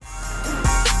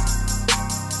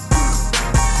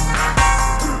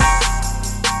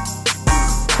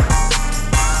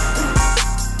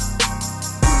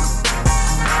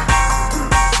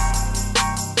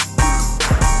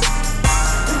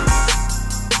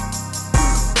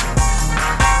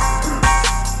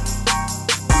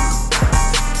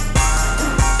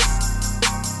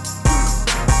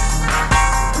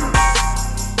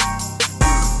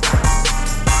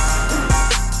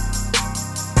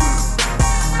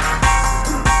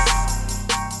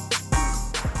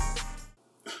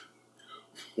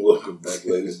Welcome back,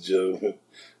 ladies and gentlemen,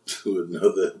 to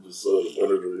another episode of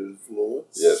Under the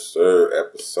Influence. Yes, sir.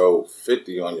 Episode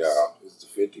 50 on y'all. It's the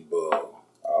 50 ball.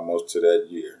 Almost to that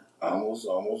year.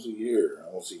 Almost a year.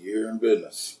 Almost a year in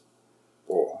business.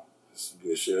 Boy, That's some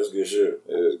good shit. That's good shit.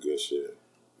 it is good shit.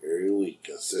 Every week,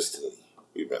 consistently,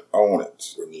 We've been on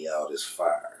it. bringing out this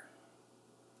fire.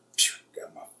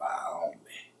 Got my fire on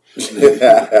me.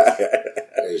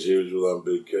 As usual, I'm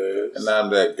Big Cass. And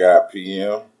I'm that guy,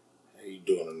 PM. How you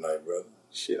doing tonight, brother?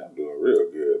 Shit, I'm doing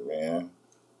real good, man.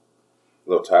 A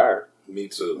little tired. Me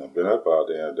too. I've been up all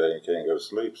damn day and can't go to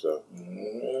sleep, so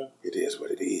Mm-hmm. it is what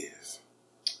it is.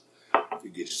 You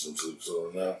get you some sleep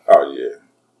soon now. Oh, yeah.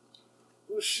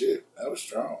 Oh, shit. That was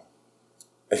strong.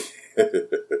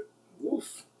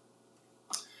 Woof.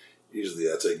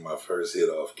 Usually I take my first hit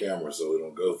off camera so we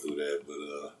don't go through that, but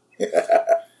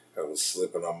I was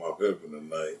slipping on my pimping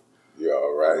tonight. You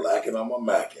all right? Lacking on my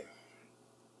macking.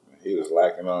 He was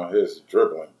lacking on his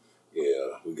dribbling.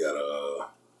 Yeah, we got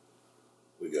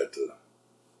the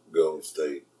Golden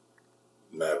State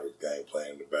Maverick game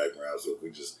playing in the background, so if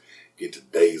we just get to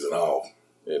dazing off,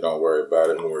 Yeah, don't worry about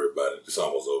it. don't worry about it. It's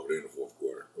almost over there in the fourth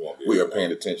quarter. It won't be We are over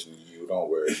paying attention to you. Don't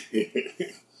worry.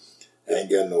 I ain't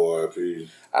got no RP.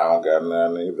 I don't got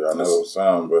none either. I know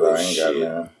some, but I ain't got Shit.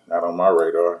 none. Not on my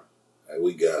radar.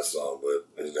 We got some, but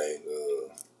it ain't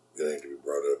to be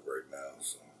brought up right now.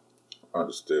 So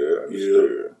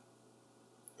Understood.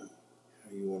 how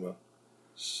you wanna?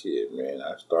 Shit, man.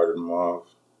 I started them off.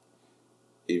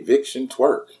 Eviction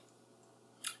twerk.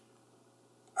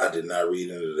 I did not read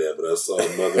into that, but I saw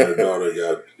the mother and her daughter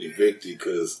got evicted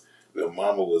because the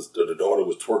daughter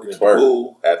was twerking at the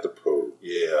pool. At the pool.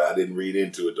 Yeah, I didn't read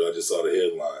into it though. I just saw the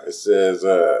It headline. says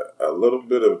a little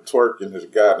bit of twerking has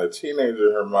gotten a teenager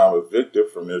and her mom evicted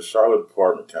from their Charlotte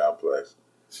apartment complex.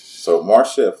 So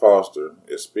Marchette Foster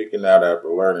is speaking out after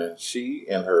learning she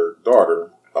and her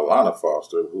daughter, Alana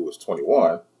Foster, who was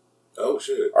 21, Oh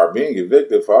shit! are being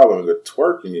evicted following a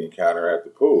twerking encounter at the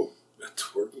pool. A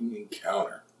twerking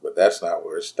encounter. But that's not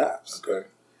where it stops. Okay.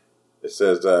 It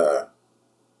says the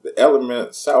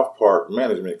Element South Park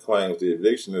management claims the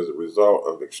eviction is a result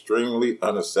of extremely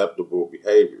unacceptable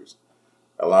behaviors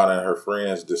Alana and her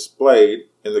friends displayed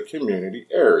in the community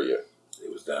area.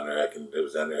 It was down there having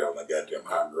a goddamn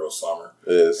hot girl summer.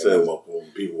 It says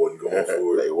When people wasn't going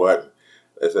for it. they wasn't.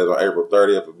 It says on April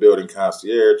 30th, a building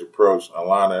concierge approached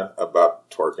Alana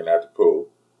about twerking at the pool.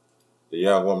 The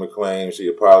young woman claimed she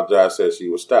apologized, said she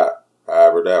would stop.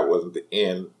 However, that wasn't the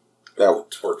end. That was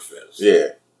Twerk fest. Yeah.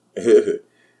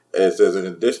 It says, in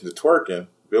addition to twerking,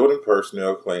 building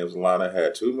personnel claims Alana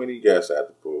had too many guests at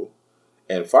the pool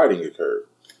and fighting occurred.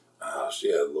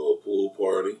 She had a little pool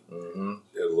party. Mm-hmm.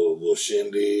 She had a little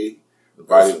shindig.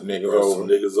 Invited Some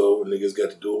niggas over, Niggas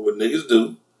got to do what niggas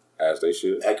do. as they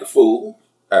should. Act a fool.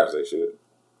 As they should.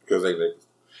 Because they niggas.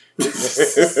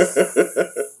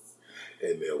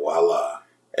 And then voila.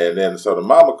 And then, so the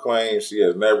mama claims she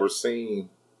has never seen,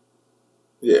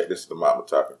 this is the mama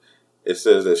talking. It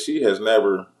says that she has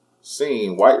never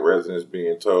seen white residents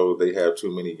being told they have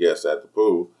too many guests at the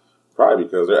pool, probably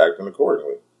because they're acting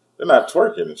accordingly. They're not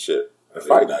twerking and shit. They're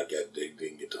fighting. They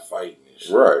didn't get to fighting and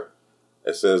shit. Right.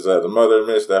 It says the mother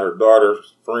admits that her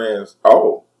daughter's friends, I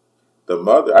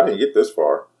didn't get this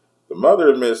far. The mother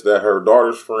admits that her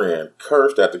daughter's friend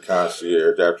cursed at the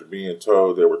concierge after being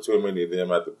told there were too many of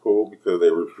them at the pool because they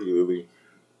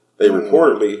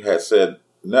reportedly had said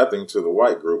nothing to the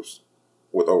white groups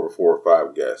with over 4 or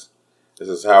 5 guests. This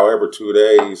is, however, 2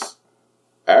 days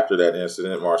after that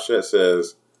incident, Marchette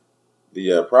says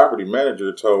the property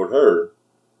manager told her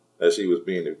that she was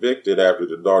being evicted after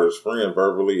the daughter's friend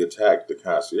verbally attacked the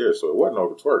concierge. So it wasn't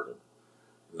over twerking.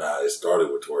 Nah, it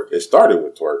started with twerking. It started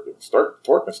with twerking.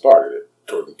 Twerking started it.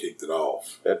 Twerking kicked it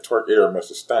off. That twerk era must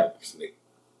have stank. Sneak.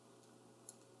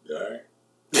 All right.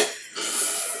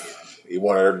 He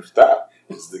wanted her to stop.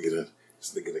 This nigga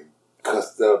done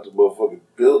cussed out the motherfucking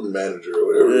building manager or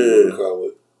whatever you want to call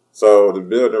it. So the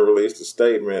building released a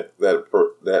statement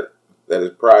that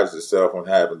it prides itself on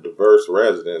having diverse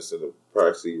residents in a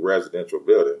pricey residential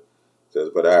building. It says,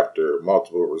 but after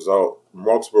multiple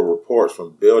reports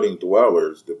from building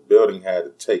dwellers, the building had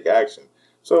to take action.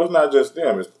 So it's not just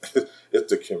them; it's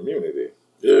the community.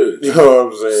 Yeah, You know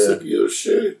what I'm saying? sick of your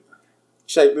shit.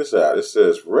 Check this out. It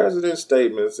says, resident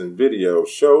statements and videos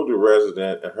show the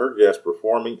resident and her guests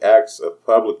performing acts of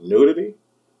public nudity,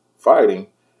 fighting,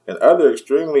 and other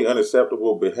extremely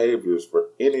unacceptable behaviors for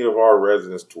any of our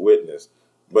residents to witness,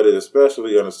 but it is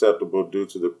especially unacceptable due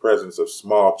to the presence of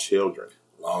small children.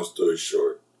 Long story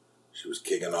short, she was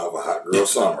kicking off a hot girl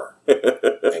summer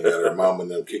and got her mom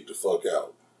and them kicked the fuck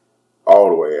out. All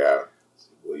the way out.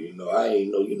 Well, I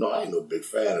ain't no big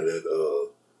fan of that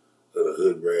of the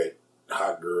hood rat,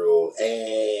 hot girl,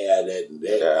 that.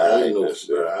 Yeah, I ain't no,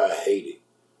 bro, I hate it.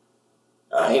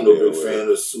 I ain't no big fan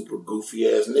of super goofy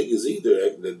ass niggas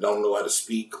either that don't know how to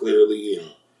speak clearly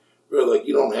and, bro, like,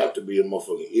 you don't have to be a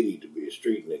motherfucking idiot to be a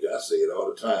street nigga. I say it all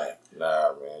the time.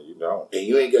 Nah, man, you don't. And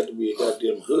you ain't got to be a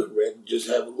goddamn hood rat. Just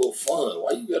have a little fun.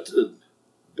 Why you got to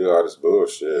do all this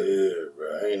bullshit? Yeah,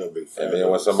 bro, I ain't no big fan. And then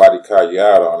when somebody call you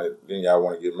out on it, then y'all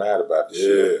want to get mad about the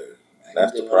shit.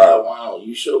 That's the problem. Wow,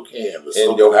 you sure can. But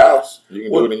in your house, you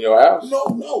can do it in your house.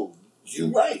 No, you're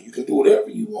right. You can do whatever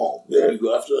you want. Yeah.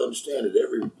 You have to understand that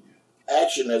every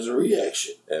action has a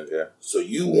reaction. And so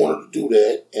you wanted to do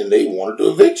that, and they wanted to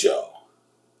evict y'all.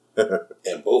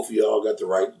 And both of y'all got the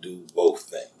right to do both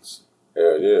things.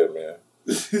 Hell yeah, man.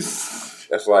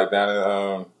 That's like down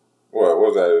in what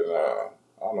was that?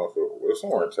 I don't know if it was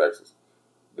somewhere in Texas.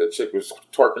 The chick was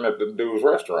twerking at the dude's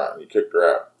restaurant, and he kicked her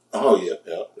out. Oh yeah.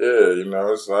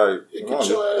 Yeah, it's like get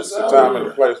your ass it's a time and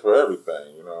a place for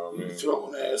everything. You know what I mean? You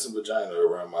throwing ass and vagina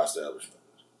around my establishment.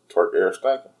 Twerk air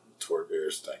stinking.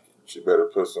 She better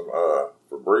put some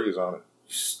Febreze on it.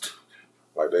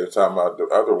 Like they were talking about, the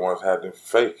other ones had the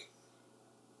fake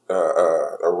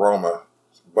aroma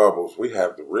bubbles. We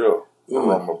have the real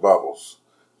aroma bubbles.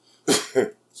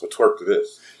 So twerk to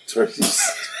this.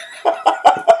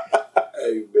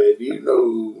 Hey man, do you know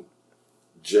who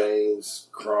James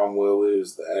Cromwell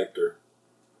is, the actor?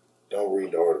 Don't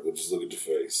read the article, just look at the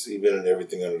face. He's been in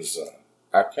everything under the sun.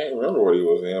 I can't remember what he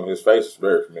was in. His face is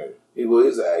very familiar.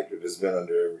 He's an actor that's been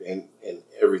under in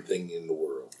everything in the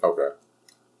world. Okay.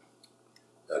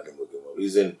 I can look him up.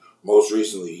 Most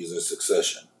recently he's in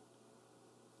Succession,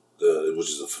 which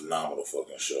is a phenomenal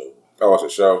fucking show. Oh, it's a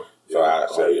show? Yeah,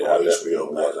 so I say, yeah,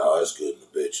 HBO Max. Oh, it's good in the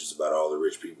bitch. It's about all the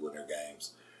rich people in their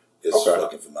games. It's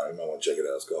fucking phenomenal. You might want to check it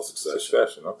out. It's called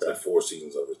Succession. Okay. It's like 4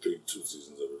 seasons of it, 2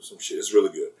 seasons of it, some shit. It's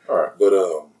really good. All right. But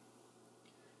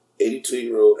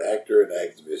 82-year-old actor and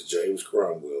activist James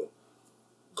Cromwell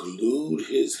glued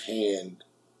his hand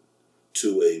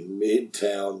to a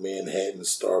Midtown Manhattan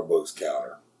Starbucks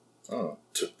counter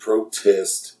to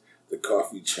protest the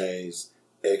coffee chain's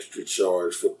extra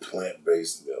charge for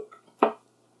plant-based milk.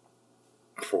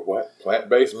 For what?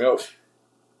 Plant-based milk?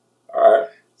 All right.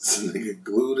 This nigga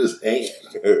glued his hand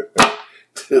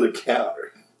to the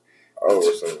counter.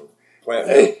 Over some plant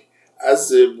milk. Hey, I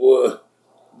said, boy,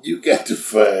 you got to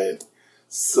find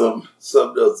something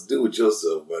else to do with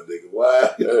yourself, my nigga. Why?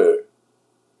 What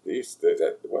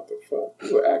the fuck?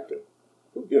 You an actor.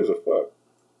 Who gives a fuck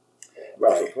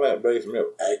about some plant-based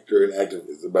milk? Actor and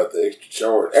activist about the extra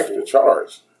charge. Extra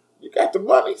charge. You got the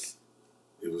monies.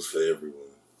 It was for everyone.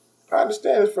 I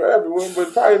understand it's for everyone,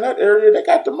 but probably in that area, they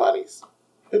got the monies.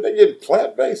 If they get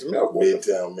plant-based milk.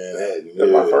 Midtown Manhattan.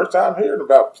 That's my first time hearing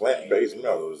about plant-based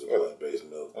milk. It was plant-based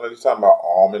milk. Unless you're talking about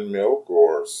almond milk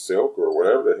or silk or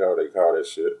whatever the hell they call that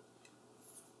shit.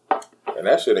 And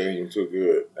that shit ain't even too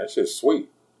good. That shit's sweet.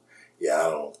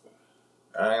 Yeah,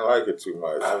 I ain't like it too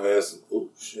much. I've had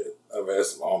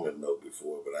some almond milk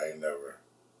before, but I ain't never.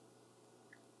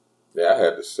 Yeah, I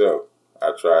had the silk.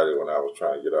 I tried it when I was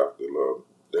trying to get off the little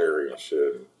dairy and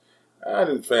shit. And I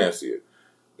didn't fancy it.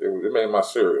 It made my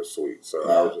cereal sweet, so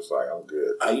I was just like, I'm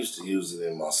good. I used to use it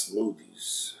in my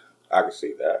smoothies. I can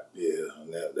see that. Yeah,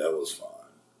 and that was fine.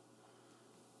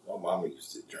 My mama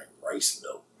used to drink rice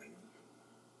milk, man.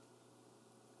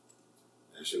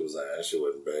 That shit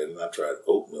wasn't bad. And I tried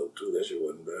oat milk too. That shit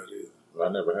wasn't bad either. I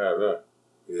never had that.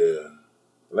 Yeah.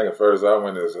 I think the first I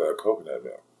went is coconut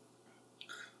milk.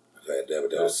 I've had that,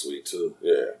 but that was sweet too.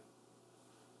 Yeah.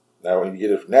 Now when you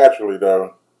get it naturally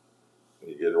though,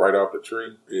 you get it right off the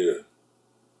tree. Yeah.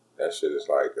 That shit is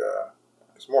like,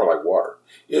 it's more like water.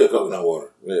 Yeah, coconut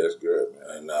water. Yeah, it's good,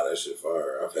 man. And that shit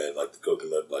fire. I've had like the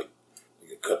coconut, like you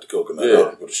can cut the coconut out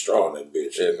and put a straw in that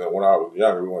bitch. Yeah, so when I was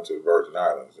younger, we went to the Virgin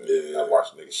Islands. And I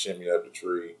watched niggas shimmy up the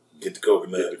tree. Get the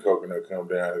coconut. Come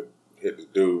down, hit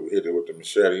it with the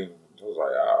machete. I was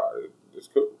like, it's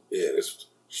cool. Yeah, it's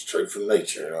straight from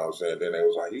nature. You know what I'm saying? Then they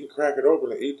was like, you can crack it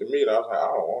open and eat the meat. I was like, I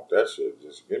don't want that shit.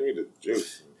 Just give me the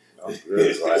juice. I'm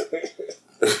good.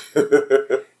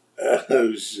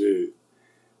 Oh shit!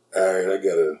 All right,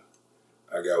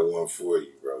 I got one for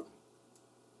you, bro.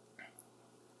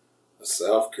 A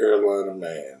South Carolina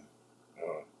man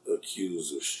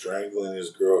accused of strangling his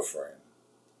girlfriend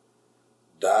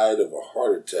died of a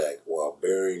heart attack while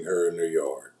burying her in their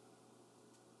yard.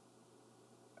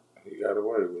 He got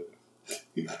away with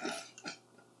it.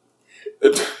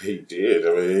 He did. I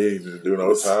mean, he didn't do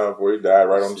no time before he died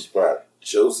right on the spot.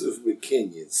 Joseph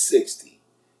McKinnon, 60,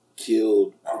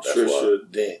 killed Patricia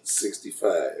Dent,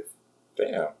 65.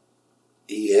 Damn.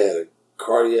 He had a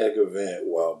cardiac event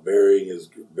while burying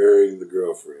the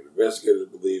girlfriend. Investigators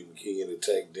believe McKeon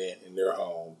attacked Dent in their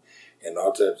home, and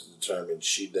autopsy determined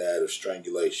she died of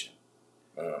strangulation.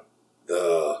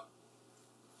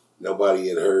 Nobody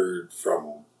had heard from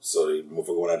him, so they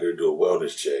went out there to do a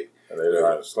wellness check. And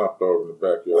they slumped over in the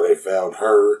backyard. Where they found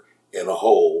her in a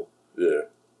hole, yeah,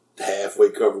 halfway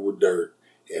covered with dirt,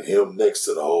 and him next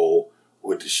to the hole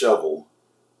with the shovel,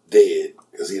 dead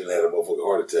because he didn't have a motherfucking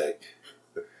heart attack.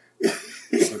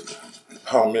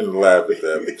 I'm in the laugh at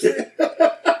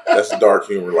that. That's dark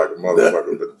humor like a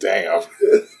motherfucker, but damn.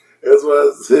 That's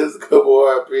why it says a couple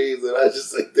RPs, and I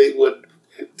just think they want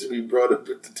to be brought up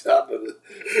at the top of the.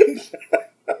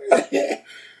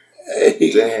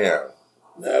 Hey. Damn.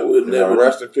 I would never.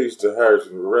 Rest in peace to her,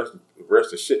 and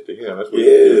rest in shit to him. That's what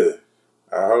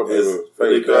I hope it was fake.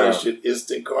 They call that shit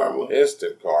instant karma.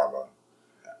 Instant karma.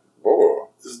 Boy.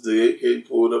 This the AK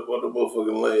pulled up on the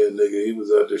motherfucking land, nigga. He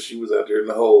was out there, she was out there in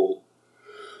the hole.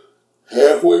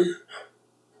 Halfway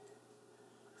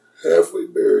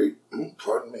buried.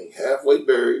 Pardon me. Halfway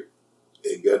buried.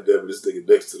 And goddamn this nigga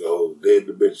next to the hole, dead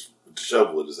the bitch with the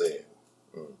shovel in his hand.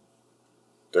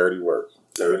 Dirty work.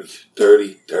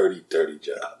 Dirty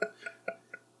job.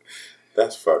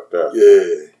 That's fucked up.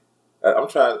 Yeah. I'm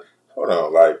trying, hold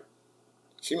on, like,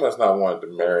 she must not want to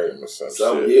marry him or some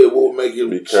shit. Yeah, we'll make him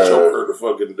choke her to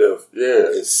fucking death.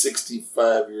 Yeah. At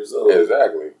 65 years old.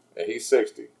 Exactly. And he's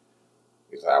 60.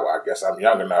 He's like, well, I guess I'm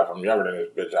young enough. I'm younger than this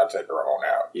bitch. I'll take her on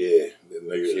out. Yeah.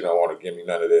 She don't want to give me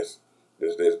none of this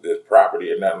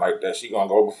property or nothing like that. She gonna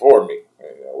go before me.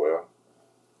 Yeah, well,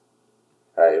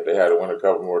 hey, if they had to win a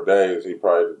couple more days, he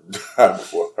probably died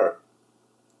before her.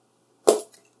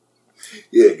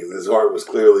 Yeah, because his heart was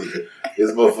clearly,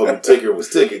 his motherfucking ticker was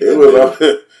ticking.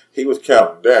 He was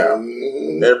counting down.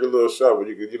 Mm-hmm. Every little shovel,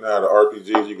 you know how the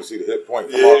RPGs, you can see the hit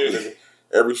point come off.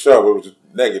 Every shovel was just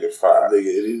 -5.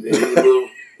 Nigga,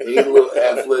 any little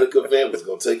athletic event was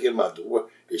going to take him out the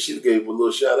work. If she'd gave him a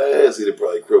little shot of ass, he'd have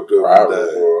probably croaked over and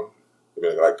died. It'd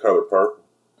been like Color Purple.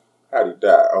 How'd he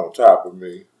die? On top of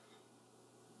me.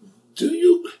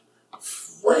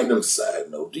 Random side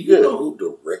note, do you know who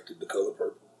directed The Color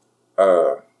Purple?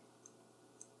 I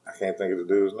can't think of the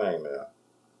dude's name now.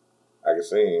 I can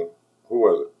see him. Who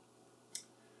was it?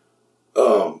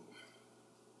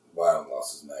 I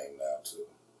lost his name now too.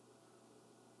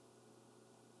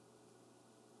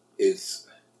 It's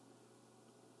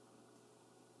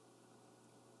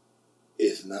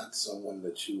not someone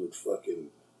that you would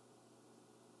fucking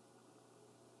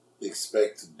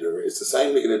expect to direct. It's the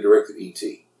same nigga that directed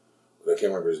E.T., but I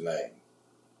can't remember his name.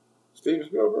 Steven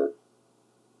Spielberg?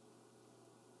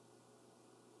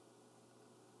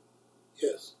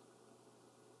 Yes.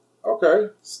 Okay.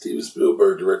 Steven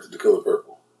Spielberg directed The Color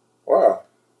Purple. Wow.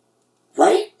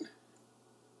 Right?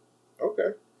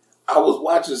 Okay. I was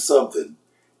watching something,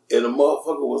 and the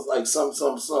motherfucker was like,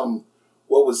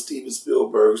 what was Steven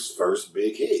Spielberg's first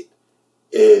big hit?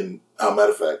 And,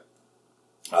 matter of fact,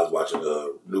 I was watching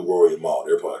New Rory and Maul,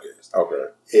 their podcast.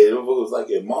 Okay. And the motherfucker was like,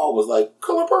 and Maul was like,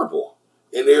 Color Purple.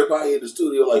 And everybody in the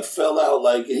studio like fell out,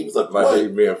 like, and he was like, what? Like he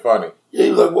being funny. Yeah,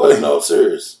 he was like, what? No, I'm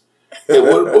serious. And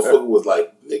one motherfucker was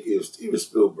like, nigga, if Steven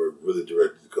Spielberg really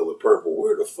directed The Color Purple,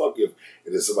 where the fuck if?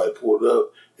 And then somebody pulled it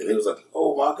up, and he was like,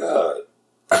 oh my God.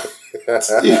 I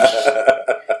said,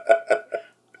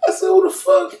 who the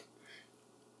fuck?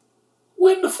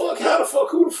 When the fuck? How the fuck?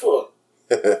 Who the fuck?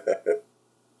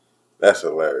 That's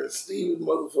hilarious. Steven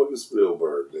motherfucking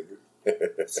Spielberg, nigga.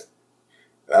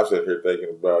 I'm sitting here thinking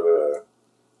about,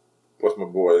 what's my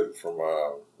boy from,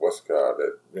 what's it called,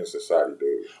 that Men's Society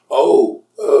dude? Oh,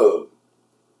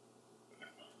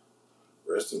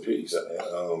 rest in peace.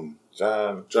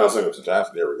 John Singleton.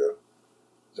 There we go.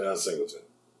 John Singleton.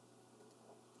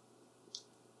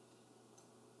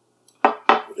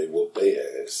 They whooped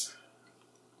their ass.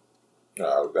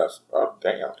 No,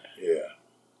 damn. Yeah.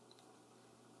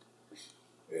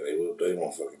 Yeah, they whooped their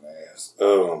motherfucking ass.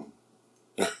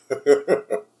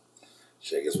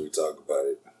 I guess we talk about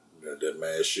it. That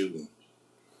mass shooting.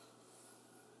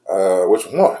 Which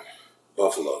one?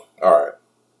 Buffalo. All right.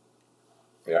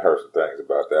 Yeah, I heard some things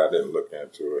about that. I didn't look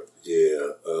into it.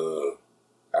 Yeah.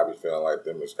 I be feeling like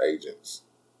them as agents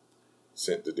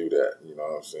sent to do that. You know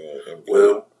what I'm saying?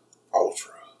 Well,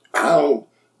 Ultra.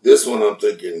 This one I'm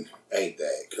thinking ain't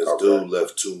that, because Okay. dude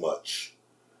left too much.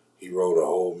 He wrote a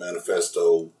whole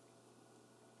manifesto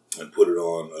and put it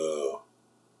on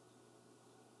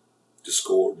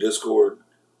Discord.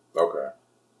 Okay.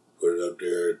 Put it up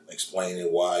there explaining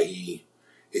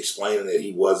that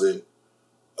he wasn't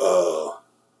A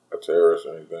terrorist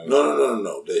or anything?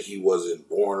 No. That he wasn't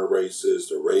born a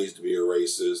racist or raised to be a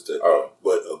racist.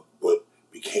 But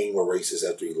became a racist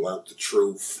after he learned the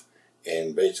truth.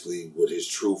 And basically what his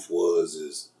truth was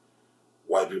is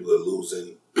white people are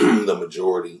losing the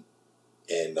majority.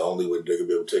 And the only way they're going to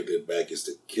be able to take that back is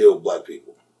to kill black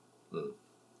people.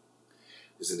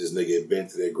 He said this nigga had been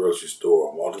to that grocery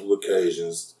store on multiple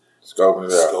occasions. Scoping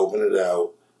it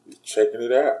out. He's checking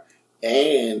it out.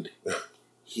 And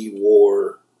he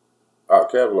wore...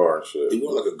 Kevlar and shit. He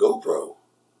wore like a GoPro.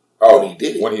 Oh, when he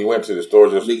did it. When he went to the store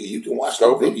just... Nigga, you can watch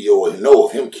the video and know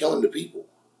of him killing the people.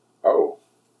 Oh.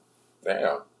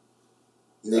 Damn.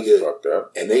 Nigga. That's fucked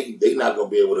up. And they not going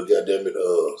to be able to goddamn it...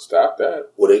 Stop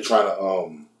that. Well, they trying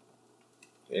to...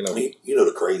 You know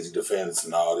the crazy defense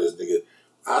and all this, nigga.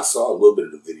 I saw a little bit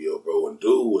of the video, bro, and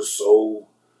dude was so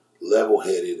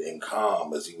level-headed and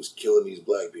calm as he was killing these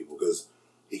black people because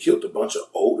he killed a bunch of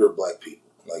older black people,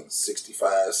 like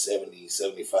 65, 70,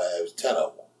 75, 10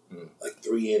 of them, like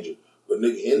 3 injured. But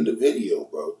nigga, in the video,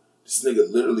 bro, this nigga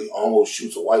literally almost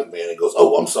shoots a white man and goes,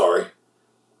 "Oh, I'm sorry,"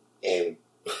 and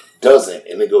doesn't,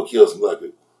 and then go kill some black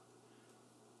people.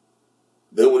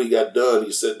 Then when he got done,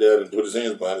 he sat down and put his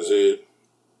hands behind his head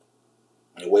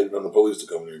and waited on the police to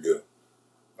come in there and get him.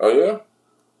 Oh, yeah?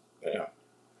 Damn.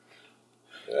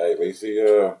 Yeah, at least he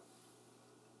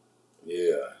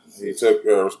took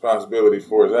responsibility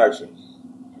for his actions.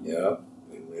 Yeah.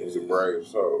 He's a brave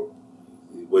soul.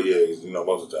 Well, yeah,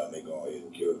 most of the time they go ahead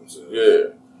and kill themselves.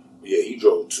 Yeah. Yeah, he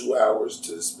drove 2 hours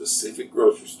to a specific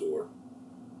grocery store.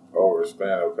 Over a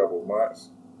span of a couple of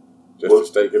months? Just to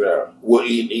stake it out. Well,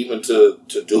 even to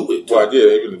do it. Well, I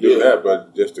did, even to do that,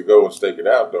 but just to go and stake it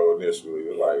out, though, initially,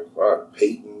 it was like, fuck.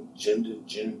 Peyton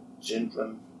Gendron,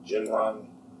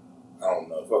 I don't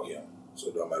know, fuck him. So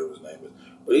it don't matter what his name is.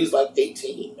 But he's like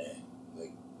 18, man.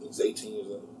 Like, he's 18 years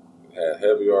old. Had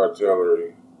heavy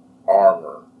artillery,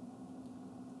 armor.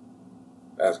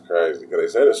 That's crazy.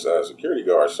 Because they said a security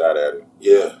guard shot at him.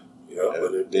 Yeah.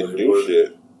 But it didn't do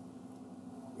shit.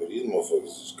 But these motherfuckers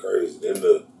is crazy.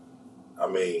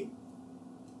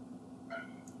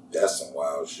 That's some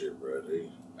wild shit, bro.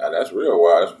 Now, that's real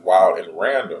wild. That's wild and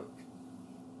random.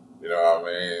 You know what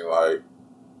I mean? Like,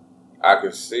 I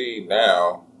can see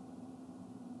now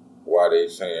why they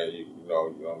saying you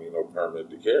don't need no permit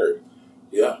to carry.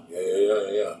 Yeah.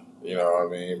 You know what I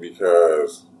mean?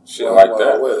 Because shit like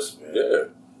that. West, man. Yeah.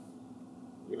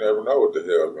 You never know what the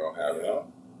hell's gonna happen. Yeah.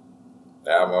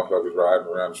 Now motherfuckers riding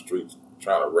around the streets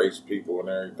trying to race people and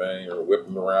everything, or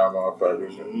whipping around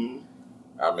motherfuckers. Mm-hmm.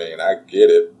 I mean, I get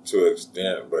it to an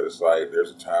extent, but it's like there's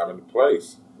a time and a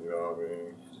place. You know what I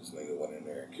mean? This nigga went in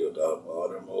there and killed all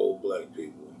them old black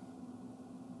people.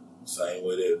 Same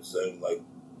way he's on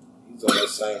that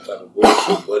same type of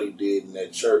bullshit what he did in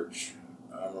that church.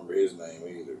 I don't remember his name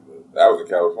either. But that was in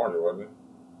California, wasn't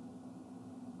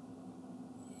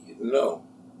it? No.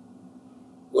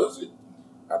 Was it?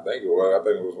 I think it was. I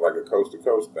think it was like a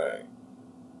coast-to-coast thing.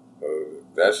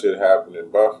 That shit happened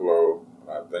in Buffalo.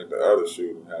 I think the other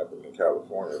shooting happened in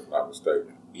California, if I'm not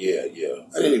mistaken. Yeah. I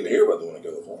didn't even hear about the one in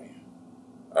California.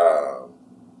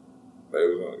 They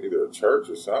was in either a church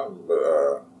or something,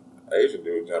 but Asian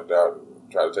dude jumped out and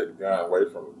tried to take the gun away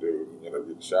from the dude and ended up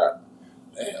getting shot.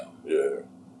 Damn. Yeah.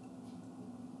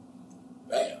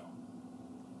 Damn.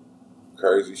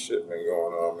 Crazy shit been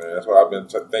going on, man. That's why I've been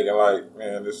thinking, like,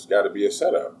 man, this has got to be a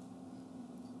setup.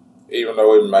 Even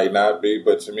though it might not be,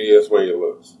 but to me, that's the way it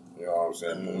looks. You know what I'm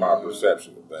saying? From my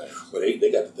perception of things. But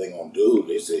they got the thing on dude.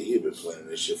 They said he had been planning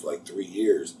this shit for like 3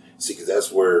 years. See, because that's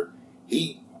where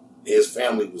his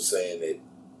family was saying that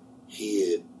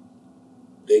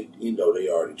they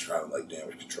already trying to like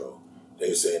damage control. They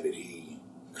were saying that he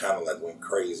kind of like went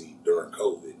crazy during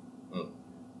COVID.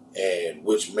 And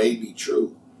which may be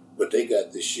true. But they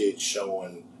got this shit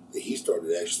showing that he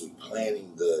started actually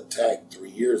planning the attack 3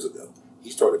 years ago. He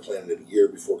started planning it a year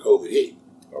before COVID hit.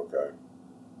 Okay.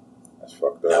 That's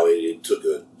fucked up. Now it took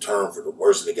a turn for the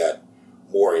worse, and it got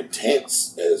more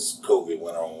intense as COVID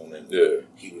went on, and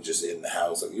he was just in the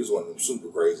house. Like, he was one of them super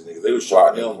crazy niggas. They were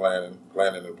showing him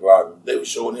planning and plotting. They were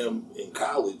showing him in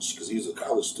college because he was a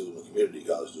college student, a community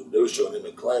college student. They were showing him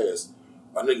in class.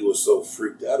 My nigga was so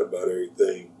freaked out about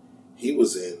everything. He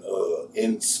was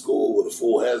in school with a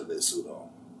full hazmat suit on.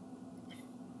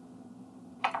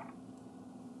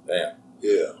 Damn.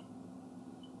 Yeah.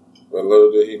 But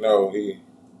little did he know, he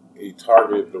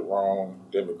targeted the wrong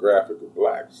demographic of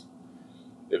blacks.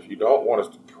 If you don't want us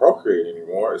to procreate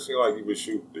anymore, it seemed like he would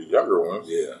shoot the younger ones.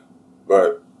 Yeah.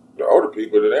 But the older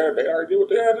people, they already did what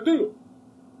they had to do.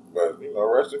 But,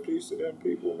 rest in peace to them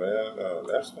people, man.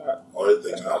 That's not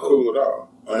cool at all.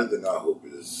 Only thing I hope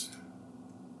is,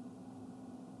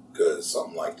 because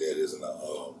something like that isn't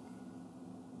a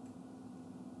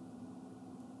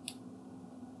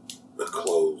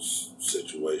closed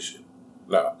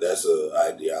No. That's an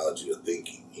ideology of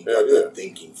thinking. He Yeah, got that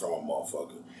thinking from a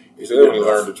motherfucker. He said when he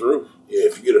learned the truth. Yeah,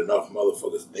 if you get enough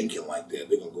motherfuckers thinking like that,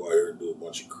 they're going to go out here and do a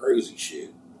bunch of crazy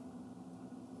shit.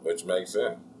 Which makes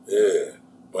sense. Yeah.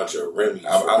 Bunch of Remy.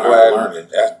 I'm glad learning.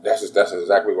 That's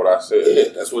exactly what I said. Yeah,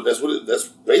 that's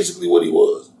basically what he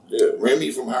was. Yeah.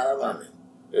 Remy from Higher Learning.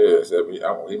 Yeah, so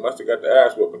he must have got the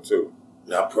ass whooping too.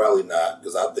 Now, probably not,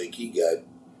 because I think he got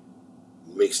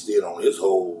mixed in on his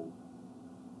whole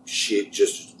shit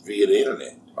just via the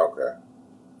internet. Okay.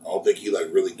 I don't think he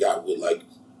really got with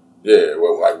Yeah,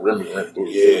 well, like Remy went through.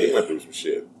 Yeah. He went through some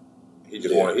shit. He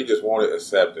just wanted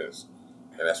acceptance,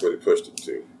 and that's what he pushed him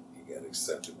to. He got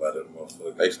accepted by them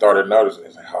motherfuckers. They started noticing.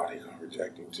 It's like, oh, they gonna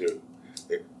reject him too.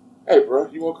 Hey, bro,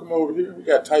 you want to come over here? We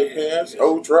got tight pants,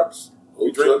 old trucks.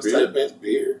 We drink beer. Tight pants,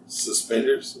 beer,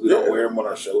 suspenders. We don't wear them on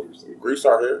our shoulders. We grease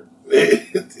our hair.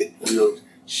 We don't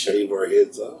shave our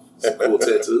heads off. Some cool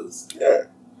tattoos. Yeah.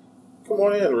 Come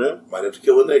on in, Rim. Might have to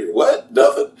kill a nigger. What?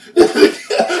 Nothing.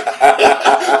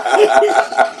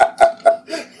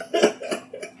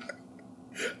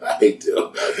 I hate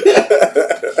them.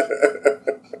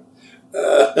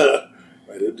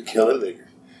 Might have to kill a nigger.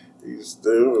 He's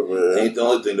stupid, man. Ain't the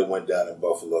only thing that went down in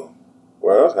Buffalo.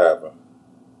 What else happened?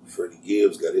 Freddie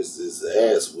Gibbs got his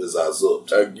ass whiz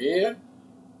up again.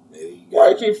 Why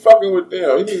you keep fucking with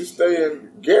them? He needs to stay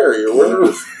in Gary or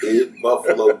whatever. In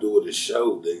Buffalo doing his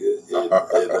show,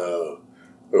 nigga.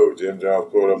 Oh, Jim Jones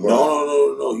pulled up.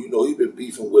 No. You know he been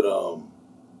beefing with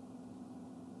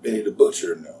Benny the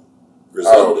Butcher now.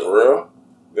 Griselda. Oh, for real?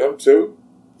 Them too?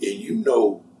 And you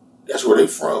know that's where they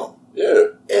from. Yeah.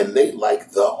 And they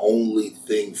like the only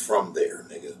thing from there,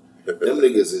 nigga. Them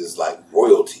niggas is like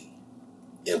royalty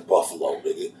in Buffalo,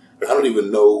 nigga. I don't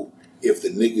even know if the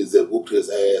niggas that whooped his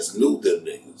ass knew them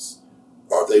niggas.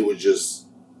 Or if they were just,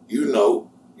 you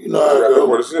know how it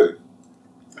go. The city.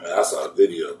 Man, I saw a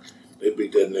video. They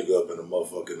beat that nigga up in a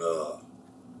motherfucking,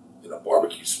 in a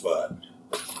barbecue spot.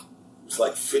 It's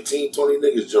like 15, 20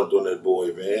 niggas jumped on that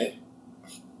boy, man.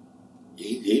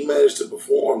 He managed to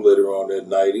perform later on that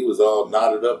night. He was all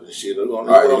knotted up and shit. He went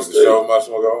on stage. The show must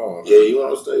go on. Yeah, he went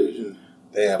on stage. And,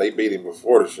 damn, they beat him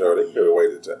before the show. They could have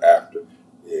waited till after.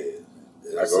 Yeah.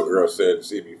 Like old girl said to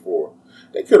CB4.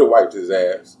 They could have wiped his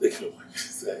ass. They could have wiped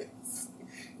his ass.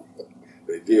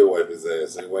 They did wipe his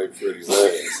ass. They wiped Freddie's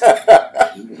ass.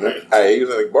 Hey, he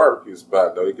was in a barbecue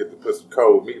spot, though. He get to put some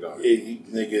cold meat on it.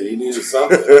 Yeah, he needed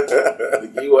something.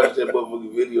 He watched that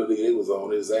motherfucking video that he was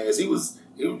on his ass. He wasn't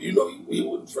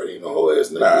Freddie no whole ass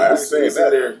nigga. Nah, I ain't saying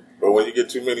that. There. But when you get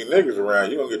too many niggas around,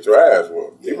 you're going to get your ass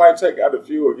whooped. Yeah. You might take out a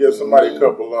few or give somebody a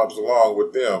couple lumps along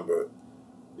with them, but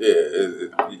yeah,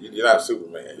 you're not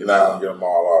Superman. You're not going to get them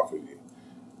all off of you.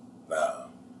 Nah.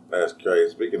 That's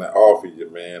crazy. Speaking of off of you,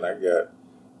 man, I got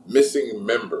missing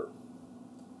member.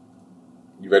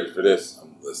 You ready for this?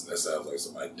 Listen, that sounds like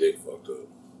somebody's dick fucked up.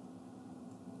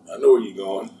 I know where you're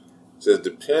going. It says,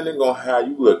 depending on how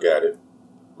you look at it,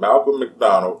 Malcolm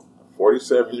McDonald, a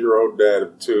 47-year-old dad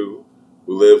of two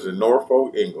who lives in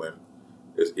Norfolk, England,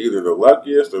 is either the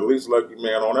luckiest or least lucky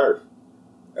man on earth.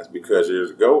 That's because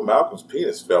years ago, Malcolm's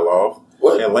penis fell off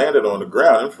and landed on the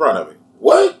ground in front of him.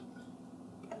 What?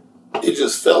 It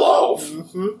just fell off?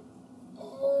 Mm-hmm.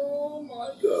 Oh,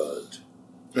 my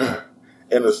God.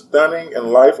 In a stunning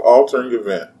and life-altering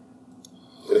event.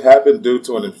 It happened due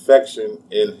to an infection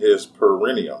in his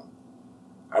perineum.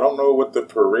 I don't know what the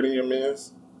perineum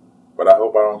is, but I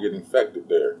hope I don't get infected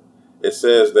there. It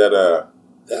says that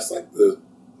that's like the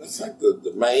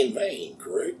main vein,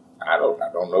 correct? I don't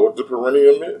know what the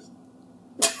perineum is.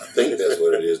 I think that's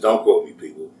what it is. Don't quote me,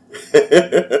 people.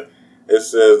 It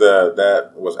says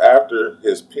that was after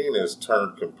his penis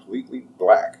turned completely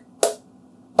black.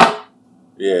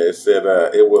 Yeah, it said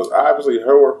it was obviously a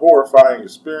horrifying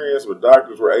experience, but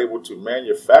doctors were able to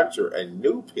manufacture a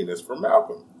new penis for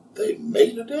Malcolm. They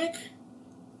made a dick?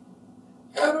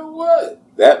 Out of what?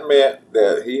 That meant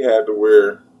that he had to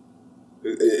wear...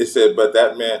 It said, but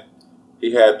that meant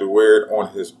he had to wear it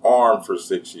on his arm for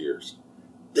 6 years.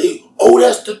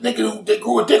 That's the nigga that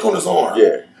grew a dick on his arm.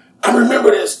 Yeah. I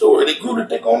remember that story. They grew the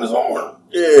dick on his arm.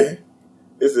 Yeah.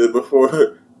 It said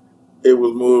before it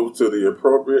was moved to the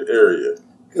appropriate area.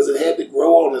 Because it had to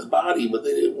grow on his body, but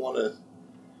they didn't want to...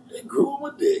 They grew him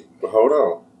a dick. But hold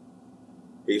on.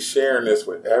 He's sharing this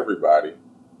with everybody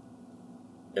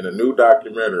in a new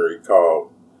documentary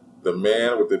called The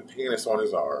Man with the Penis on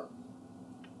His Arm.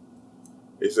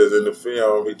 It says in the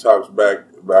film, he talks back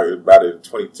about it in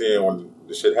 2010 when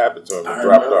the shit happened to him. I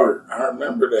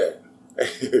remember that.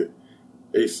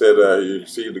 He said, you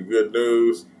see the good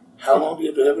news. How long do you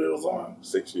have to have it on his arm?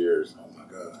 6 years. Oh, my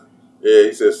God. Yeah,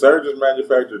 he said surgeons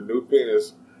manufactured new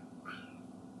penis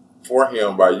for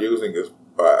him by using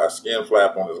a skin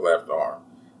flap on his left arm.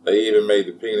 They even made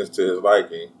the penis to his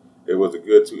liking. It was a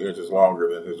good 2 inches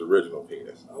longer than his original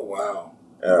penis. Oh, wow.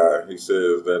 He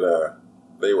says that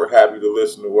they were happy to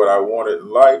listen to what I wanted in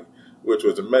life, which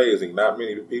was amazing. Not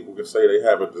many people can say they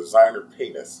have a designer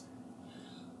penis.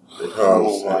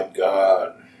 Oh, my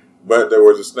God. But there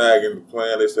was a snag in the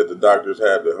plan. They said the doctors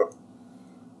had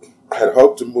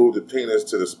hoped to move the penis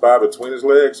to the spot between his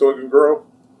legs so it can grow.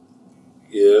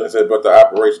 Yeah. They said, but the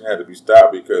operation had to be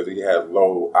stopped because he had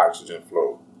low oxygen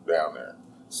flow down there.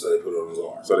 So they put it on his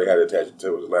arm. So they had to attach it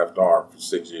to his left arm for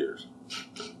 6 years.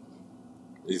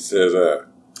 He says, I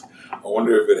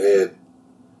wonder if it had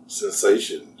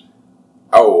sensation.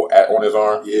 Oh, on his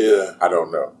arm? Yeah. I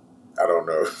don't know.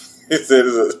 He said,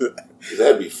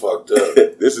 that'd be fucked up.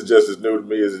 This is just as new to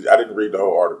me as I didn't read the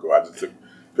whole article. I just took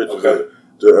pictures of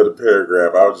the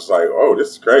paragraph. I was just like, oh,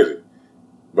 this is crazy.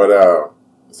 But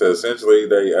so essentially,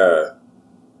 that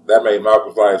made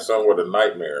Malcolm's life somewhat a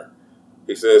nightmare.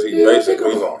 He says he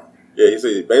basically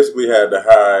had to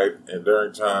hide, and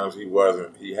during times he's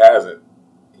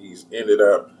ended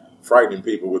up frightening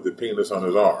people with the penis on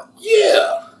his arm.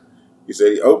 Yeah. He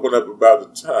said he opened up about the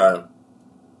time.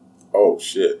 Oh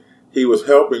shit. He was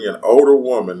helping an older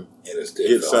woman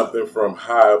get something from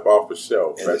high up off a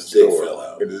shelf and at his the dick store. fell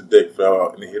out. And his dick fell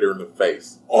out and it hit her in the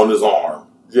face. On his arm.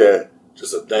 Yeah.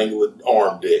 Just a dangling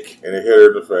arm dick. And it hit her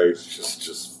in the face.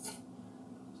 Just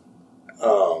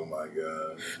oh my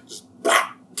God. Just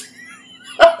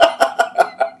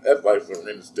that's like some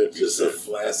Mississippi. Just a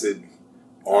flaccid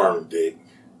arm dick.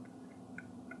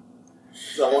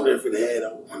 So I wonder if it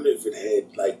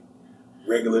had like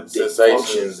regular dick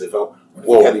functions. If it got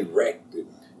erect.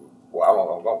 Well, I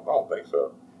don't think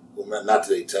so. Well, not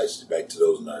till they touched it back to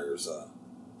those nerves, huh?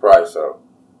 Probably so.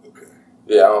 Okay.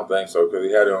 Yeah, I don't think so because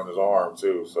he had it on his arm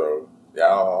too. So yeah,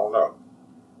 I don't know.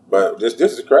 But this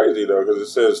is crazy though because it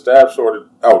says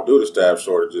due to staff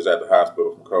shortages at the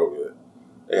hospital from COVID,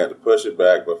 they had to push it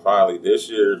back. But finally, this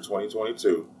year,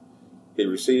 2022, he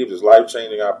received his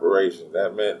life-changing operation.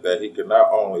 That meant that he could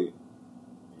not only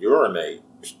urinate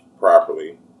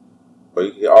properly, but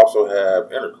he could also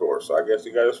have intercourse. So I guess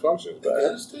he got his functions back. He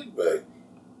got his dick back.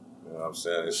 You know what I'm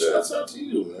saying? Shouts out to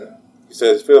you, man. He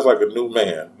says it feels like a new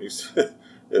man. He said,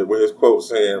 with his quote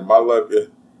saying, "My luck in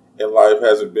life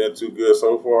hasn't been too good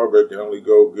so far, but it can only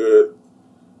go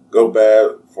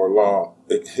bad for long.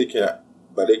 It can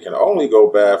only go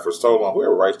bad for so long."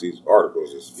 Whoever writes these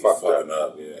articles is fucked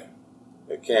up. Yeah.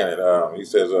 It can. He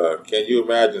says, "Can you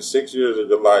imagine 6 years of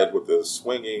your life with the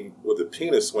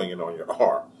penis swinging on your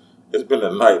arm? It's been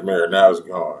a nightmare. Now it's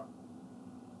gone."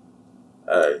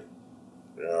 Hey,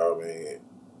 you know what I mean?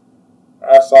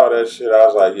 I saw that shit. I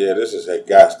was like, yeah, this has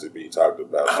got to be talked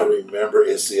about. I remember,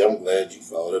 and see, I'm glad you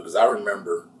followed up because I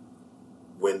remember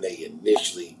when they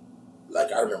initially,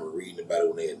 I remember reading about it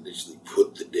when they initially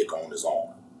put the dick on his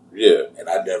arm. Yeah. And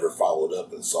I never followed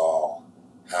up and saw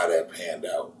how that panned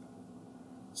out.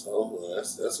 So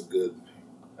that's a good.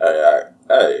 Hey,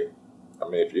 I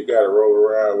mean, if you got to roll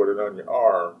around with it on your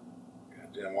arm,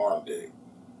 goddamn arm dick.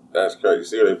 That's crazy.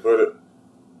 See where they put it?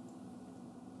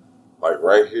 Like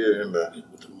right here in the.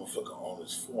 With the motherfucker on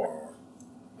his forearm.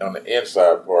 On the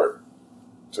inside part.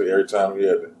 So every time he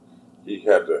had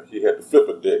to flip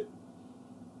a dick.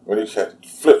 When he had to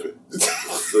flip it.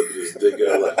 Flipping his dick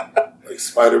out like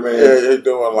Spider-Man. Yeah,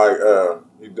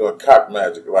 he's doing cock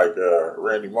magic like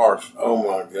Randy Marsh. Oh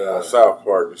my God. On South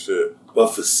Park and shit.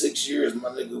 But for 6 years, my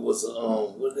nigga was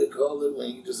what do they call it when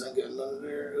you just ain't got none of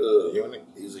there? Eunuch.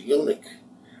 He's a eunuch.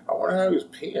 I wonder how he was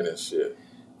peeing and shit.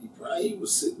 He probably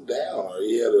was sitting down, or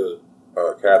he had a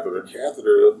catheter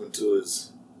up into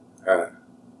his.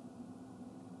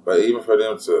 But even for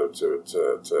them to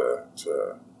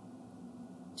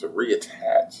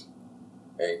reattach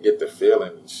and get the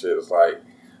feeling and shit, it's like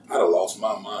I'd have lost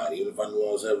my mind even if I knew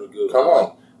I was having a good. Come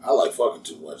on, I like fucking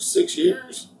too much. 6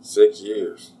 years. 6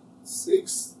 years.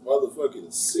 6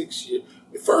 motherfucking 6 years.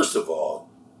 First of all,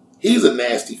 he's a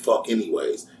nasty fuck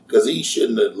anyways. Because he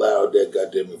shouldn't have allowed that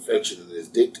goddamn infection in his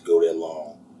dick to go that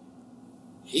long.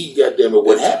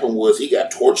 What happened was he got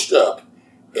torched up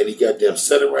and he goddamn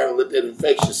sat around and let that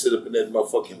infection sit up in that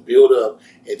motherfucking build up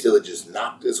until it just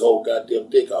knocked his whole goddamn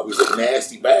dick off. He's a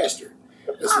nasty bastard.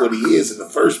 That's what he is in the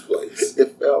first place.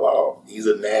 It fell off. He's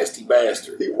a nasty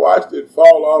bastard. He watched it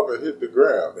fall off and hit the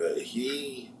ground.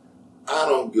 I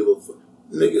don't give a fuck.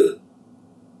 Nigga,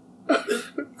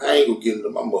 I ain't gonna get into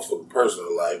my motherfucking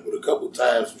personal life, but a couple of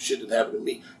times some shit that happened to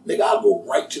me, nigga, I'll go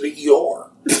right to the ER.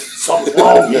 Something's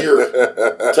wrong here.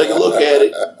 Take a look at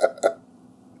it.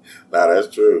 Nah, that's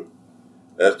true.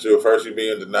 That's true. First you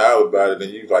be in denial about it, then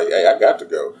you like, hey, I got to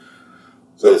go.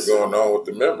 Something's going on with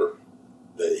the member.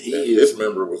 This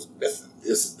member was missing.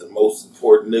 This is the most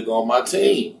important nigga on my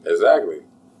team. Exactly.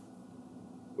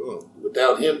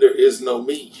 Without him, there is no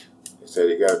me. He said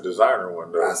he got a designer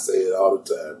one day. I say it all the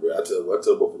time, bro. I tell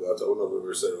motherfuckers, I don't know if I've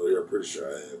ever said it on here. I'm pretty sure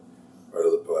I have. Right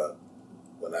on the pod.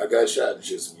 When I got shot and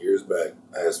shit some years back,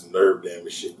 I had some nerve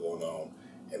damage shit going on.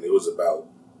 And it was about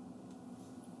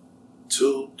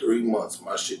 2-3 months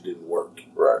my shit didn't work.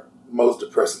 Right. Most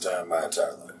depressing time of my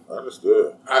entire life.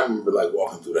 Understood. I remember like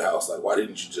walking through the house like, why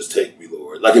didn't you just take me,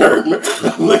 Lord? Like I remember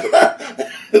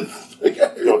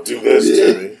you don't do this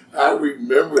to me. I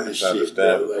remember the shit.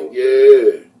 Understandable. Like,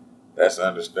 yeah. That's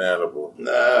understandable.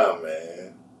 Nah,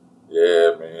 man.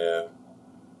 Yeah, man.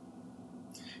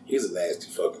 He's a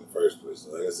nasty fuck in the first place.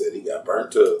 Like I said, he got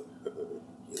burnt up.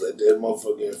 He let that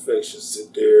motherfucking infection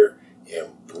sit there and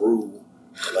brew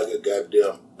like a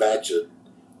goddamn batch of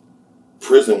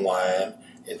prison wine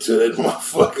until that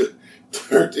motherfucker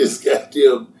turned his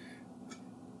goddamn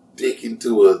dick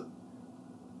into a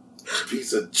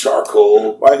piece of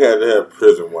charcoal. Why had to have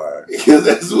prison wine? Because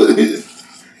that's what it is.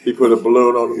 He put a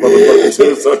balloon on the motherfucker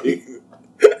too so he could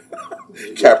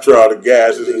capture all the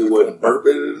gases. He wasn't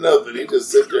burping or nothing. He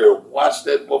just sit there and watch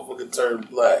that motherfucker turn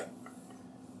black.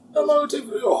 How long would it take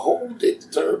for your whole dick to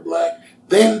turn black?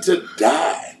 Then to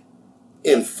die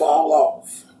and fall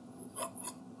off.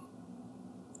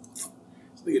 This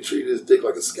nigga treated his dick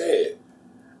like a scab.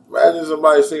 Imagine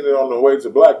somebody seen it on the way to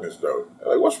blackness, though.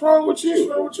 Like, what's wrong with you?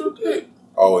 What's wrong with your dick?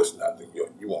 Oh, it's nothing.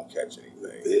 You won't catch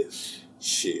anything. Bitch.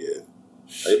 Shit.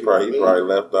 He probably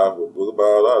left off with blue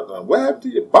balls all the time. What happened to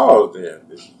your balls then?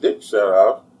 Did your dick shut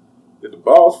off? Did the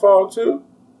balls fall too?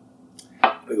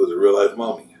 I think it was a real life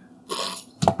mommy.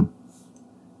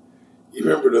 You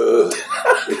remember the...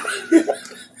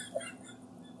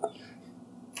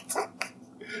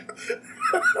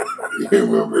 You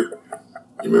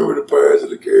remember the Pirates of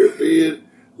the Caribbean?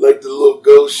 Like the little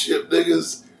ghost ship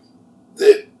niggas?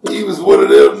 That he was one of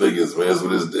them niggas, man. That's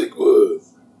what his dick was.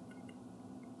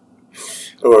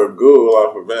 Or a ghoul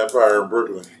off a Vampire in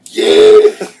Brooklyn.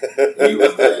 Yeah. He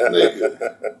was that nigga.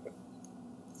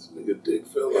 This nigga dick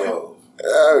fell off.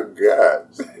 Oh, God.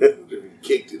 He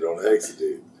kicked it on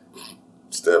accident.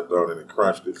 Stepped on it and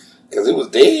crunched it. Because it was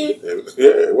dead?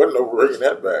 It wasn't no bringing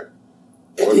that back.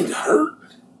 It didn't hurt?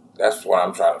 That's what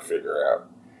I'm trying to figure out.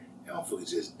 That motherfucker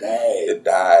just died. It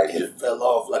died. It fell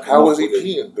off like how was he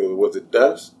peeing through? Was it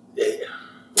dust? Yeah.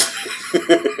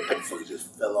 That motherfucker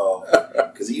just fell off.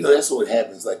 Because, you know, that's what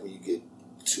happens like when you get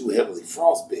too heavily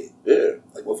frostbitten. Yeah.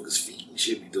 Like motherfuckers' feet and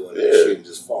shit be doing that shit and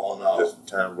just falling off. Just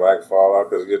turn black, fall off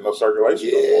because it gets no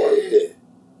circulation no more.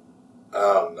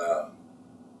 No.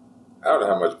 I don't know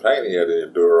how much pain he had to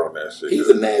endure on that shit. He's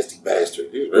a nasty bastard.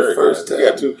 He's very nasty. He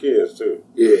got 2 kids, too.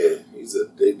 Yeah.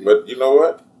 But you know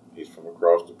what? He's from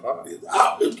across the pond.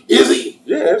 Is he?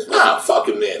 Yes. Fuck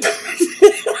him then.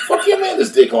 Fuck him and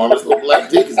his dick arm. His little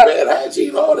black dick is bad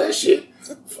hygiene, all that shit.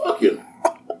 Fuck him.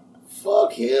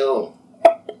 Fuck him.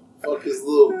 Fuck his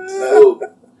little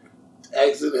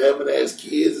accident having ass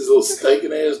kids, his little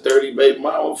stinking ass dirty baby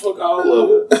mama. Fuck all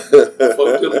of them.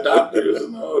 Fuck them doctors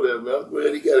and all that, man. I'm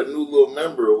glad he got a new little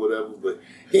member or whatever, but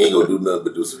he ain't gonna do nothing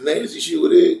but do some nasty shit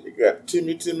with it. He got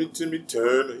Timmy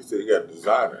Turner. He said he got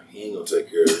designer. He ain't gonna take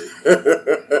care of it.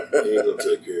 He ain't gonna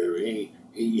take care of it.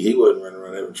 He wasn't running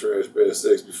around having trash bad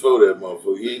sex before that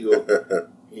motherfucker. He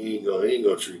ain't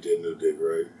gonna treat that new dick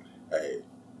right. Hey,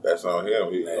 that's on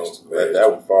him. He's gonna let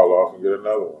that one fall off and get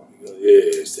another one.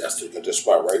 Yeah, I still got that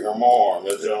spot right here on my arm.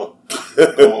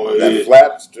 That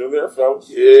flap's still there, folks.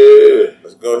 Yeah.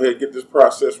 Let's go ahead and get this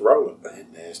process rolling.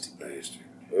 That nasty bastard.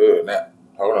 Now,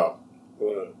 hold on.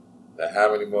 Now, how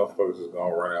many motherfuckers is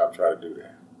going to run out and try to do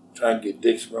that? Trying to get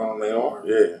dicks grown on their arm?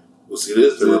 Yeah. Well, see,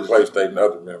 this to replace their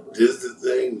other member. This is the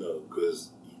thing, though, because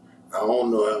I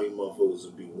don't know how many motherfuckers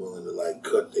would be willing to, like,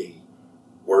 cut their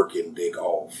working dick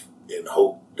off and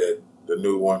hope that the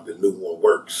new one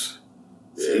works.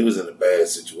 Yeah. So he was in a bad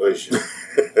situation.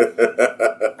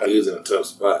 He was in a tough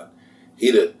spot.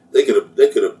 They could have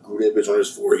grew that bitch on his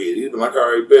forehead. He'd been like,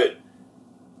 all right, bet.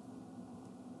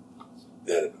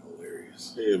 That'd have been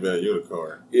hilarious. He'd have been a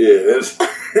unicorn. Yeah, that'd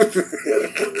have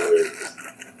been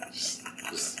hilarious.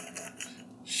 Just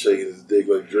shaking his dick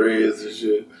like dreads and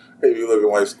shit. He'd be looking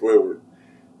like Squidward.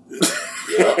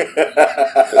 Yeah.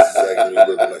 That's exactly what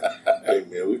he looked like. Hey,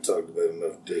 man, we talked about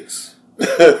enough dicks.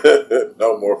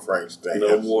 No more Frank Stans.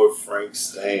 No more Frank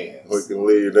Stans. We can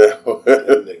leave that one.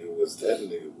 That nigga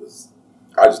was.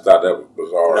 I just thought that was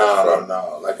bizarre.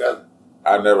 No. Like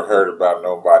I never heard about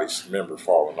nobody's member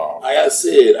falling off. Like I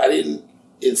said, I didn't.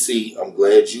 And see, I'm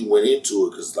glad you went into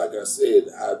it because, like I said,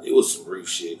 it was some brief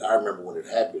shit. I remember when it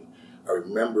happened. I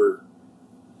remember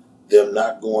them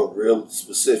not going real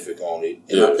specific on it.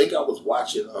 And I think I was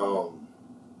watching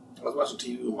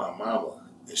TV with my mama,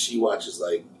 and she watches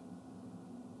like,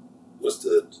 what's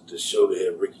the show that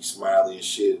had Ricky Smiley and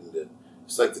shit, and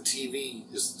it's like the TV,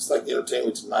 it's like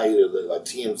Entertainment Tonight or like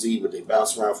TMZ, but they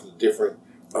bounce around from the different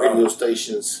radio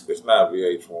stations. It's not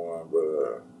VH1,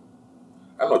 but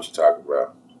I know what you're talking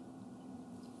about.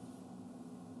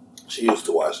 She used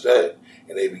to watch that,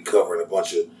 and they be covering a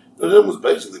bunch of. That was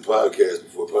basically podcast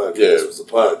before podcast was a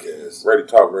podcast. Ready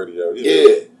Talk Radio.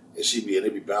 Yeah. And they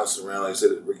be bouncing around, like I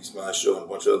said, at the Ricky Smiley show and a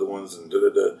bunch of other ones, and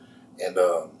And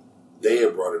they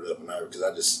had brought it up, because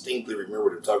I distinctly remember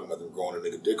them talking about them growing a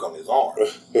nigga dick on his arm.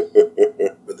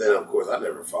 But then, of course, I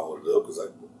never followed it up because I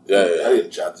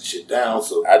didn't jot the shit down.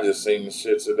 So I just seen the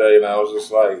shit today, and I was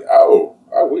just like, oh,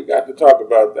 we got to talk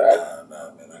about that.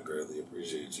 Nah, man, I greatly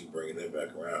appreciate you bringing that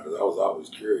back around because I was always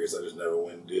curious. I just never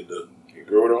went and did the. He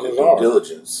grew it on his arm.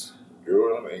 Diligence.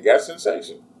 Grew it on, and got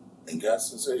sensation. He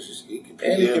compete.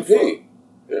 And he compete.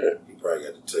 Yeah. He probably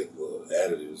got to take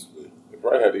additives, but he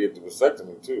probably had to get the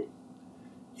vasectomy too.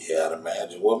 Yeah, I'd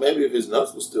imagine. Well, maybe if his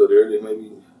nuts were still there, then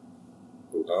maybe.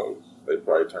 Who knows? They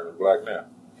probably turning black now.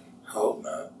 I hope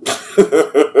not.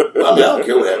 I don't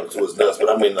care what happened to his nuts, but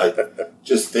I mean, like,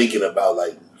 just thinking about,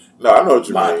 like, no, I know what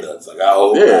you my mean. nuts. Like, I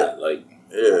hope not. Like,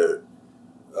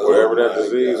 whatever that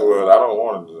disease was, I don't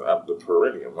want the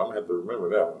perineum. I'm gonna have to remember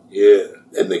that one. Yeah,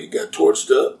 that nigga got torched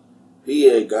up. He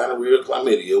had gonorrhea,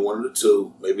 chlamydia, one of the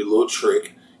two. Maybe a little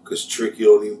trick, because trick you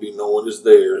don't even be knowing it's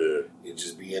there. Yeah. You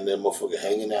just be in there, motherfucker,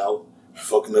 hanging out,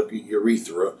 fucking up your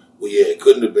urethra. Well, yeah, it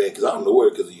couldn't have been, because I don't know where,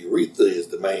 because the urethra is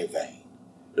the main vein.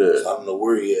 Yeah. So I don't know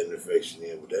where he had an infection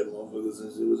in, but that motherfucker,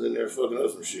 since he was in there fucking up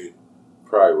some shit.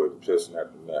 Probably wasn't pissing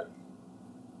at the neck.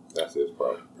 That's his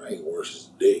problem. Probably ain't worse as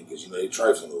dick, because, they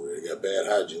trifling over there. They got bad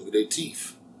hygiene with their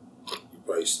teeth. He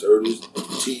probably stirred his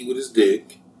tea with his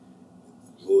dick.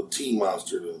 Little tea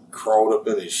monster that crawled up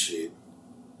in his shit.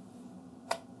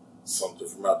 Something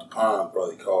from out the pond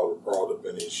probably crawled up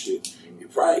in his shit. He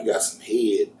probably got some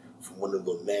head from one of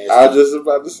the little nasty, I was just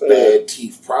about to say bad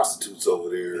teeth prostitutes over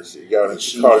there. She got and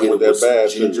she caught hit with with that some bad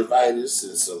gingivitis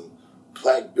and some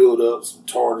plaque buildup, some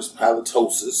tartar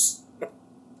halitosis,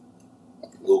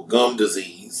 little gum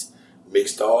disease.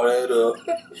 Mixed all that up,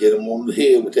 hit him on the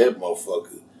head with that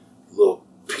motherfucker. Little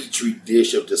petri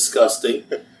dish of disgusting.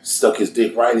 Stuck his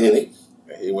dick right in it.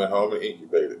 And he went home and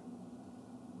incubated.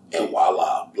 And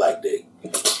voila, black dick.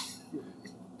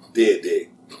 Dead dick.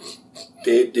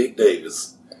 Dead Dick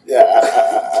Davis. Yeah.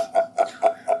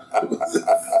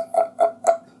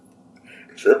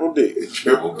 Triple D.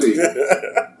 Triple D.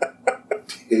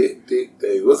 Dead Dick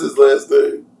Davis. What's his last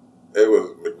name? It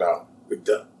was McDonald.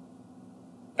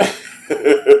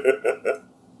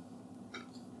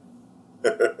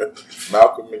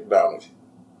 Malcolm McDonald.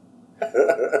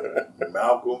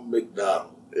 Malcolm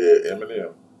McDonald. Yeah,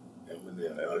 Eminem.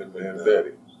 Eminem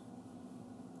Daddy.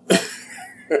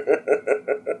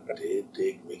 Dead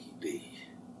Dick Mickey D.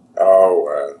 Oh,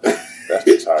 wow. That's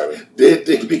the title. Dead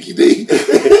Dick Mickey D.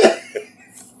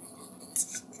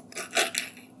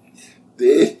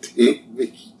 Dead Dick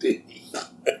Mickey D.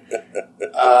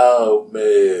 Oh,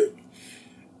 man.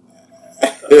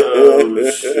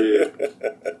 Oh, shit.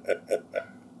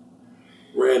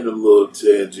 Random little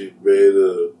tangent,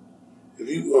 man. Have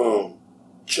you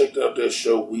checked out that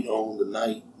show We Own the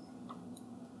Night?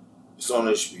 It's on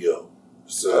HBO.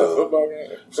 It's a football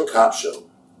game. It's a cop show.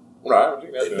 No, I don't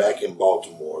think that's They're back in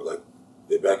Baltimore.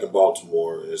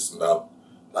 And it's about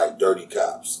like dirty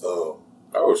cops. Oh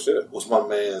shit! What's my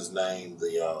man's name?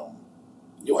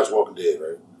 You watch Walking Dead,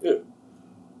 right? Yeah.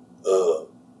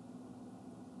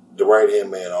 The right hand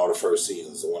man, all the first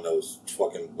seasons, the one that was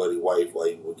fucking Buddy White,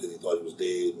 like because he thought he was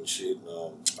dead and shit.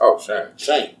 Shane.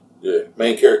 Shane. Yeah.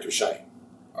 Main character Shane.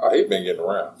 He's been getting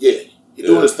around. Yeah, he's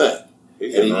doing his thing,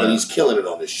 and he's killing it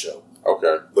on this show.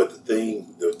 Okay. But the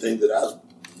thing that I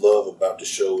love about the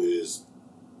show is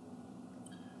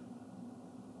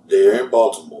they're in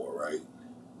Baltimore, right?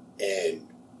 And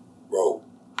bro,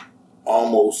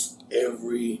 almost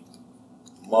every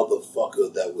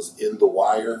motherfucker that was in The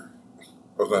Wire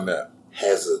What's on that?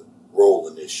 has a role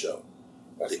in this show.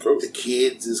 That's cool. The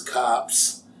kids is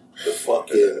cops. The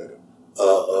fucking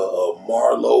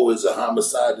Marlo is a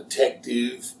homicide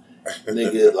detective.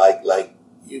 Nigga, like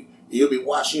you'll be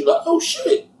watching, you're like, oh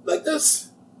shit, like that's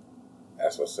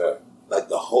what's up. Like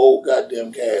the whole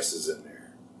goddamn cast is in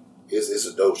there. It's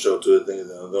a dope show too. I think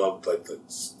like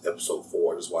episode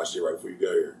 4. I just watched it right before you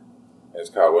got here. It's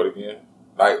called what again?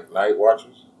 Night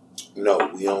Watchers?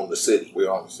 No, We Own the City. We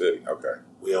Own the City. Okay.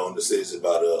 We Own the City is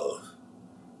about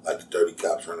like the dirty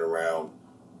cops running around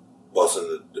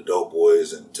busting the dope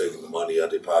boys and taking the money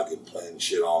out their pocket and playing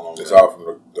shit on them. It's all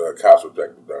from the cops'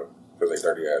 perspective, though, because they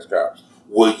dirty ass cops.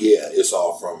 Well, yeah, it's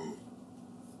all from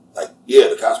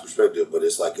the cops' perspective, but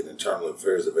it's like an internal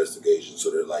affairs investigation.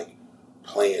 So they're like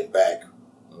playing back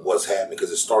what's happening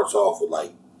because it starts off with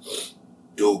like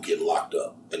dude getting locked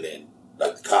up, and then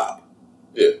like the cop,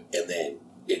 and then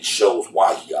it shows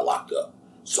why he got locked up.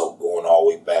 So going all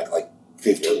the way back like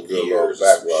 15 years,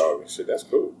 backlog and shit. That's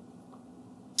cool.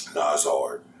 Nah, it's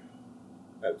hard.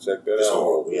 Have to check that It's out.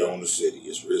 hard. We own the city.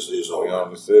 It's hard. We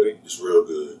own the city. It's real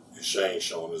good. And Shane's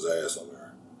showing his ass on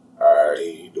there. All right.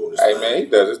 He doing his hey, thing. man, he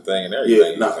does his thing and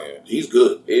everything. Yeah, he's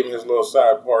good. Even his little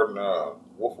side part in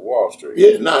Wolf of Wall Street.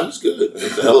 Yeah, he's good.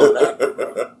 He's a hell of an actor,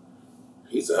 bro.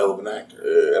 He's a hell of an actor.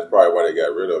 Yeah, that's probably why they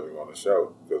got rid of him on the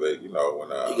show. Because they, when...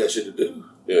 he got shit to do.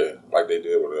 Yeah, like they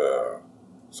did with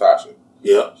Sasha.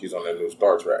 Yeah. She's on that new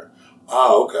Star Trek.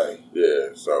 Oh, okay.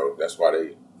 Yeah, so that's why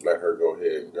they let her go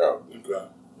ahead and go. Okay.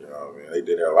 You know what I mean? They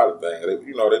did a lot of things. They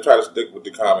try to stick with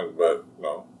the comics, but,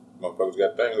 motherfuckers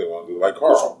got things they want to do. Like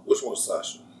Carl. Which one's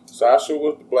Sasha? Sasha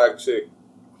was the black chick.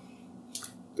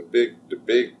 The big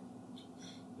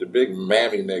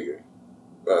mammy nigga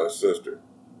sister.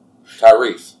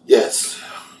 Tyrese. Yes.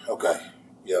 Okay.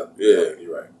 Yep. Yeah.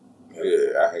 You're right. Yep.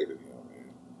 Yeah, I hated him,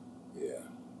 man. Yeah.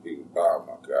 He was, oh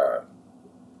my God.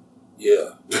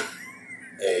 Yeah.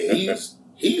 Hey,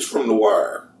 he's from The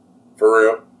Wire. For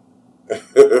real?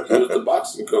 He was the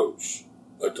boxing coach.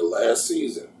 Like the last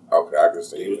season. Okay, I can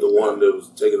see. He was the one that was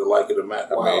taking the liking to Matt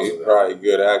Wiles. I mean, he's probably a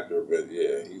good actor, but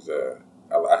yeah, he's I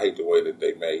hate the way that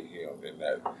they made him in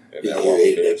that. I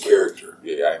hated that character.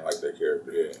 Yeah, I didn't like that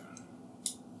character. Yeah.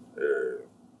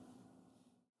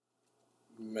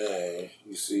 Man,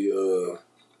 you see,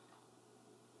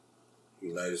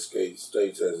 United States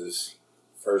has its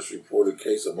first reported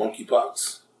case of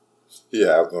monkeypox. Yeah,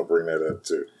 I was gonna bring that up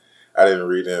too. I didn't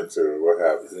read into it. What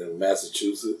happened in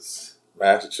Massachusetts?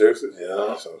 Massachusetts?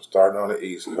 Yeah. So I'm starting on the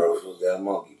East Coast. We got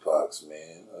monkeypox,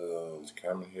 man. It's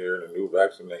coming here in a new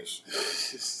vaccination.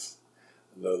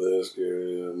 Another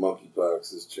scary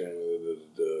monkeypox is turning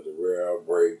the rare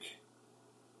outbreak.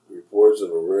 Reports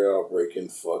of a rare outbreak in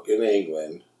fucking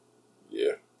England,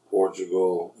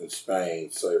 Portugal, and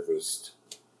Spain surfaced.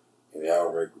 And the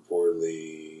outbreak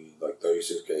reportedly,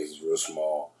 36 cases, real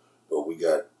small, but we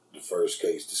got the first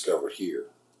case discovered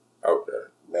here. Okay.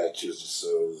 Massachusetts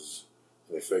shows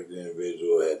an infected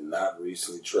individual had not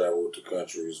recently traveled to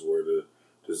countries where the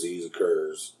disease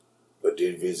occurs, but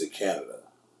did visit Canada.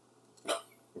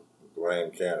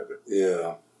 Blame Canada.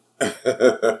 Yeah.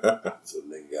 So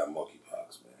nigga got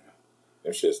monkeypox, man.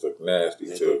 Them shits look nasty,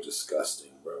 they too. look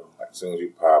disgusting, bro. Like, as soon as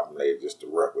you pop them, they just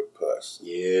erupt with pus.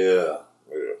 Yeah.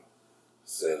 Yeah.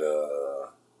 Said,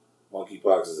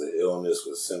 monkeypox is an illness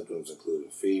with symptoms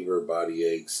including fever, body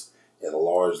aches, and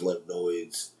large lymph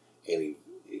nodes, and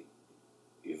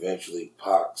eventually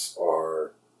pox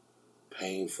are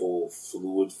painful,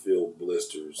 fluid-filled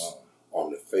blisters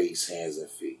on the face, hands, and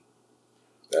feet.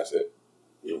 That's it.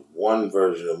 One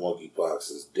version of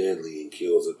monkeypox is deadly and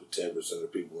kills up to 10%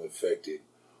 of people infected,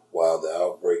 while the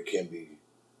outbreak can be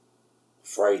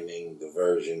frightening. The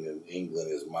version in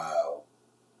England is mild.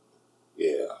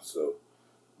 Yeah, so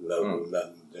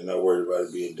they're not worried about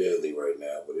it being deadly right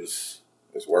now, but it's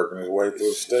working its way through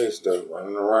the states, though.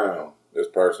 Running around. This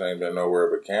person ain't been nowhere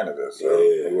but Canada, so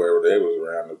yeah. whoever they was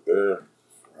around up there.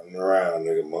 Running around,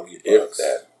 nigga, monkeypox. If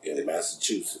that. In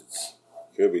Massachusetts.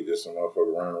 Could be just some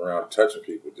motherfucker running around touching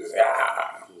people, just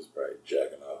He's probably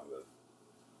jacking off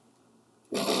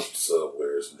the subway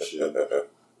or some shit.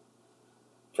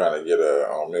 Trying to get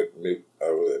on Meek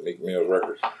Mill's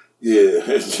record. Yeah.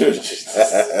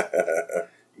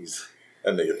 That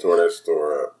nigga tore that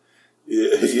store up.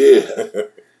 Yeah. He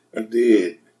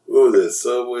did. What was that,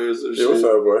 Subway or some shit? It was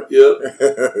Subway. Yep.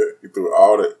 He threw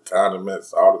all the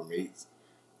condiments, all the meats,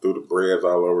 threw the breads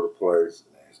all over the place.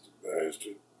 Nasty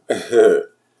bastard.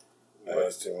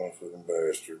 Nasty motherfucking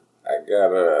bastard. I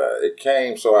got it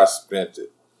came, so I spent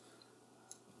it.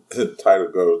 The title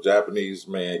goes, Japanese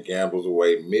man gambles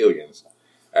away millions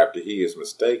after he is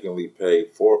mistakenly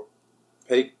paid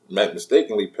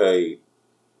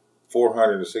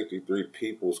 463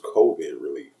 people's COVID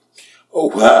relief. Oh,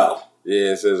 wow.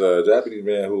 Yeah, it says a Japanese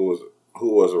man who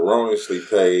was erroneously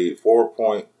paid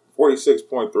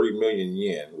 46.3 million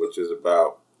yen, which is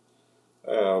about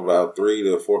 300,000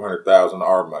 to 400,000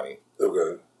 our money.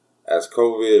 Okay. As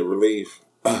COVID relief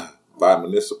by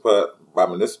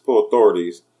municipal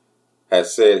authorities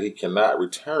has said he cannot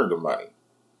return the money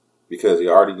because he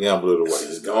already gambled it away.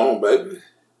 It's gone, baby.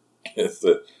 It's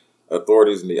the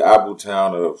authorities in the Abu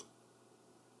town of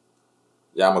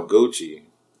Yamaguchi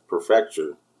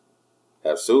Prefecture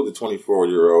have sued the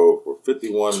 24-year-old for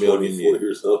 $51 million. 24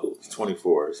 years old. He's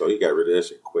 24, so he got rid of that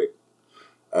shit quick.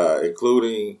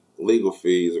 Including legal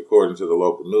fees, according to the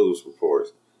local news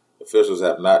reports. Officials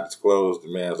have not disclosed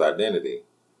the man's identity.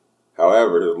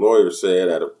 However, his lawyer said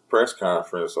at a press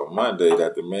conference on Monday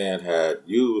that the man had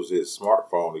used his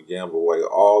smartphone to gamble away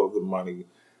all of the money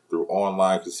through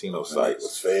online casino sites.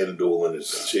 Was FanDuel and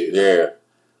his shit. Yeah.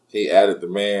 He added the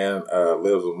man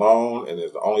lives alone and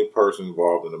is the only person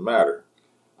involved in the matter.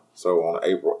 So on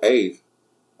April 8th,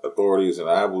 authorities in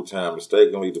Abu Dhabi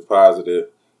mistakenly deposited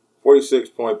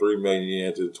 46.3 million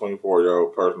yen to the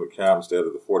 24-year-old person's account instead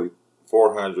of the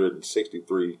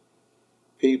 463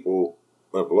 people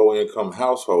of low-income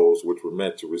households, which were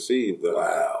meant to receive the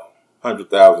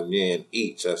 100,000 yen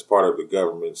each as part of the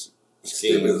government's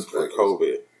scheme for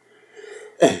COVID.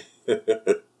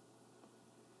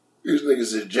 These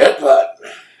niggas is jackpot.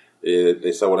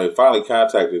 So when they finally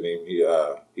contacted him,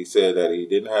 he said that he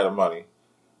didn't have the money,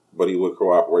 but he would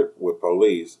cooperate with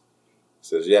police. He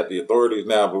says, yet the authorities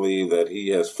now believe that he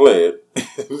has fled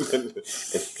and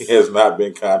he has not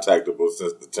been contactable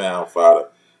since the town filed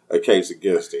a case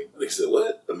against him. They said,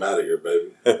 what? I'm out of here,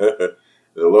 baby. The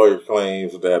lawyer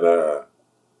claims that, the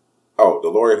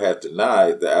lawyer has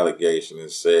denied the allegation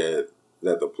and said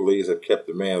that the police have kept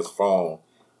the man's phone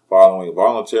following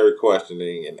voluntary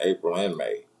questioning in April and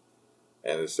May.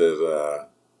 And it says, I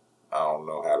don't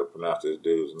know how to pronounce this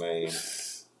dude's name.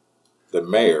 The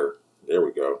mayor, there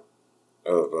we go,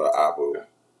 of Abu,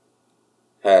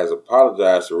 has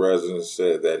apologized to residents,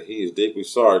 said that he is deeply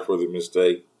sorry for the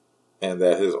mistake and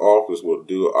that his office will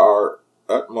do our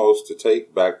utmost to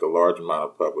take back the large amount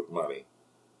of public money.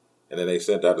 And then they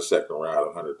sent out a second round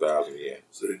of 100,000 yen.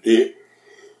 So they did.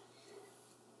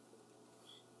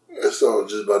 That's all I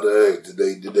was just about to ask.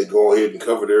 Did they go ahead and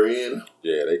cover their end?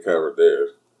 Yeah, they covered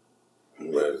theirs.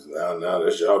 But now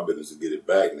that's y'all business to get it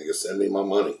back. Nigga, send me my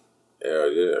money.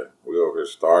 Hell yeah. We over here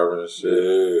starving and shit.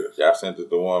 Yeah. Y'all sent it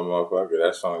to one motherfucker.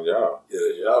 That's on y'all. Yeah,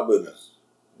 that's y'all business.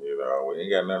 You know, we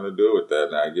ain't got nothing to do with that.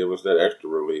 Now give us that extra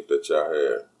relief that y'all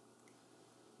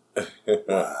had.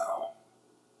 Wow.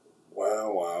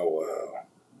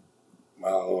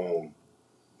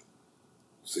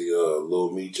 See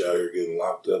Lil Meech out here getting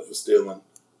locked up for stealing.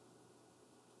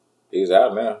 He's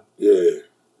out now. Yeah.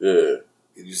 Yeah.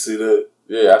 Did you see that?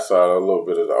 Yeah, I saw a little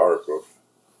bit of the article.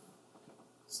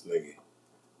 This nigga.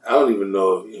 I don't even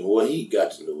know if he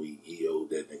got to know he owed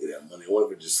that nigga that money. I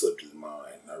wonder if it just slipped his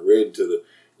mind. I read into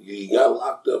he got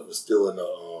locked up for stealing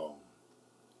a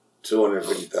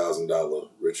 $250,000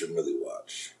 Richard Mille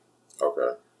watch.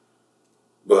 Okay.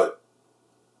 But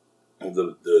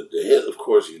the head, of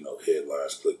course,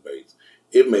 headlines, clickbait.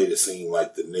 It made it seem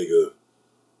like the nigga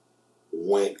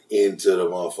went into the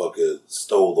motherfucker,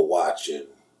 stole the watch, and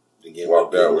again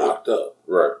got locked up.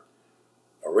 Right.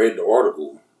 I read the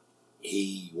article.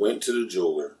 He went to the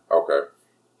jeweler. Okay.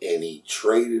 And he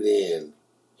traded in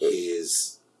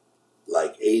his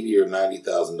like $80,000 or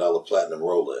 $90,000 platinum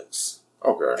Rolex.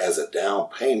 Okay. As a down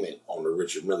payment on the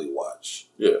Richard Mille watch.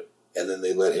 Yeah. And then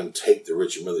they let him take the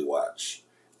Richard Mille watch.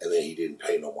 And then he didn't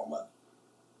pay no more money.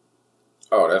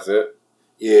 Oh, that's it?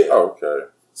 Yeah. Oh, okay.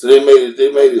 So they made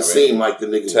it seem like the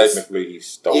nigga technically he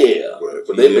stole it. Yeah.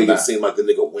 But they made it seem like the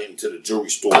nigga went into the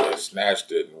jewelry store and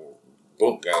snatched it and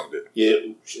boom ganged it. Yeah.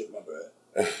 Ooh, shit, my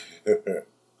bad.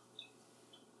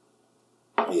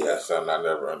 Yeah, that's something I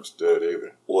never understood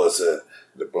either. What's that?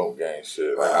 The boom gang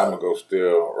shit. Like, I'm gonna go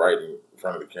steal right in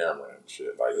front of the camera and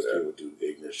shit like that. People do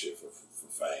ignorant shit for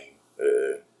fame.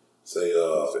 Yeah. Say,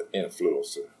 he's an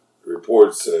influencer.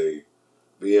 Reports say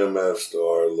BMF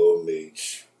star Lil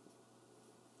Meech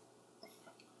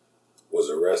was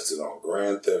arrested on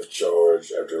grand theft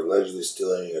charge after allegedly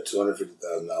stealing a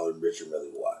 $250,000 Richard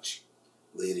Mille watch,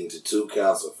 leading to 2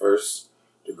 counts of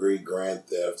first-degree grand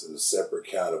theft and a separate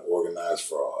count of organized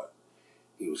fraud.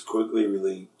 He was quickly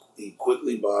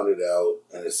bonded out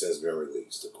and has since been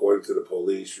released. According to the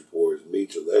police reports,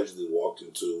 Meech allegedly walked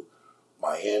into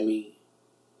Miami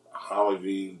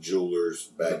Hammerview Jewelers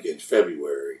back in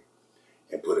February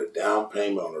and put a down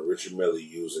payment on a Richard Mille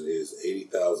using his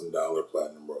 $80,000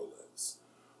 platinum Rolex.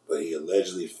 But he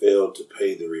allegedly failed to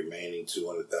pay the remaining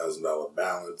 $200,000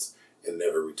 balance and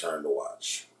never returned the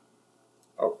watch.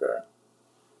 Okay.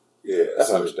 Yeah.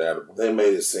 That's understandable. They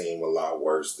made it seem a lot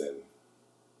worse than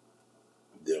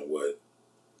what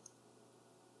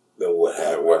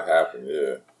happened. What happened,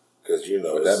 yeah. Because,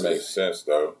 But that makes sense,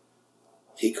 though.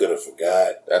 He could have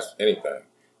forgot. That's anything.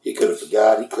 He could have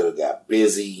forgot. He could have got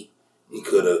busy. He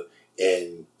could have,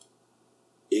 and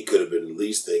it could have been the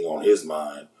least thing on his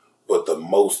mind, but the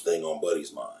most thing on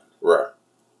Buddy's mind. Right.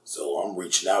 So I'm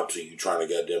reaching out to you, trying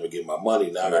to goddamn get my money.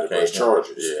 Now I got to press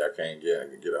charges. Yeah, I can't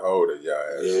get a hold of y'all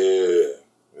ass. Yeah.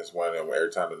 It's one of them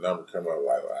every time the number come up,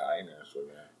 like, well, I ain't answering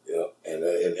that. Yeah, and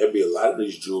there be a lot of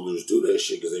these jewelers do that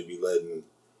shit because they be letting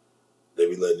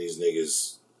these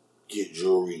niggas get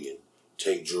jewelry and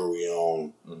take jewelry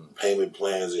on payment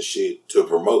plans and shit to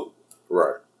promote.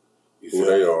 Right. Who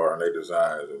they are and they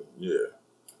designs and yeah.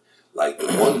 Like the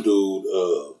one dude,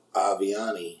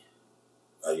 Aviani.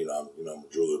 I'm a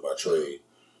jeweler by trade,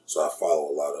 so I follow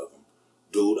a lot of them.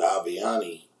 Dude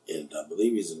Aviani, and I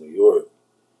believe he's in New York.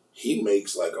 He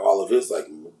makes like all of his like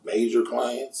major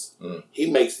clients. He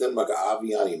makes them like an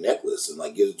Aviani necklace and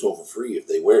like gives it to them for free if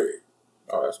they wear it.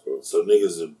 Oh, that's cool. So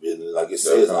niggas have been like it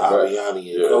says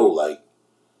Aviani and Co. Like,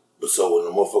 but so when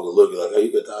the motherfucker look like,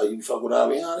 hey, you fuck with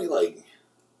Aviani, like,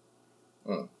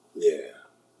 yeah,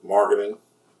 marketing.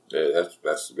 Yeah,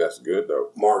 that's good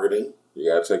though. Marketing. You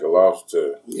gotta take a loss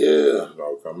to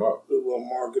come up. A little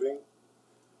marketing.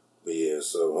 But yeah,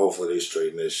 so hopefully they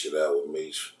straighten this shit out with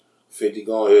Meech. 50,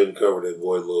 go ahead and cover that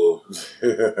boy little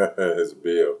his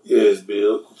bill. Yeah, his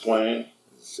bill. Playing.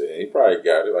 Shit, he probably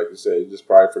got it. Like you said, he just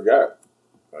probably forgot.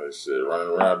 Like shit, running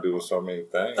around doing so many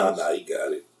things. Oh, no, he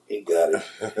got it. He got it.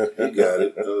 He got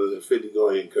it. 50, go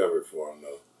ahead and cover it for him,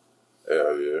 though.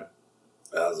 Hell yeah.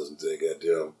 I was listening to that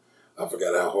goddamn. I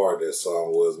forgot how hard that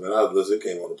song was, man. I was listening. It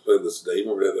came on the playlist today. You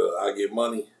remember that I Get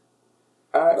Money?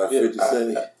 By 50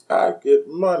 Cent. I Get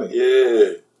Money.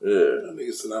 Yeah. Yeah. That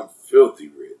nigga said I'm filthy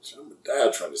rich. I'm gonna die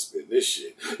trying to spend this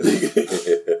shit.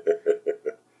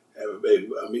 Have a baby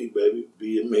by me, baby.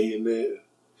 Be a millionaire.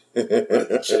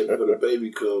 Check for the baby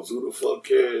comes. Who the fuck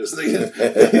cares, nigga?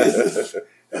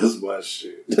 That's my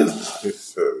shit. That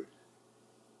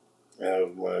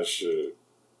was my shit.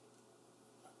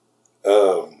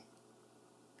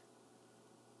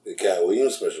 The Cat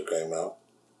Williams special came out.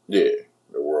 Yeah,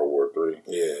 the World War III.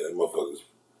 Yeah, that motherfucker's.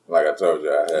 Like I told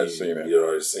you, I had seen it. You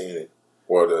already seen it.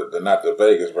 Well, the not the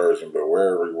Vegas version, but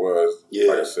wherever he was.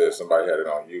 Yeah. Like I said, somebody had it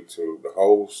on YouTube. The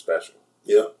whole special.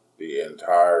 Yep. The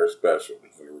entire special.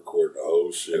 We recorded the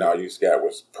whole shit. And all you got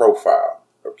was profile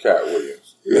of Cat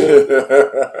Williams.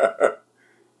 I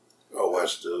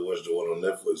watched the one on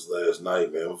Netflix last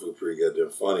night, man. I feel pretty goddamn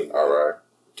funny. All right.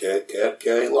 Cat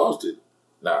ain't lost it.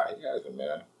 Nah, he hasn't,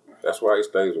 man. That's why he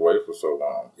stays away for so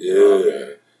long. Yeah.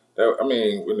 You know I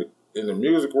mean, in the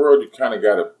music world, you kind of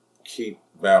got to keep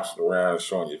bouncing around and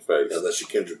showing your face. Unless you're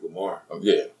Kendrick Lamar.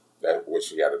 Yeah. Which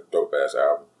he got a dope-ass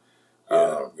album.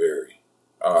 Yeah, very.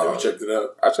 Have you checked it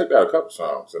out? I checked out a couple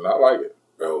songs, and I like it.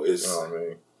 Bro, you know what I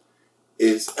mean?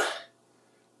 It's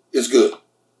good.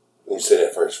 Let me say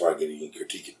that first before I get any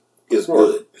critiquing. It's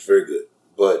good. It's very good.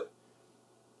 But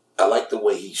I like the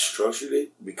way he structured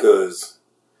it because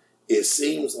it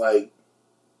seems like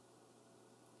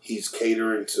he's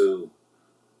catering to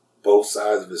both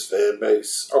sides of his fan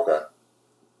base. Okay.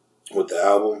 With the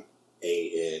album.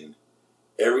 And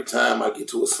every time I get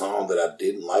to a song that I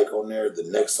didn't like on there, the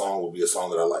next song will be a song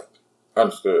that I liked.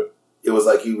 Understood. It was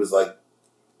like he was like...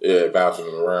 Yeah, bouncing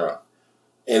them around.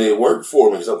 And it worked for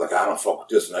me because I was like, I don't fuck with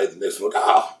this one. The next one,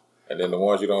 And then the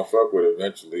ones you don't fuck with,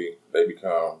 eventually, they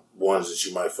become... ones that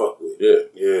you might fuck with. Yeah.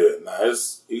 Yeah. Nah,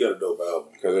 he got a dope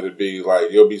album. Because it'd be like,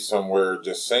 you'll be somewhere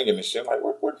just singing and shit, like,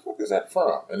 where the fuck is that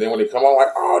from? And then when they come on,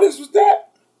 like, oh, this was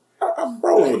that. I'm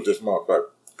rolling with this motherfucker.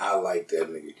 I like that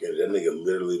nigga. That nigga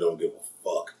literally don't give a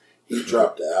fuck. He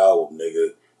dropped the album,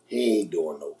 nigga. He ain't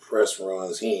doing no press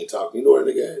runs. He ain't talking. You know where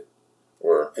nigga at?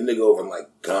 Where? That nigga over in like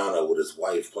Ghana with his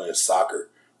wife playing soccer.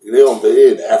 They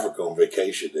in Africa on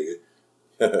vacation, nigga.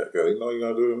 Because you know you're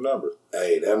going to do the numbers.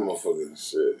 Hey, that motherfucker.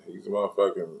 Shit, he's a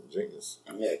motherfucking genius.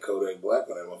 Yeah, Kodak Black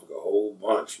on that motherfucker a whole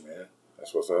bunch, man.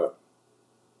 That's what's up.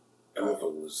 That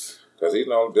motherfucker was... Because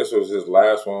this was his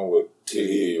last one with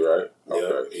TDE, right? Yeah,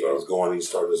 okay, he was going, he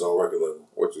started his own record label.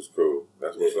 Which is cool.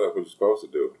 That's what's up, what you're supposed to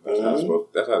do.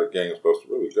 That's how the game's supposed to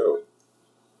really go.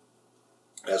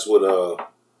 That's what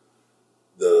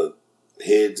the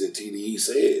heads at TDE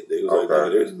said. They was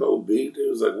like, there's no beat. It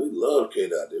was like, we love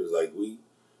K-Dot. It was like, we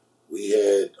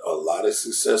had a lot of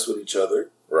success with each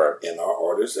other. Right. And our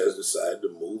artist has decided to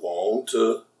move on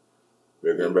to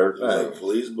bigger and better things. Like,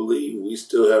 please believe we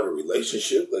still have a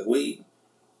relationship.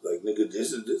 Nigga,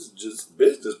 this is just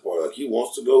business part. Like, he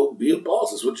wants to go be a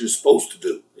boss. That's what you're supposed to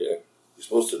do. Yeah. You're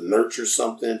supposed to nurture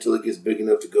something until it gets big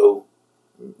enough to go.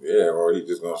 Yeah, or he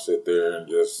just gonna sit there and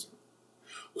just...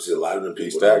 Well, see, a lot of them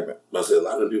people... stagnant. I say a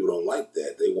lot of them people don't like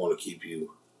that. They want to keep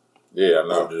you... Yeah, I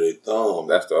know. Under their thumb.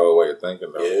 That's the old way of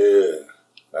thinking, though. Yeah.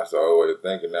 That's the old way of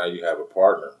thinking. Now you have a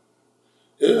partner.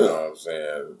 Yeah. You know what I'm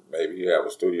saying? Maybe you have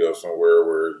a studio somewhere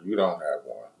where you don't have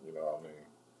one. You know what I mean?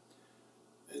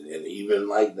 And even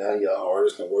like now, y'all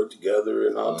artists can work together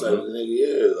and all types of nigga.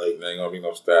 Yeah, like there ain't gonna be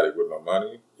no static with no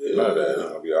money. Yeah, none of that. It's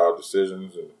gonna be all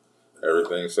decisions and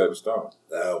everything set in stone.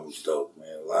 The album's dope,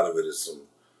 man. A lot of it is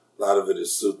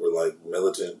super like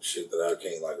militant shit that I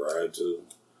can't like ride to,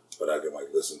 but I can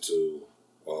like listen to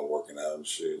while I'm working out and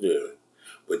shit. Yeah.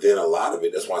 But then a lot of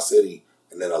it, that's why I said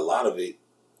and then a lot of it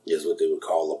is what they would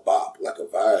call a bop, like a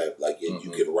vibe, like you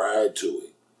can ride to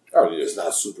it. Oh yeah. It's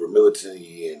not super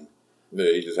militant-y and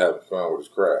yeah, he just having fun with his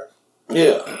craft.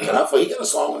 Yeah, and I thought he got a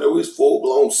song in there where he's full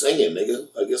blown singing, nigga.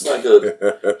 Like it's like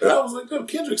a, and I was like, "Yo,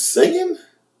 Kendrick singing?"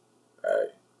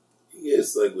 Hey, yeah,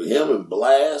 it's like with him and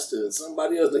Blast and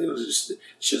somebody else. Nigga,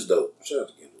 shit's dope. Shout out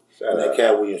to Kendrick. And that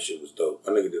Cat Williams shit was dope.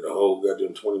 My nigga did a whole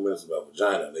goddamn 20 minutes about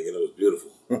vagina, nigga. It was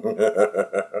beautiful.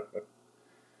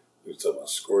 We were talking about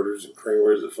squirters and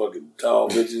creamers and fucking tall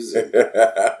bitches and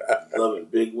loving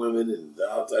big women and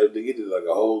all type. Nigga, he did like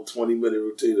a whole 20-minute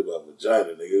routine about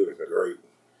vagina, nigga. It was great.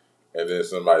 And then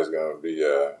somebody's gonna be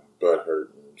butthurt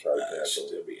and try to cancel.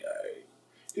 Shit, be alright.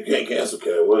 You can't cancel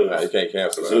Cat Williams. Nah, you can't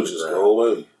cancel. He'll just go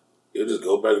away. He'll just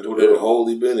go back into whatever hole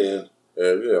he been in.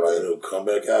 Yeah, like and he'll come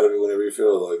back out of it whenever he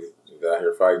feels like it. He's out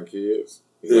here fighting kids.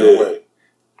 He went away.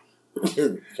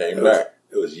 Came back.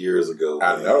 It was years ago.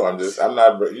 I know. I'm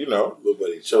not. You know.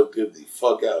 Nobody choked him the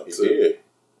fuck out. He did.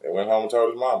 And went home and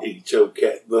told his mom. He choked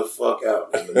Cat the fuck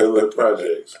out in the middle of the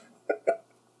projects.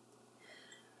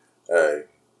 Hey,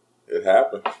 it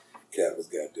happened. Cat was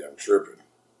goddamn tripping.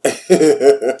 Cat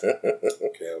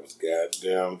was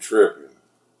goddamn tripping.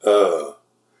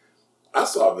 I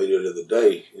saw a video the other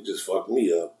day. It just fucked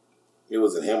me up. It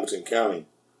was in Hamilton County.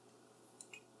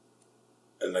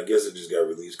 And I guess it just got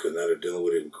released because now they're dealing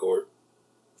with it in court.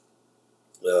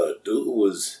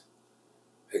 Dude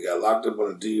he got locked up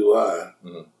on a DUI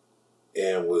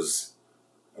and was,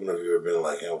 I don't know if you've ever been in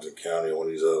like Hamilton County or one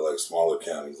of these other like smaller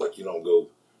counties. Like you don't go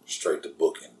straight to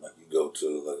booking. Like you go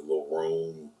to like a little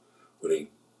room where they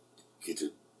get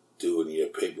to do any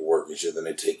paperwork and shit, then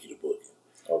they take you to booking.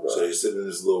 Okay. So they sit in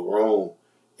this little room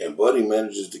and Buddy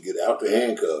manages to get out the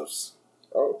handcuffs.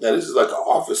 Oh. Now this is like an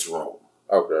office room.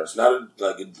 Okay. It's not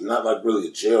like really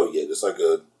a jail yet.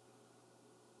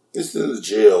 It's in the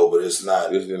jail, but it's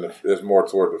not. It's more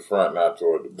toward the front, not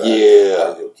toward the back.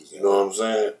 Yeah. You know what I'm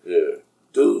saying? Yeah.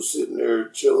 Dude sitting there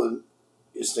chilling.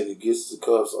 This nigga gets the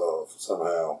cuffs off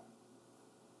somehow,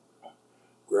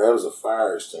 grabs a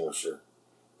fire extinguisher,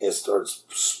 and starts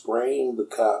spraying the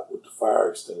cop with the fire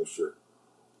extinguisher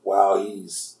while the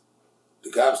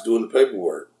cop's doing the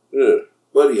paperwork. Yeah.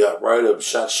 Buddy hopped right up and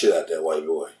shot shit out that white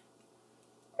boy.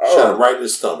 Oh. Shot him right in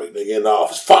his stomach, nigga, in the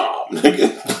office. Fom,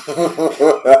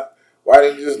 nigga. Why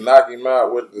didn't you just knock him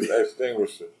out with the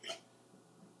extinguisher?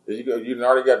 You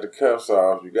already got the cuffs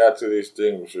off. You got to the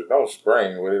extinguisher. Don't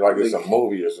spray him with it like it's a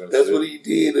movie or something. That's what he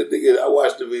did. The nigga, I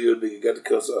watched the video. The nigga got the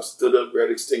cuffs off, stood up, grabbed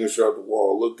the extinguisher off the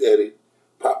wall, looked at it,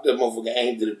 popped that motherfucker,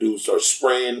 aimed at the dude, started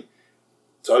spraying.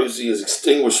 So all you see is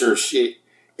extinguisher shit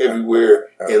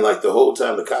everywhere, and like the whole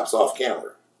time the cop's off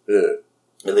camera. Yeah.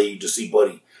 And then you just see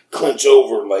Buddy clench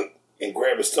over like and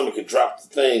grab his stomach and drop the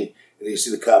thing, and then you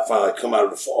see the cop finally come out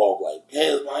of the fog like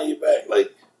hands behind your back,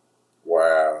 like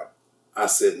wow. I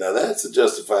said, now that's a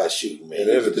justified shooting, man. It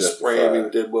is a justified. Spraying me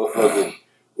with that motherfucker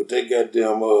with that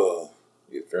goddamn you're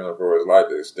feeling for his life,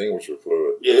 the extinguisher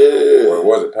fluid. Yeah. Or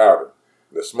was it powder?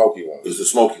 The smoky one. It was the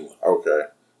smoky one. Okay.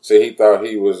 See, he thought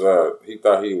he was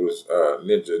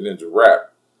Ninja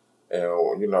Rap.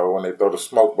 And, you know, when they throw the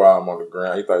smoke bomb on the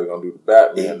ground, he thought he was going to do the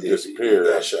Batman and disappear. He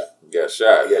got shot. He got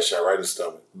shot. He got shot right in the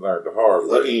stomach. Learned the hard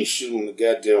way. Lucky he shooting in the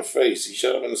goddamn face. He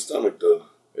shot him in the stomach, though.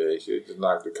 Yeah, he should just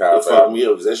knock the cop out. It fucked me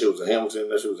up because that shit was in Hamilton.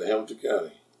 That shit was in Hamilton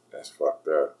County. That's fucked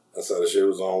up. That's how the shit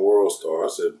was on World Star. I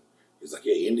said, he's like,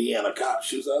 yeah, Indiana cop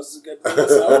shoots. I was like,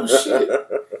 oh shit.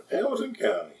 Hamilton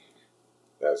County.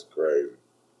 That's crazy.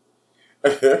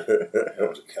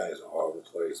 Hamilton County is a horrible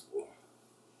place, boy.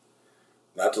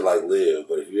 Not to like live,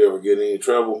 but if you ever get in any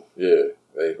trouble. Yeah,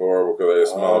 they horrible because they're a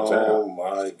small town. Oh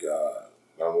my God.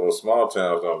 Them little small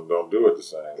towns don't do it the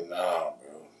same. Nah,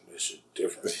 bro. That shit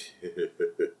different.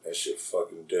 That shit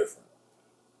fucking different.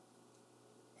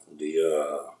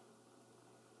 The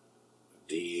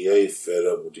DEA fed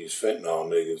up with these fentanyl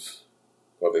niggas.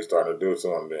 What they starting to do to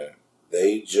them then?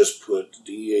 The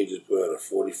DEA just put out a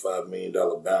 $45 million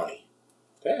bounty.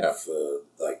 Damn. For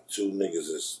like two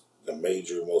niggas that's the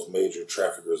most major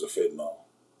traffickers of fentanyl.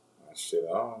 Shit,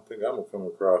 I don't think I'm gonna come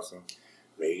across them.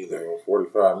 Me either.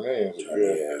 45 million.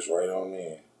 Yeah, it's right on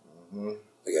there. Mm-hmm.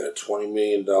 They got a $20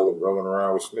 million rolling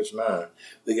around with Snitch 9.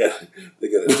 They got a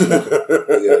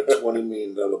 $20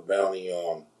 million bounty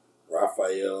on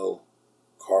Rafael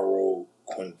Caro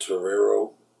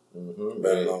Quinterero,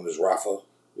 better known as Rafa.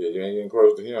 Yeah, you ain't getting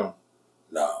close to him.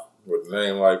 Nah. With a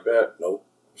name like that? Nope.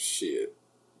 Shit.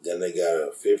 Then they got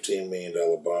a $15 million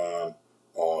bond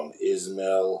on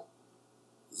Ismael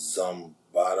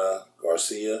Zambada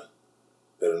Garcia,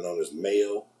 better known as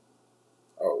Mayo.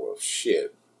 Oh, well,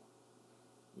 shit.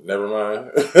 Never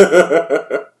mind.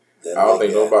 I don't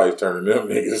think nobody's turning them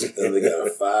niggas. Then they got a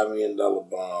 $5 million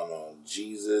bond on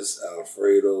Jesus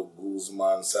Alfredo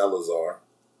Guzman Salazar.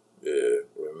 Yeah,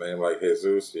 with a name like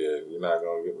Jesus, yeah, you're not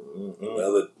going to get...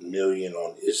 Another $1 million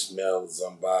on Ismael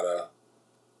Zambada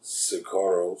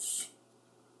Sicoros.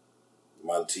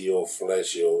 Montillo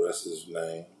Flecio, that's his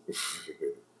name.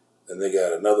 Then they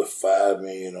got another $5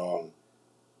 million on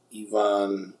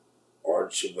Ivan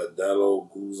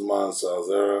Archibaldalo Guzman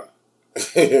Salazar.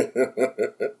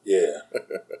 Yeah.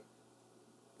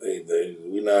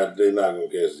 They're not gonna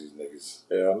catch these niggas.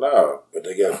 Hell no. But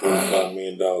they got $45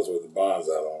 million worth of bonds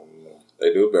out on them.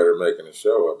 They do better making a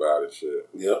show about it, shit.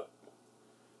 Yep.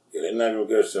 Yeah, they're not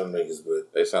gonna catch them niggas,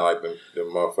 but they sound like them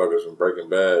motherfuckers from Breaking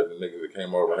Bad, the niggas that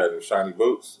came over and had them shiny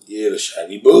boots. Yeah, the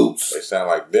shiny boots. They sound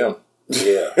like them.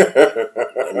 Yeah.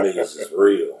 Them niggas is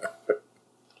real.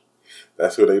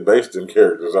 That's who they based them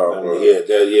characters off of. Yeah,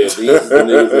 these are the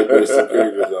niggas they based them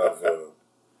characters off of.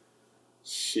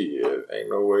 Shit, ain't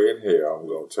no way in hell I'm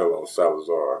gonna tell on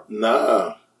Salazar.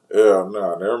 Nah. Hell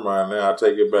no, never mind now. I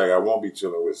take it back. I won't be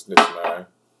chilling with Snitch 9.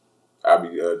 I'll be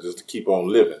just to keep on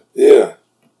living. Yeah.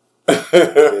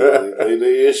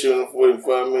 They issuing a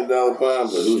 $45 million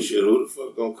bond, but who the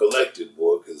fuck gonna collect it,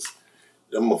 boy? Because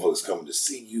them motherfuckers coming to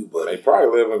see you, but they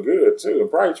probably living good too,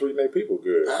 and probably treating their people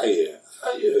good. Oh yeah.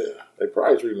 They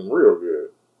probably treating them real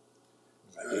good.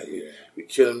 We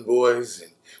killing boys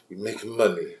and we making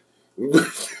money. Damn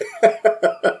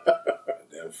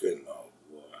fentanyl,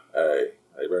 boy. Hey,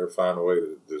 they better find a way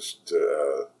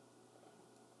to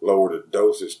lower the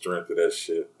dosage strength of that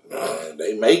shit. Man,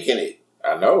 they making it.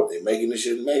 I know. They making this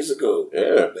shit in Mexico.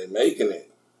 Yeah. They making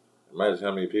it. Imagine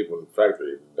how many people in the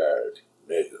factory died.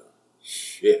 Nigga.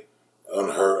 Shit. An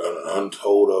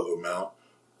untold of amount.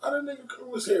 How did nigga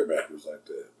comb his hair backwards like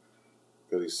that?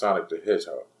 Because he's Sonic the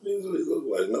Hedgehog. That's what he look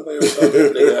like. Nobody ever taught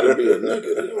that nigga how to be a nigga.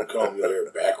 You don't comb your hair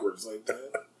backwards like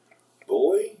that.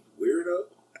 Boy, weirdo.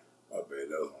 My bad,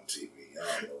 that was on TV.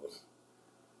 I don't know.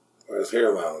 Or his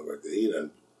hairline look like that. He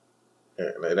done.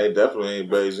 Yeah, they definitely ain't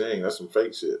Beijing. That's some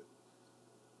fake shit.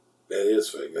 That is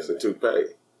fake. That's a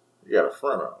toupee. You got a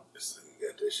front on. This nigga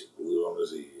got that shit glued on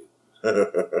his head.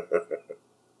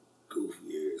 Goofy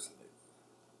ass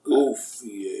nigga.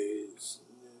 Goofy ass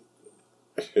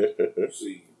nigga.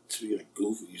 See, speaking of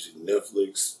goofy, you see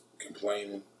Netflix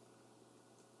complaining.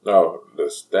 No, the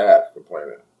staff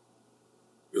complaining.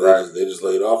 Right. They just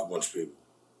laid off a bunch of people.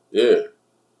 Yeah.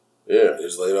 Yeah. They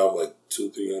just laid off like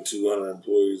 200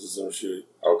 employees or some shit.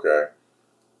 Okay.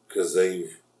 Because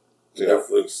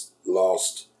Netflix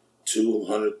lost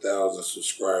 200,000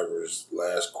 subscribers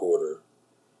last quarter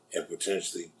and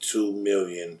potentially 2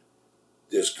 million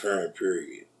this current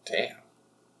period. Damn.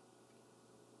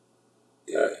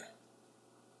 Yeah.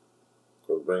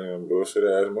 Go bring them bullshit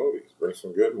ass movies. Bring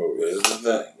some good movies. Here's the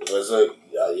thing. It's like,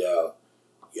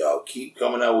 y'all keep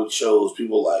coming out with shows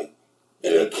people like,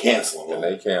 and they canceling them.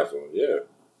 And they canceling, yeah.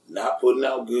 Not putting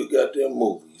out good goddamn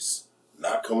movies.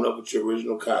 Not coming up with your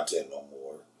original content no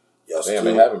more. Y'all Damn,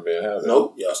 they haven't been, have they?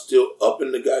 Nope. Y'all still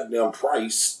upping the goddamn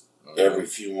price every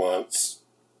few months.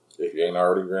 If you ain't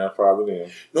already grandfathered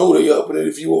in. No, they upping it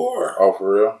if you are. Oh,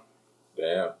 for real?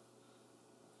 Damn.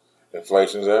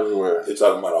 Inflation's everywhere. They're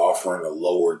talking about offering a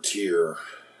lower tier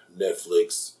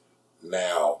Netflix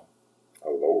now. A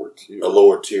lower tier? A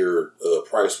lower tier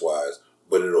price-wise,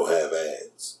 but it'll have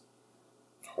ads.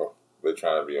 Oh, they're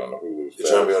trying to be on the Hulu. They're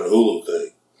trying to be on the Hulu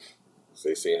thing. So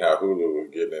they seen how Hulu was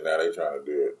getting it, now they trying to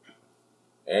do it.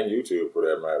 And YouTube, for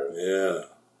that matter. Yeah.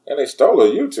 And they stole a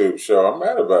YouTube show. I'm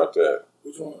mad about that.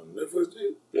 Which one? Netflix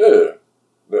did? Yeah.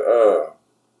 The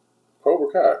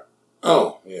Cobra Kai.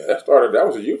 Oh, yeah. That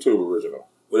was a YouTube original.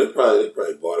 Well, they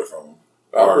probably bought it from them.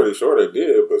 I'm pretty sure they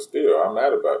did, but still, I'm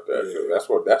mad about that. Yeah.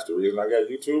 That's the reason I got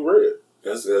YouTube Red.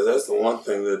 That's the one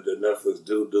thing that the Netflix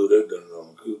do. They've done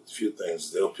a few things.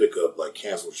 They'll pick up like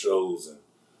canceled shows and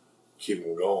keep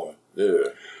them going.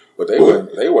 Yeah, but they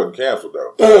wasn't canceled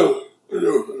though.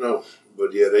 No.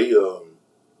 But yeah,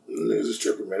 niggas is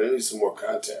tripping, man. They need some more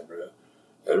content, bro.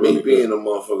 And me being a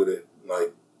motherfucker that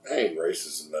like I ain't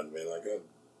racist or nothing, man. Like I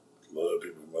love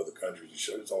people from other countries and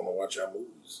shit. I just don't want to watch our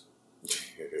movies.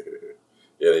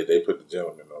 Yeah, they put the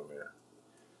gentleman on there.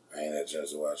 I ain't had a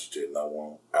chance to watch it yet, and I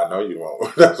won't. I know you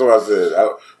won't. That's what I said.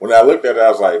 When I looked at it, I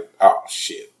was like, oh,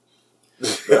 shit.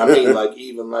 But I mean, like,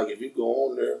 even, like, if you go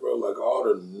on there, bro, like, all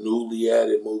the newly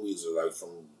added movies are, like, from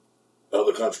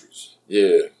other countries.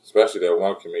 Yeah, especially that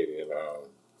one comedian.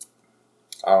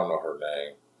 I don't know her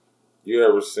name. You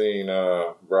ever seen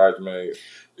Bridesmaids?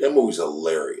 That movie's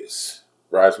hilarious.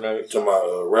 Bridesmaids? Talking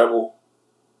about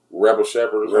Rebel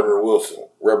Shepherd? Rebel Wilson.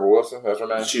 Rebel Wilson, that's her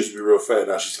name? She used to be real fat,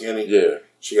 now she's skinny. Yeah.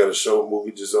 She got a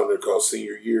movie just on there called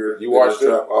Senior Year. You watched it?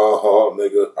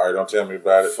 Nigga. All right, don't tell me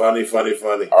about it. Funny.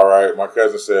 All right, my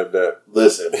cousin said that.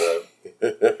 Listen, bro.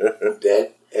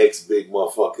 That ex-big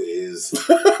motherfucker is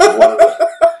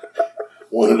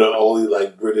one of the only,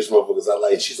 like, British motherfuckers I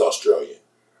like. She's Australian.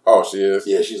 Oh, she is?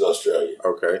 Yeah, she's Australian.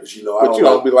 Okay. But you know, I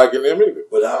don't be liking them either.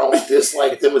 But I don't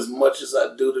dislike them as much as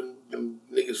I do them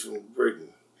niggas from Britain.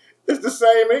 It's the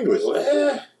same English.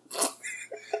 Well,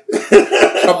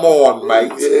 come on,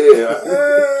 Mike.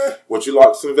 Yeah. What you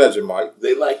like some Vegemite?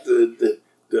 They like the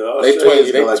they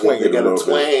twang. They got a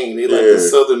twang. They like the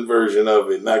southern version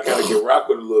of it, and I kind of get rock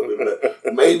with it a little bit.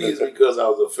 But maybe it's because I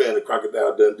was a fan of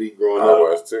Crocodile Dundee growing up. I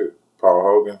was too. Paul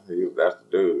Hogan, that's the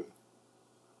dude.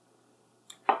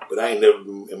 But I ain't never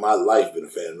in my life been a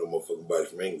fan of no motherfucking body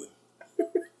from England.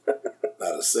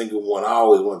 Not a single one. I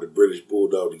always wanted the British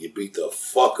Bulldog to get beat the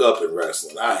fuck up in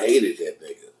wrestling. I hated that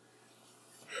nigga.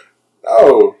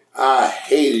 Oh. I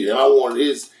hated him. I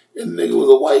wanted that nigga was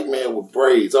a white man with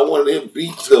braids. I wanted him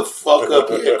beat the fuck up.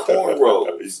 He had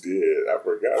cornrows. He did. I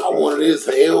forgot. I wanted his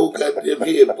hell goddamn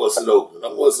head busted open. I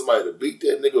wanted somebody to beat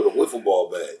that nigga with a wiffle ball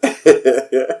bat.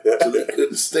 Till he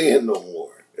couldn't stand no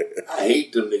more. I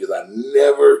hate them niggas. I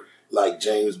never liked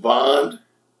James Bond.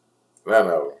 I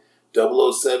know.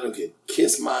 007 can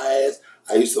kiss my ass.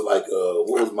 I used to like,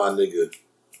 what was my nigga?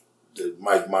 The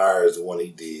Mike Myers, the one he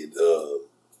did.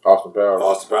 Austin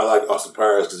Powers. I like Austin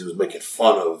Powers because he was making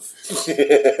fun of.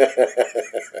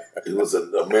 He was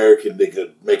an American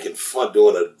nigga making fun,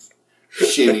 doing a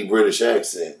shitty British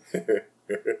accent.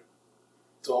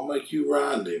 Don't make you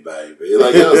Randy, baby.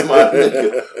 Like, that was my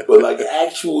nigga. But like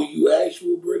actual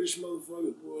British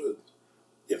motherfucker, boy.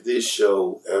 If this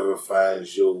show ever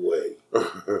finds your way,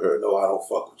 no, I don't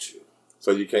fuck with you.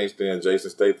 So you can't stand Jason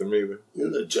Statham either?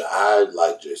 I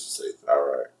like Jason Statham. All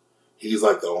right. He's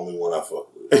like the only one I fuck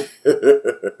with.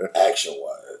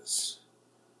 Action-wise.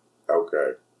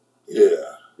 Okay.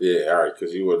 Yeah. Yeah, all right,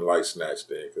 because you wouldn't like Snatch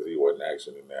then, because he wasn't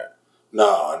action in that. No,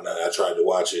 I tried to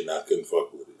watch it and I couldn't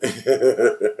fuck with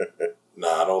it.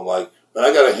 I don't like... But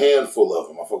I got a handful of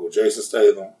them. I fuck with Jason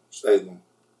Statham.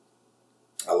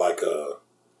 I like,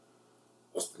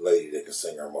 what's the lady that can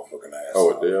sing her motherfucking ass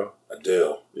off? Adele?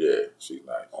 Adele. Yeah, she's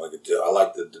nice. I like Adele. I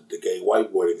like the gay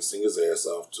white boy that can sing his ass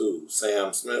off, too.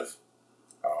 Sam Smith.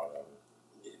 I don't know.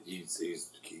 He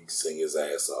can sing his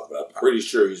ass off, but I'm pretty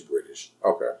sure he's British.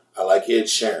 Okay. I like Ed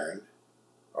Sheeran.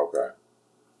 Okay.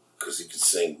 Because he can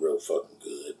sing real fucking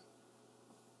good.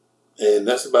 And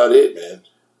that's about it, man.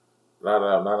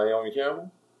 Not Naomi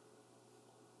Campbell?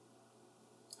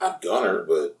 I've done her,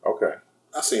 but okay.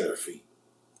 I've seen her feet.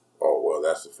 Oh, well,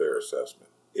 that's a fair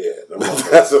assessment. Yeah.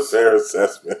 That's a fair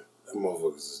assessment. That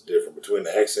motherfuckers is different. Between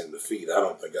the accent and the feet, I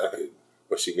don't think I could.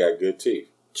 But she got good teeth.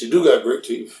 She do got great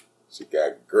teeth. She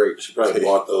got great She probably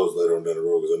bought those later on down the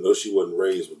road because I know she wasn't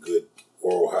raised with good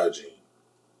oral hygiene.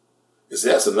 You see,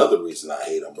 that's another reason I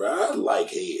hate them, bro. I like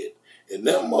head. And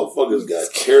them motherfuckers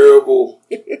got terrible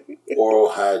oral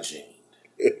hygiene.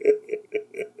 There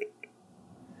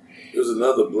was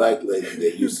another black lady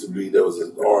that used to be, there was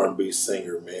an R&B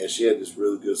singer, man. She had this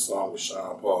really good song with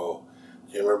Sean Paul.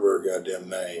 Can't remember her goddamn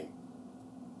name.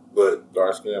 But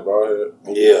dark skin, bald head?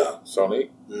 Yeah.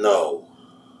 Sonique? No.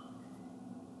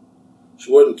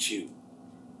 She wasn't cute.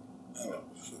 I don't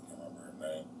remember her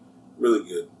name. Really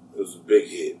good. It was a big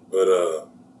hit. But,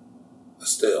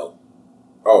 Estelle.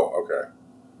 Oh, okay.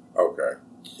 Okay.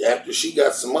 After she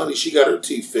got some money, she got her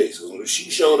teeth fixed. When she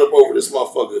showed up over this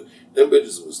motherfucker, them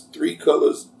bitches was 3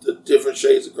 colors, different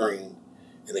shades of green,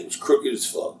 and they was crooked as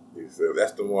fuck. He said,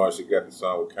 that's the one she got the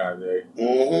song with Kanye?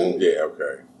 Mm-hmm. Yeah,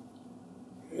 okay.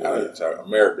 Yeah.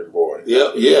 American Boy.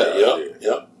 Yep. Yeah,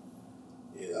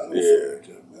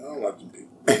 I don't like them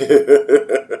people.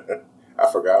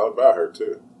 I forgot all about her,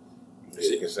 too. Yeah.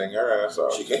 She can sing her ass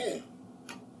off. She can.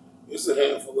 It's a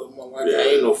handful of them. I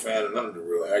ain't no fan of none of the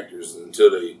real actors until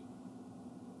they...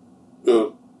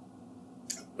 No,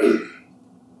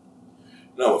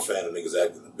 I'm a fan of niggas'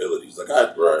 acting abilities. Like,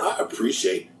 I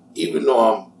appreciate, even though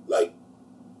I'm, like,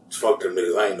 fuck them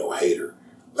niggas, I ain't no hater.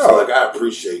 No. So, like, I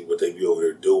appreciate what they be over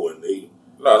there doing. They be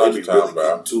really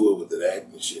getting to it with that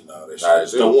acting shit and all that shit. I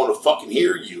just don't want to fucking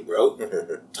hear you, bro.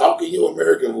 Talk in your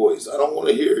American voice. I don't want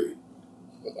to hear it.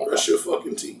 Brush your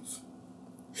fucking teeth.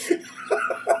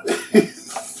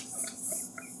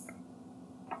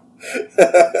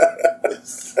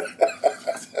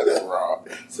 That's wrong.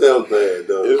 Sounds bad,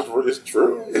 though. It's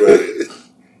true.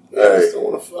 But I just don't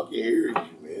want to fucking hear you, man.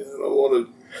 I don't want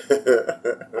to.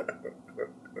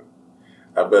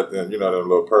 I bet them, them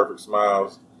little perfect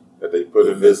smiles that they put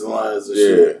in Invisaligns and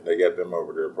shit. They got them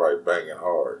over there probably banging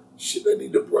hard. Shit, they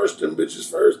need to brush them bitches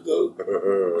first, though.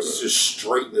 It's just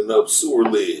straightening up sewer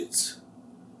lids.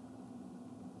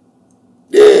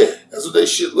 Yeah, that's what they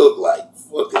shit look like.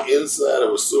 Fuck the inside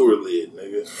of a sewer lid,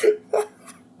 nigga.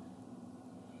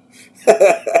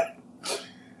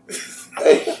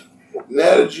 Hey,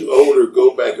 now that you older,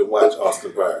 go back and watch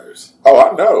Austin Powers. Oh,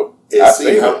 I know. And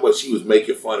see how much he was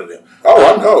making fun of them.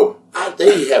 Oh, I know.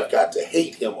 They have got to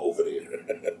hate him over there.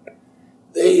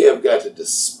 They have got to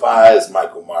despise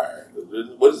Michael Myers.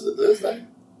 What is his name?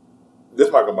 This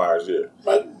Michael Myers, yeah.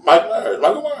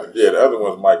 Michael Myers. Yeah, the other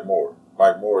one's Mike Moore.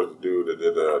 Mike Moore is the dude that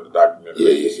did the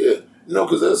documentary. Yeah. No,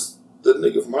 because that's the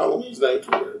nigga from Halloween's name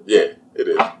too. Yeah, it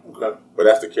is. Okay. But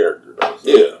that's the character, though. So.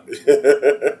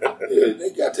 Yeah, they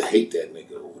got to hate that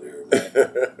nigga over there, man.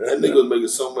 That nigga was making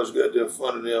so much goddamn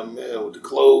fun of them, man, with the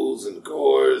clothes and the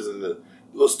cars and the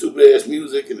little stupid ass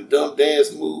music and the dumb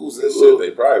dance moves and shit.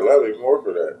 They probably love him more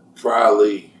for that.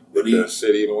 Probably. But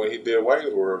even when he did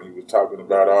Wayne's World, he was talking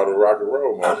about all the rock and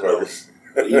roll motherfuckers.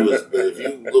 But if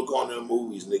you look on them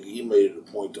movies, nigga, he made it a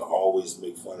point to always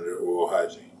make fun of their oral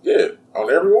hygiene. Yeah, on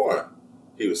every one.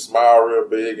 He would smile real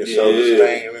big and show the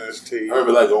stain in his teeth. I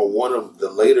remember, like, on one of the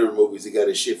later movies, he got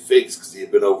his shit fixed because he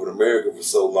had been over in America for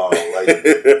so long. Like,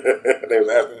 they was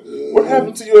asking, what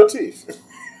happened to your teeth?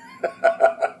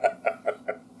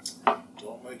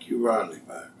 Don't make you run me,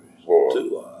 baby.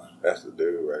 Boy, that's the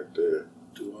dude right there.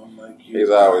 Do I make you? He's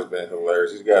always been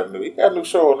hilarious. He got a new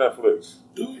show on Netflix.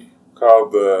 Do he?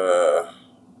 Called the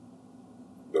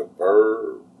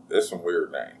Verb. It's some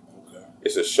weird name. Okay.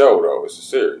 It's a show though. It's a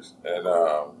series, and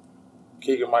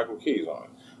Keegan-Michael Key's on it.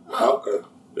 Oh, okay.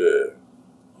 Yeah.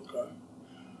 Okay.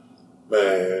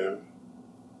 Man,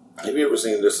 have you ever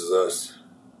seen This Is Us?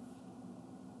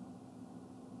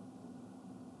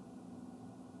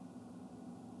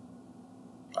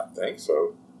 I think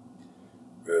so.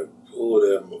 Bro, pull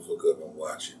that motherfucker up and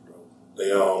watch it, bro.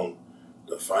 They on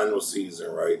the final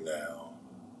season right now.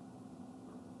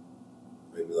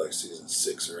 Maybe like season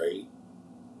 6 or 8.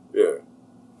 Yeah.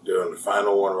 They're on the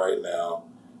final one right now.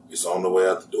 It's on the way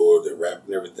out the door. They're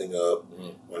wrapping everything up.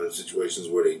 Mm-hmm. One of the situations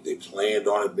where they planned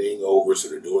on it being over, so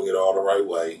they're doing it all the right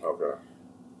way. Okay.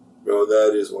 Bro,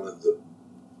 that is one of the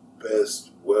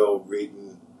best,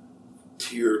 well-written,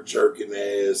 tear-jerking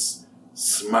ass,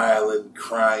 smiling,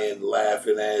 crying,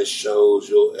 laughing ass shows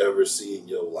you'll ever see in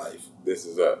your life. This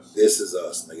Is Us. This Is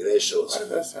Us, nigga. That show is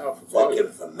fucking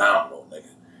phenomenal, nigga.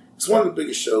 It's one of the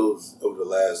biggest shows over the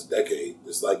last decade.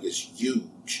 It's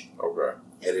huge. Okay.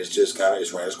 And it's just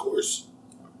it's ran its course.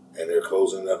 And they're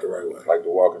closing it out the right way. Like The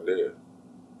Walking Dead.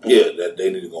 Yeah, that they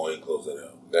need to go ahead and close that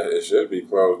out. It should be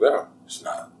closed out. It's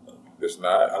not. It's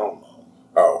not? I don't know.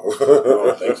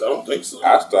 Oh. I don't think so.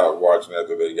 I stopped watching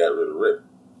after they got rid of Rick.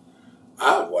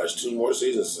 I've watched 2 more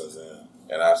seasons since then.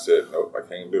 And I said, nope, I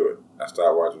can't do it. I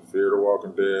started watching Fear the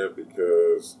Walking Dead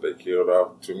because they killed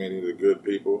off too many of the good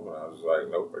people. And I was like,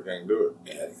 nope, I can't do it.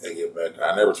 Yeah, I get back.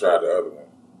 I never tried the other one.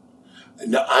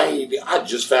 No, I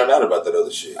just found out about that other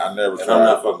shit. I never tried. I'm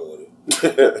not fucking with it.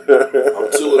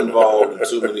 I'm too involved in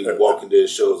too many Walking Dead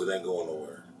shows that ain't going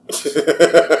nowhere.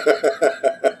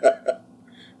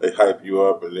 They hype you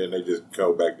up and then they just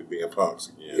go back to being punks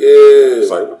again. Yeah.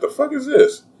 It's like, what the fuck is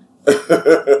this?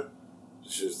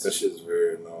 That shit's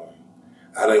very annoying.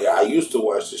 I used to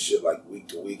watch this shit like week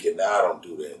to week, and now I don't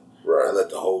do that. Right. I let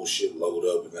the whole shit load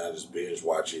up, and I just binge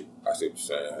watch it. I see what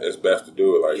you're saying. It's best to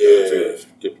do it like that too.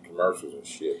 Skip the commercials and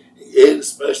shit. And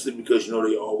especially because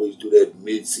they always do that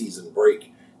mid-season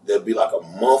break. That'd be like a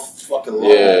month fucking long.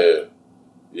 Yeah.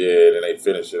 Yeah, then they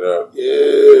finish it up.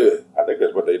 Yeah. I think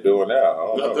that's what they doing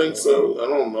now. I think so. I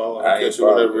don't know. I ain't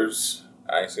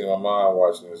seen my mom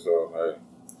watching it, so hey.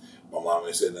 My mom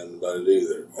ain't said nothing about it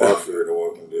either. Or Fear the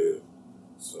Walking Dead.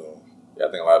 So yeah,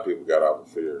 I think a lot of people got off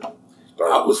of Fear.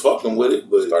 I was fucking with it,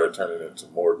 but started turning into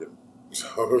Morgan.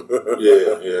 So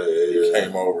yeah. He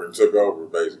came over and took over,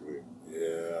 basically.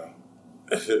 Yeah.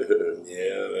 That's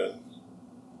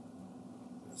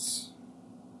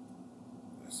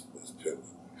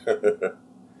pitiful.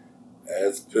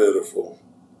 That's pitiful.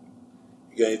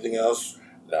 You got anything else?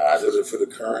 Nah, for the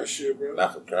current shit, bro.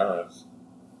 Not for current.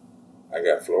 I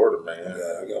got Florida Man.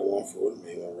 I got one Florida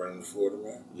Man. You want to run into Florida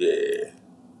Man? Yeah.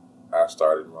 I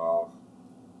started him off.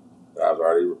 I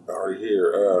was already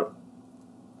here.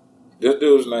 This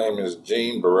dude's name is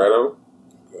Gene Barreto.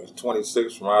 He's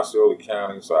 26 from Osceola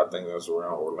County, so I think that's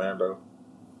around Orlando.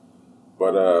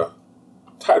 But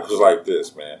titles like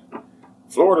this, man.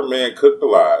 Florida Man cooked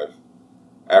alive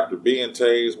after being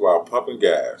tased while pumping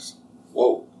gas.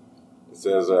 Whoa. It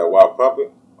says while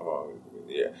pumping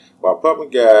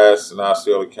gas in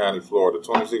Osceola County, Florida,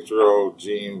 26-year-old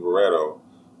Gene Barreto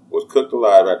was cooked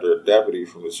alive after a deputy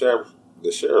from the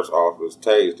sheriff's office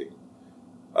tased him,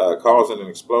 causing an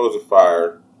explosive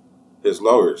fire, his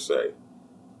lawyers say.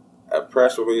 A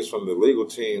press release from the legal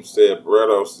team said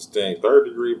Barreto sustained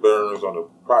third-degree burns on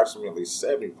approximately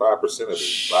 75% of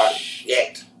his body.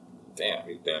 Shit. Damn,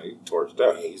 he's torched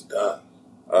up. Yeah, he's done.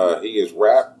 He is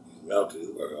wrapped. He's melted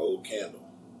like an old candle.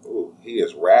 Ooh, he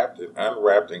is wrapped and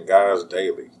unwrapped in gauze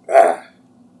daily.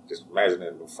 Just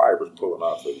imagining the fibers pulling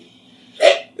off of you.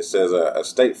 It says a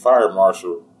state fire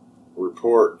marshal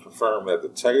report confirmed that the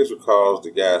taser caused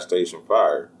the gas station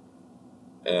fire.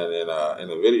 And in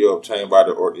the video obtained by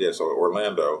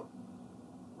Orlando,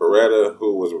 Beretta,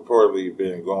 who had reportedly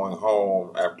been going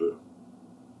home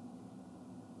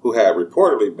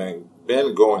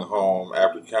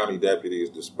after county deputies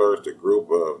dispersed a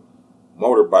group of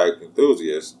motorbike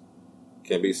enthusiasts,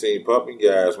 can be seen pumping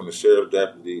gas when the sheriff's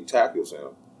deputy tackles him.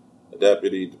 The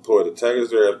deputy deployed the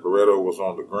taser as Barreto was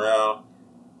on the ground,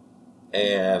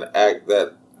 and it's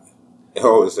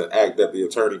an act that the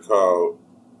attorney called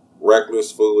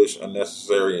reckless, foolish,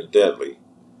 unnecessary, and deadly.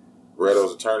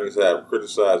 Barreto's attorneys have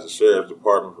criticized the sheriff's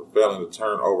department for failing to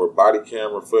turn over body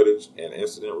camera footage and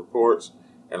incident reports,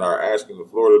 and are asking the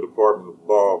Florida Department of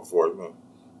Law Enforcement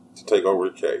to take over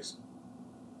the case.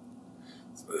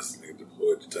 So this nigga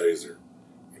deployed the taser,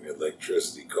 and the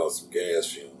electricity caused some gas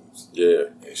fumes. Yeah.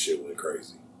 And shit went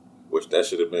crazy. Which that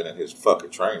should have been in his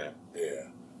fucking training. Yeah.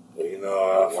 Well, you know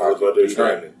how I feel about their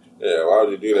training. Yeah, why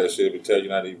would you do that shit to tell you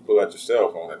not to even pull out your cell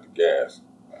phone at the gas?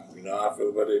 You know how I feel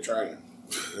about their training.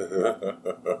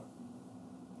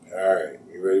 Alright,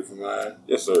 you ready for mine?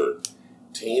 Yes, sir.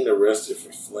 Teen arrested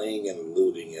for fleeing and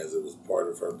looting as it was part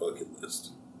of her bucket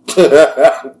list.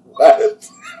 What?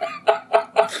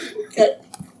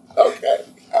 Okay.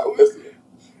 I'm listening.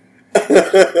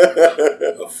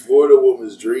 A Florida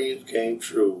woman's dreams came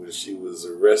true when she was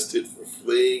arrested for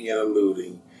fleeing and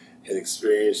eluding an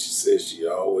experience she said she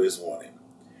always wanted.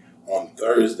 On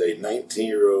Thursday,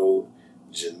 19-year-old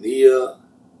Jania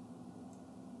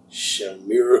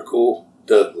Shamiracle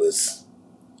Douglas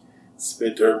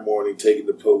spent her morning taking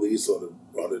the police on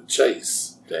a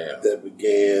chase. Damn. That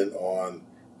began on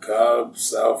Cobb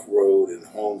South Road in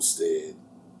Homestead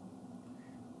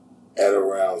at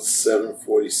around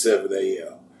 7:47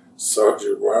 a.m.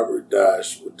 Sergeant Robert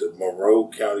Dosh with the Monroe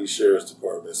County Sheriff's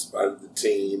Department spotted the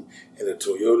teen in a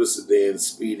Toyota sedan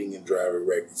speeding and driving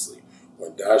recklessly.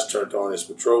 When Dosh turned on his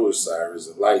patroller sirens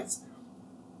and lights,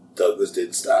 Douglas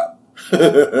didn't stop. She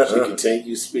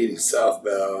continued speeding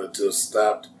southbound until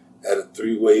stopped at a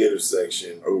three-way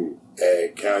intersection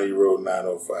at County Road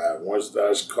 905. Once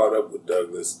Dosh caught up with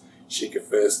Douglas, she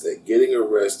confessed that getting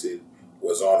arrested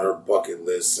was on her bucket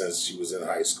list since she was in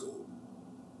high school.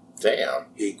 Damn.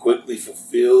 He quickly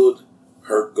fulfilled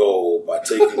her goal by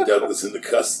taking Douglas into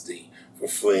custody for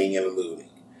fleeing and eluding.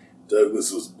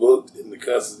 Douglas was booked into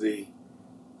custody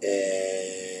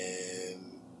and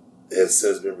has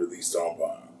since been released on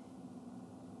bond.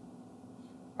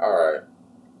 All right.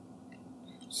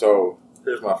 So,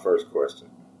 here's my first question.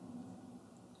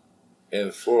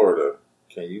 In Florida,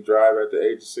 can you drive at the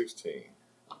age of 16?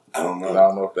 I don't know. And I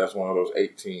don't know if that's one of those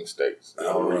 18 states. I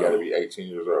don't know. You got to be 18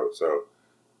 years old. So,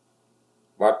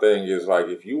 my thing is, like,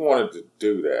 if you wanted to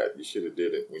do that, you should have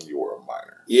did it when you were a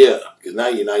minor. Yeah, because now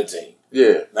you're 19.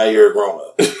 Yeah. Now you're a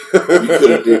grown-up. You could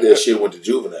have did that shit went to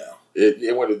juvenile.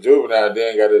 It went to juvenile,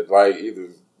 then got it, like, either,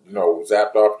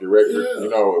 zapped off your record,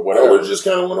 whatever. Or it just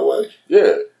kind of went away.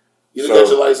 Yeah. You got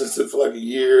your license for like a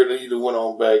year, and then you went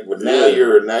on back. But now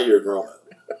you're a grown-up.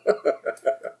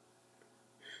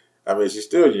 I mean, she's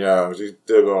still young. She's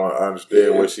still going to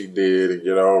understand what she did and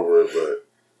get over it, but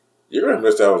you're going to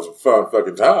miss out on some fun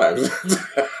fucking times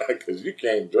because you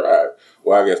can't drive.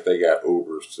 Well, I guess they got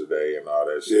Ubers today and all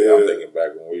that shit. Yeah. I'm thinking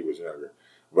back when we was younger.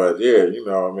 But, yeah,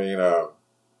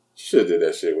 she should have did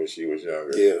that shit when she was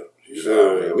younger. Yeah, she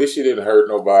should. At least she didn't hurt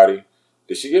nobody.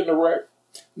 Did she get in a wreck?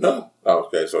 No. Oh,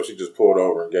 okay, so she just pulled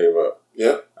over and gave up.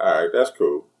 Yep. All right, that's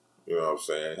cool. You know what I'm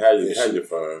saying? Had your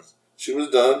fun. She was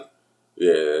done.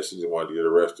 Yeah, she just wanted to get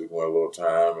arrested one little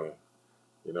time,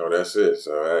 and that's it.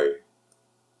 So hey,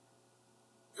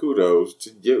 kudos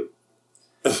to you.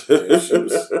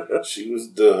 Yeah, she was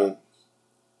done.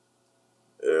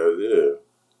 Hell yeah,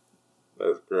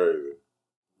 that's crazy.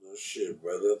 Oh shit,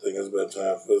 brother! I think it's about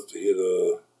time for us to hit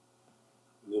a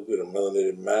little bit of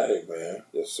Melanated Mag, man.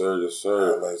 Yes, sir. Yes,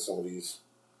 sir. I like some of these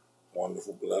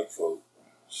wonderful black folk.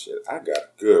 Shit, I got a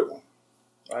good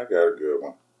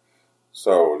one.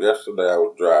 So yesterday I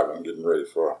was driving, getting ready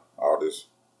for all this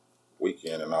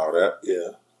weekend and all that.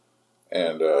 Yeah.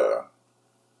 And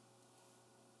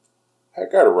I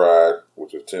got a ride,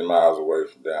 which was 10 miles away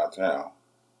from downtown.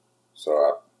 So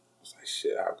I was like,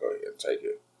 shit, I'll go ahead and take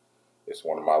it. It's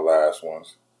one of my last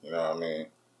ones. You know what I mean?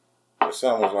 The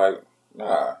son was like,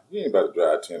 nah, you ain't about to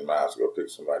drive 10 miles to go pick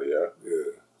somebody up.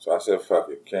 Yeah. So I said, fuck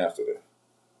it, canceled it.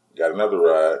 Got another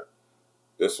ride.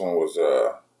 This one was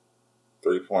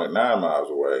 3.9 miles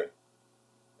away.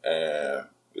 And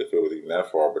if it was even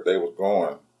that far, but they was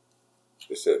going,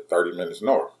 they said 30 minutes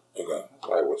north. Okay. I was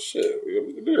like, well, shit,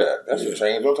 we can do that. That's a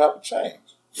change on top of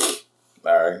change.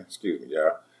 All right, excuse me,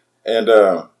 y'all. And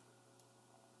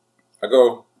I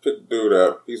go pick the dude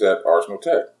up. He's at Arsenal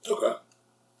Tech. Okay.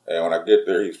 And when I get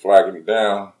there, he's flagging me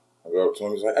down. I go up to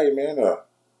him. He's like, hey, man,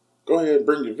 go ahead and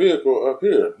bring your vehicle up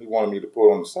here. He wanted me to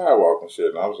pull on the sidewalk and shit.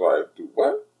 And I was like, dude,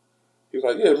 what? He's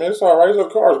like, yeah, man, it's all right. There's no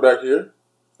cars back here.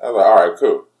 I was like, all right,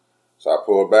 cool. So I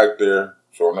pulled back there,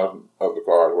 sure enough, other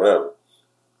cars, whatever.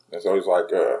 And so he's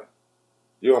like,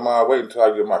 you don't mind waiting until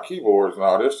I get my keyboards and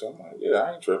all this? So I'm like, yeah,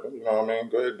 I ain't tripping. You know what I mean?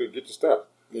 Go ahead and get your stuff.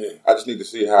 Yeah. I just need to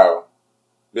see how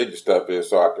big your stuff is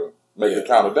so I can make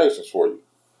accommodations for you.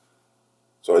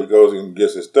 So he goes and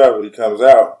gets his stuff and he comes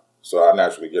out. So I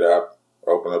naturally get out,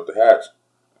 open up the hatch.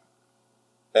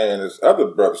 And this other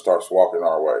brother starts walking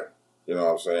our way. You know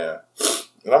what I'm saying?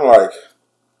 And I'm like,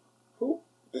 who?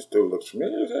 This dude looks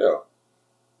familiar as hell.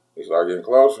 He started getting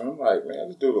closer. I'm like, man,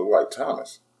 this dude looks like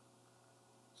Thomas.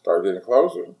 Start getting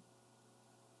closer.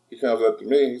 He comes up to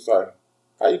me. He's like,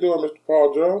 how you doing, Mr.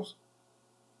 Paul Jones?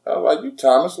 I was like, you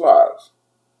Thomas Lives.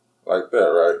 Like that,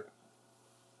 right?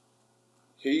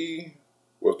 He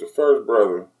was the first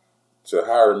brother to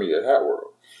hire me at Hat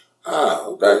World. Ah,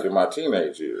 okay. Back in my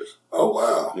teenage years. Oh,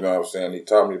 wow. You know what I'm saying? He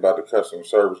taught me about the customer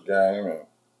service game and,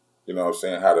 you know what I'm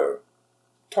saying, how to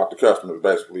talk to customers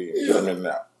basically and get them in and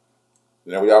out.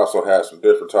 You know, we also had some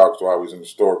different talks while we was in the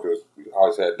store because we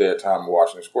always had dead time in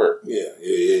Washington Square. Yeah.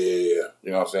 You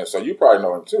know what I'm saying? So you probably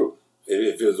know him too.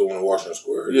 If it was the one in Washington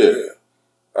Square. Yeah.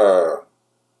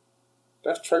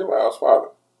 That's Trey Lyle's father.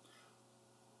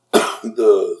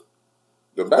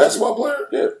 The basketball player?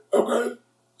 Yeah. Okay.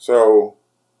 So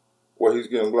what he's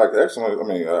getting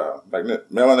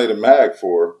Melanated Mag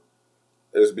for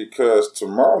is because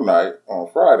tomorrow night on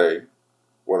Friday,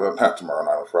 well, not tomorrow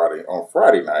night on Friday, on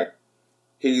Friday night,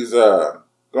 he's going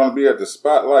to be at the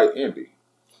Spotlight Indy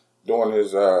doing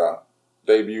his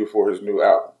debut for his new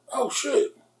album. Oh,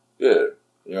 shit. Yeah.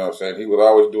 You know what I'm saying? He was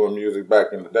always doing music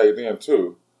back in the day then,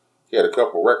 too. He had a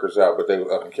couple records out, but they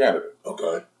were up in Canada.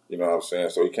 Okay. You know what I'm saying?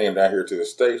 So he came down here to the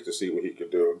States to see what he could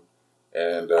do.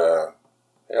 And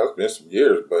it's been some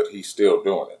years, but he's still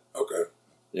doing it. Okay.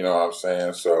 You know what I'm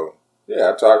saying? So,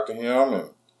 yeah, I talked to him. And,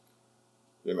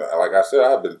 you know, like I said,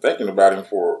 I've been thinking about him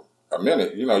for a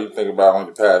minute. You know, you think about on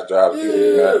your past jobs, people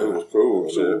you met who was cool.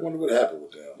 I wonder what happened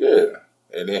with him. Yeah.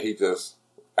 And then he just,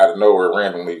 out of nowhere,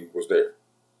 randomly was there.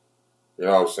 You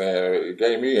know what I'm saying? It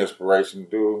gave me inspiration to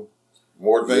do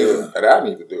more things that I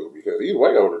need to do because he's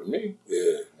way older than me.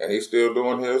 Yeah. And he's still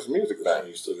doing his music thing.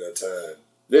 You still got time.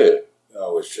 Yeah. You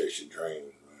always chase your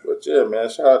dreams, man. But yeah, man,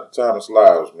 shout out to Thomas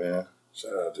Lives, man.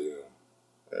 Shout out to him.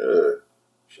 Yeah.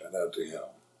 Shout out to him.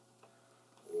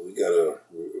 Well, we got a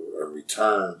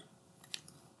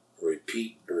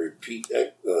repeat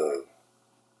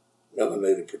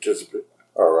melanated participant.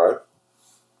 All right.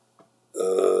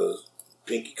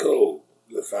 Pinky Cole,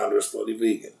 the founder of Slutty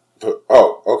Vegan.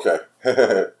 Oh, okay.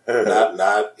 not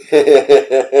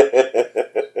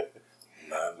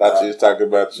Thought you was talking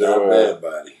about your bad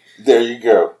body. There you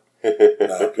go.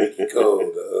 Now, Pinky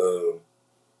Cole,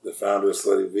 the founder of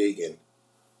Slutty Vegan,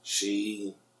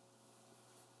 she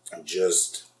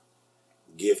just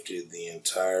gifted the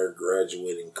entire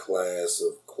graduating class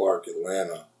of Clark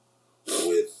Atlanta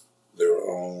with their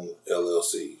own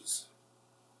LLCs.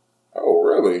 Oh,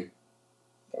 really?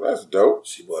 Well, that's dope.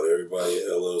 She bought everybody an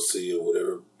LLC or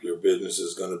whatever your business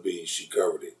is going to be. She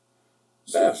covered it.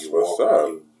 So that's what's up.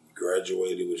 You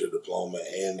graduated with your diploma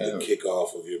and the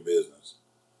kickoff of your business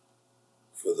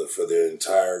for their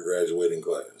entire graduating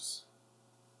class.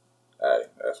 Hey,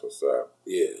 that's what's up.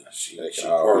 Yeah, she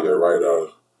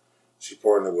partnered she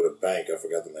partnered with a bank. I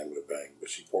forgot the name of the bank, but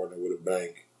she partnered with a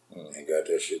bank and got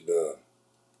that shit done.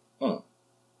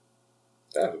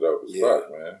 That's dope as fuck,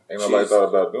 man. Ain't nobody thought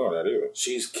about doing that either.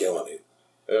 She's killing it.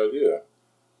 Hell yeah.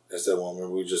 That's that one.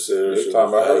 Remember we just said she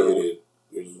talking about her. It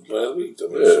was last week. She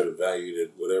should have valued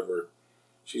it, whatever.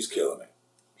 She's killing it.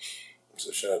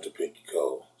 So shout out to Pinky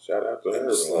Cole. Shout out to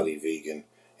her. Slutty Vegan.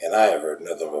 And I have heard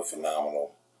nothing but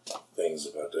phenomenal things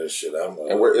about that shit.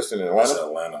 And where it's in Atlanta? It's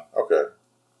Atlanta. Okay.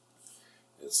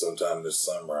 And sometime this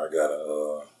summer, I got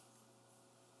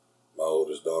my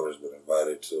oldest daughter's been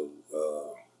invited to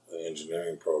an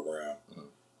engineering program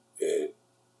at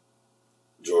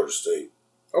Georgia State.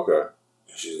 Okay.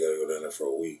 And she's got to go down there for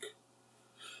a week.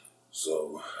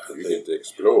 So you get to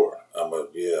explore. I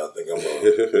think I'm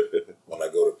when I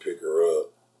go to pick her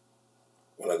up.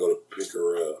 I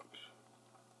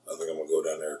think I'm gonna go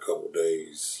down there a couple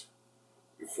days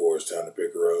before it's time to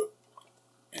pick her up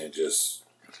and just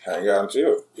hang out and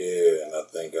chill. Yeah, and I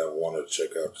think I want to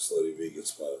check out the Slutty Vegan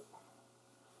spot.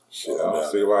 Shit, I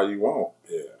don't see why you won't.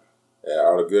 Yeah. Yeah,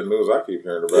 all the good news I keep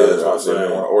hearing about it. I want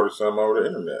to order something over the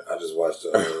internet. I just watched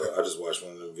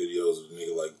one of them videos of the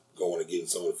nigga like going and getting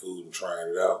some of the food and trying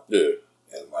it out. Yeah.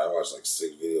 And I watched like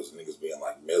 6 videos of niggas being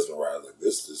like mesmerized. Like,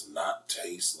 this does not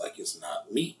taste like it's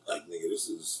not meat. Like, nigga, this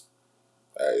is...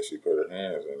 Hey, she put her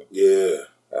hands in it. Yeah.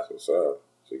 That's what's up.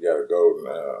 She got a golden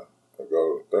thumb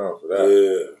for that.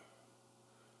 Yeah.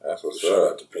 That's what's Shout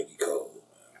up. out to Pinky Cole,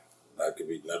 man.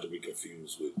 Not to be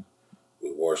confused with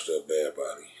Washed Up Bad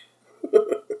Body.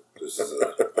 This is an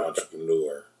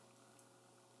entrepreneur.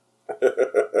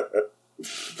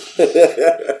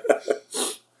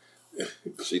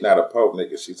 She's not a pope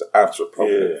nigga. She's an anthropo.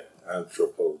 Yeah,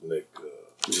 anthroponic.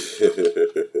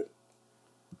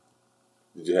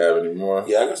 Did you have any more?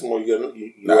 Yeah, I got some more. You got?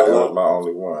 That was my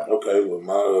only one. Okay, well,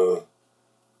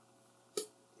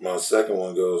 my second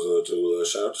one goes to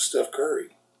shout out to Steph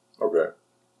Curry. Okay.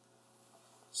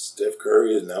 Steph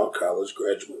Curry is now a college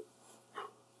graduate.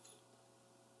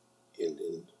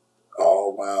 And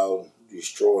all while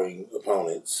destroying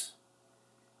opponents,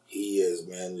 he has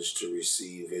managed to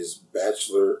receive a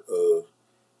Bachelor of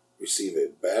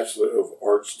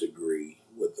Arts degree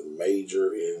with a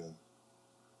major in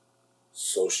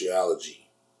sociology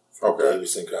from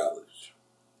Davidson College.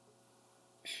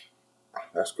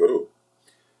 That's cool.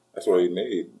 That's what you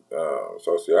need,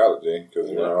 sociology, because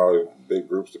you know all these big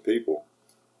groups of people.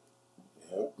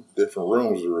 Yeah. Different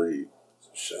rooms to read.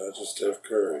 So shout out to Steph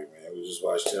Curry, man. We just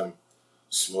watched him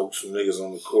smoke some niggas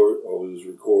on the court while we was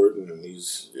recording, and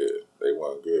they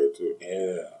went good too.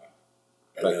 Yeah.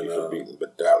 Thank you for beating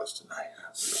Dallas tonight.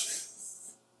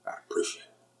 I appreciate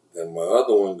it. Then my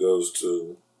other one goes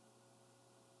to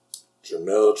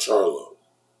Jermell Charlo.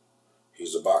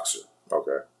 He's a boxer.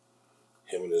 Okay.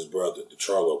 Him and his brother, the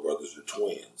Charlo brothers, are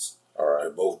twins. All right.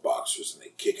 They're both boxers and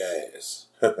they kick ass.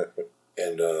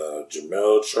 And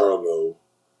Jermell Charlo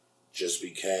just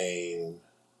became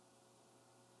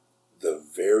the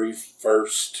very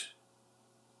first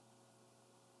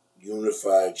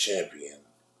unified champion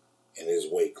in his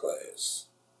weight class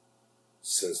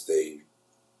since they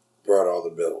brought all the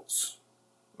belts.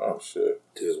 Oh, shit.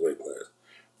 To his weight class.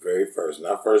 Very first.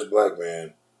 Not first black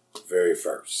man, very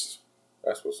first.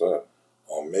 That's what's up.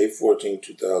 On May 14,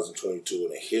 2022,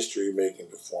 in a history-making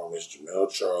performance, Jermell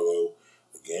Charlo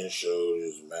again showed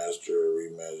his master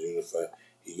rematch unified.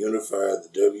 He unified the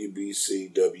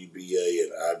WBC, WBA,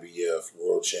 and IBF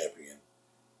world champion.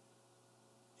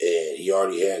 And he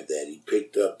already had that. He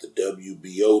picked up the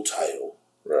WBO title.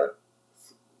 Right.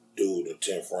 Dude, in the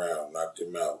 10th round, knocked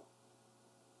him out.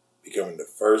 Becoming the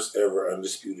first ever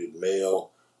undisputed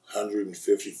male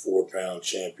 154-pound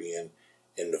champion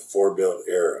in the 4-belt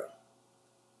era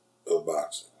of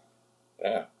boxing.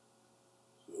 Damn.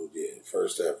 So, yeah,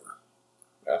 first ever.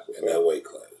 That's what's in that weight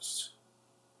class.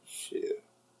 Shit.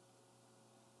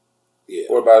 Yeah.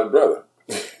 What about his brother?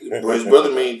 His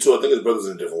brother mean too. I think his brother's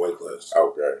in a different weight class.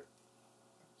 Okay.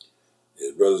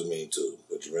 His brother's mean too.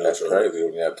 But that's crazy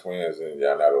when you have twins and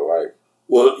y'all not alike.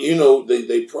 Well, you know,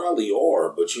 they probably are,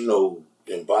 but you know,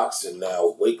 in boxing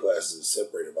now, weight classes are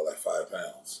separated by like 5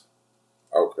 pounds.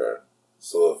 Okay.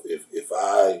 So if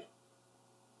I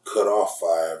cut off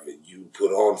 5 and you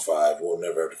put on 5, we'll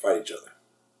never have to fight each other.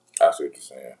 I see what you're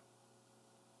saying.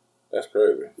 That's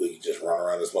crazy. We can just run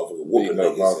around this motherfucker whooping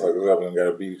niggas. Motherfuckers up and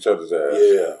gotta beat each other's ass.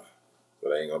 Yeah. So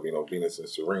there ain't gonna be no Venus and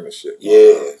Serena shit.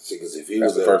 Yeah. Because if he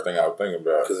That's was the first thing I was thinking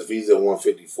about. Because if he's at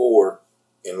 154,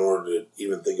 in order to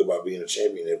even think about being a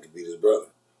champion, he have to beat his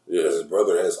brother. Yeah. Because his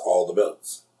brother has all the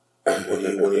belts. When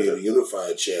you're a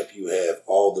unified champ, you have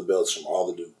all the belts from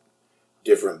all the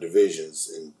different divisions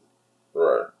in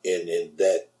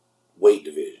that weight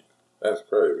division. That's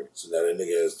crazy. So now that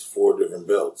nigga has 4 different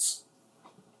belts.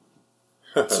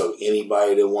 So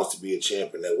anybody that wants to be a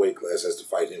champ in that weight class has to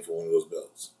fight him for one of those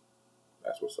belts.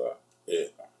 That's what's up. Yeah.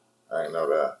 I ain't know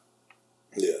that.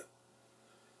 Yeah.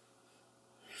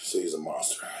 So he's a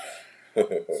monster.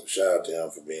 So shout out to him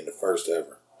for being the first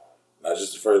ever. Not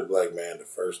just the first black man, the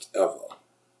first ever.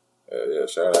 Yeah,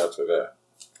 shout out to that.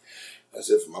 That's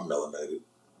it for my melanated.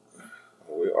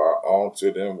 We are on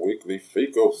to them weekly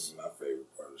fecals. This is my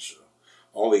favorite part of the show.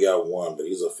 Only got one, but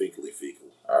he's a fecal.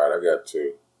 All right, I got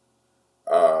two.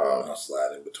 I'll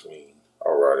slide in between.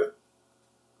 Alrighty.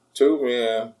 2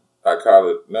 men, I call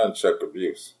it nunchuck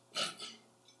abuse.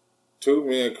 2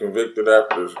 men convicted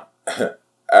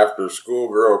after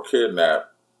schoolgirl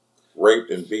kidnapped, raped,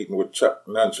 and beaten with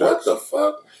nunchucks. What the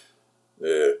fuck? Yeah.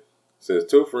 It says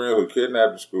 2 friends who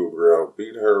kidnapped the schoolgirl,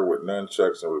 beat her with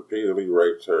nunchucks, and repeatedly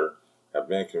raped her have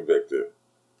been convicted.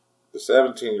 The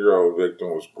 17-year-old victim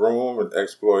was groomed and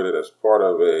exploited as part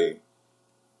of a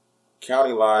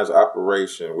County Lines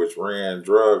operation which ran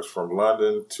drugs from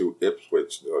London to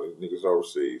Ipswich. These niggas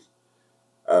overseas.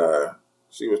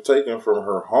 She was taken from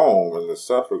her home in the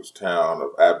Suffolk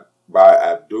town by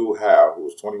Abdul Howe, who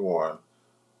was 21,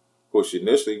 who she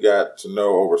initially got to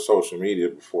know over social media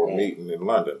before meeting in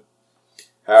London.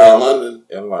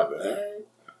 In London.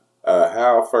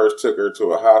 Howe first took her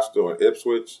to a hostel in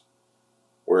Ipswich,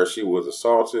 where she was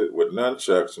assaulted with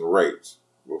nunchucks and raped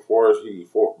before he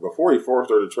forced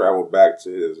her to travel back to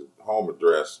his home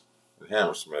address in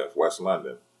Hammersmith, West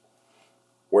London,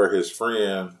 where his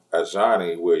friend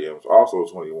Ajani Williams, also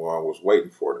 21, was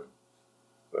waiting for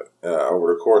them.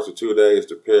 Over the course of 2 days,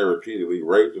 the pair repeatedly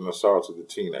raped and assaulted the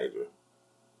teenager.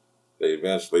 They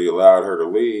eventually allowed her to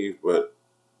leave, but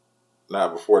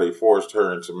not before they forced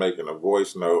her into making a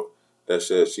voice note that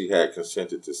said she had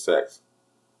consented to sex.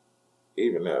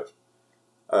 Even if.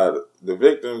 The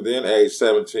victim, then aged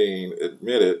 17,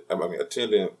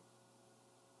 attending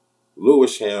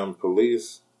Lewisham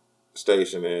Police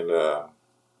Station in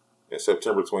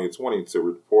September 2020 to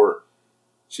report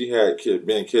she had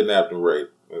been kidnapped and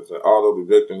raped. Although the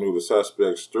victim knew the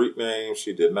suspect's street names,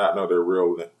 she did not know their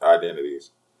real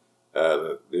identities.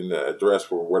 The address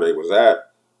for where they was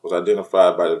at was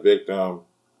identified by the victim,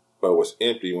 but was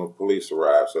empty when police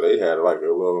arrived. So they had like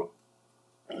a little...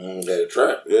 That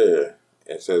trap. Yeah.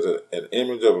 It says an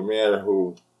image of a man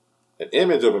who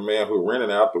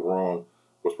rented out the room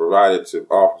was provided to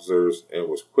officers and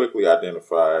was quickly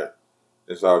identified.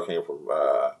 This all came from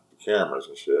the cameras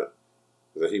and shit.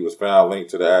 That he was found linked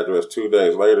to the address 2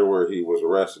 days later, where he was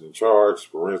arrested and charged.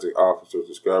 Forensic officers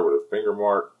discovered a finger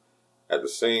mark at the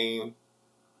scene,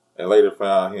 and later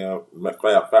found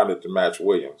it to match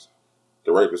Williams.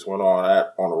 The rapist went on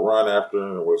a run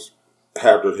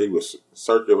after he was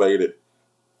circulated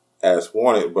as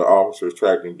wanted, but officers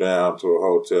tracked him down to a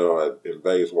hotel in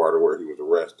Bayswater where he was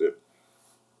arrested.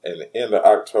 And at the end of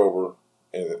October,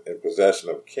 in possession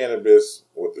of cannabis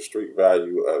with the street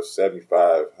value of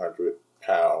 7,500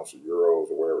 pounds,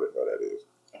 euros, or whatever the hell that is.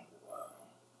 Wow.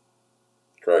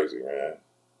 Crazy, man.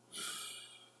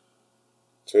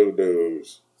 2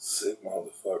 dudes. Sick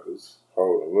motherfuckers.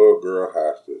 Hold a little girl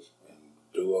hostage. And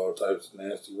do all types of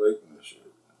nasty raping and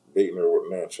shit. Beating her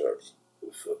with nunchucks.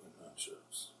 With fucking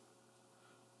nunchucks.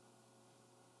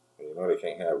 You know they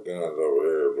can't have guns over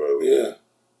there, but at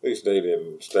least they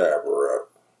didn't stab her up.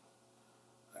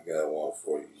 I got one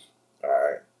for you. All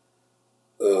right.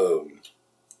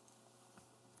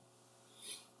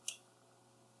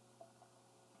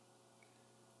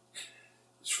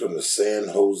 It's from the San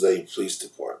Jose Police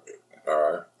Department.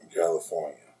 All right. In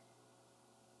California.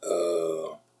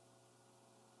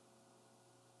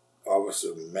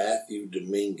 Officer Matthew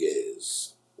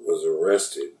Dominguez was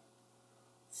arrested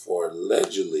for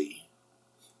allegedly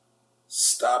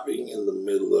stopping in the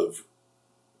middle of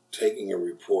taking a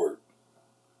report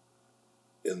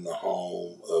in the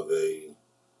home of a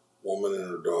woman and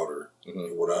her daughter. Mm-hmm.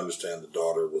 And what I understand, the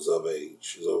daughter was of age.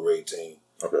 She was over 18.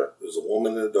 Okay. There was a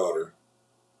woman and a daughter.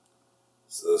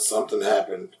 So something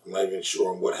happened. I'm not even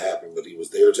sure on what happened, but he was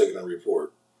there taking a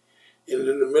report. And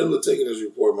in the middle of taking his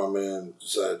report, my man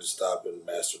decided to stop and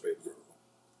masturbate for her.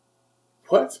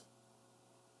 What?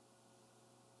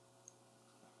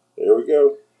 There we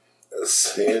go. A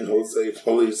San Jose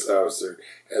police officer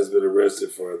has been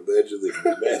arrested for allegedly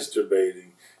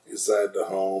masturbating inside the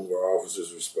home where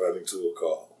officers responding to a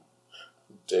call.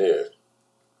 Dead.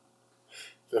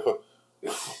 Did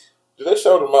they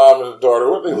show the mom and the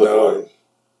daughter what they look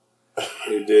like?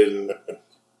 He didn't.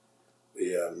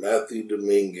 Yeah, Matthew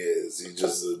Dominguez. He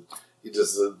just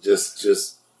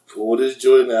pulled his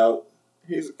joint out.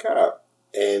 He's a cop,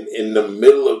 and in the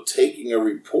middle of taking a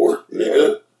report,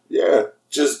 nigga,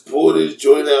 just pulled his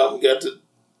joint out and got to.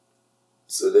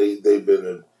 So they've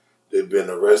been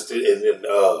arrested, and then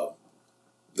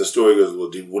the story goes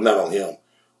well, not on him,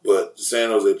 but the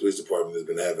San Jose Police Department has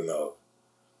been having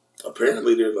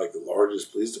apparently they're like the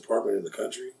largest police department in the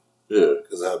country. Yeah,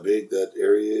 because how big that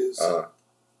area is.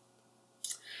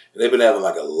 And they've been having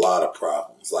like a lot of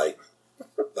problems, like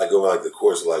over like the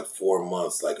course of like 4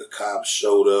 months. Like a cop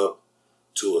showed up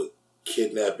to a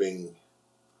kidnapping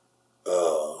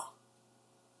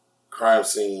crime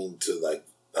scene to like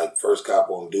first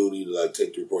cop on duty to like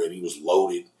take the report, and he was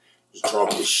loaded, he was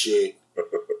drunk as shit.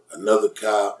 Another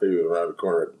cop, he was around the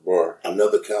corner at the bar.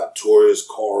 Another cop tore his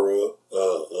car up,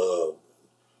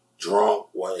 drunk,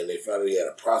 and they found out he had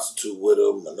a prostitute with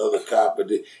him. Another cop,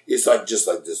 it's like just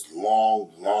like this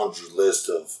long laundry list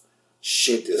of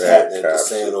shit that's happening at the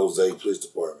San Jose Police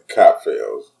Department. Cop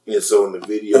fails. And so in the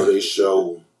video they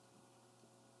show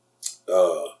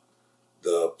the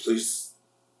police,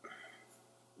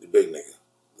 the big nigga,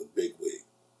 the big wig,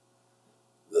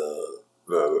 the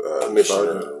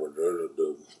commissioner or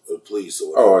the police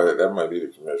or whatever. Oh, that might be the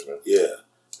commissioner. Yeah.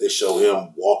 They show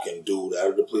him walking dude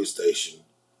out of the police station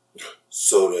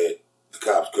so that the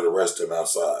cops could arrest him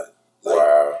outside. Like,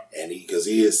 wow. And because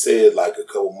he had said like a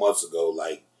couple months ago,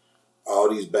 like, all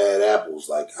these bad apples,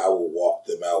 like, I will walk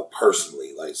them out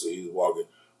personally. Like, so he was walking.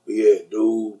 But yeah,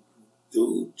 dude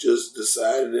just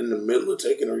decided in the middle of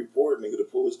taking a report, nigga, to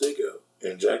pull his dick out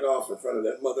and jack off in front of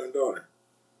that mother and daughter.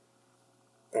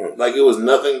 Like, it was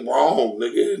nothing wrong,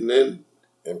 nigga. And then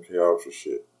MK Ultra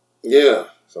shit. Yeah.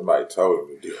 Somebody told him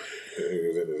to do it. He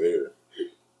was in his ear.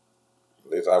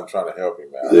 At least I'm trying to help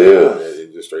him out. Yeah.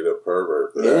 He's just straight up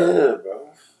pervert. Yeah, bro.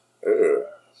 Yeah.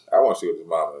 I want to see what his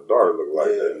mom and daughter look like.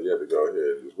 That. You have to go ahead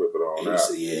and just whip it on out.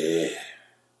 Said,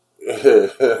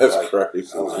 That's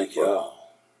crazy. I like y'all.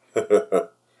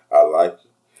 I like you.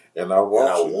 And I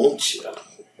want you.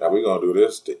 Now we're going to do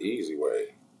this the easy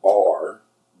way. Or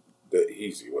the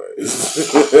easy way.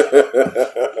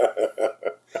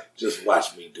 Just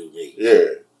watch me do me. Yeah.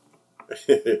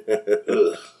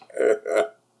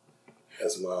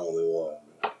 That's my only one.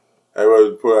 Hey, well,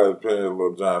 you put out the pen and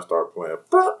Lil Jon start playing.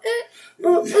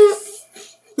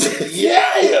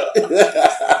 Yeah.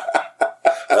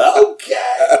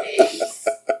 Okay.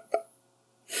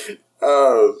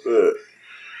 Oh, shit.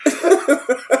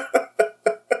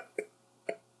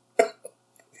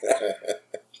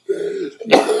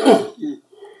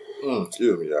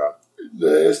 Excuse me, y'all.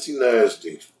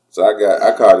 Nasty. So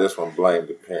I call this one blame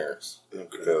the parents. Okay.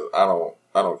 Because I don't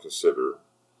consider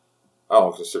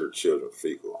children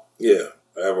fecal. Yeah,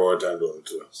 I have a hard time doing it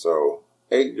too. So,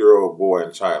 8-year-old boy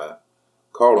in China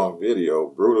caught on video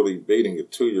brutally beating a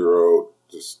 2-year-old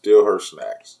to steal her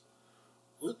snacks.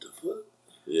 What the fuck?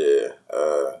 Yeah.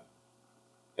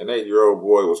 An 8-year-old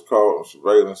boy was caught on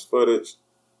surveillance footage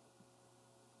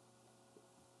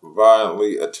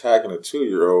violently attacking a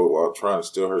 2-year-old while trying to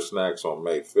steal her snacks on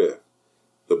May 5th.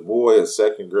 The boy, a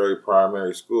second-grade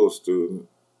primary school student,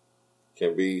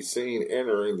 can be seen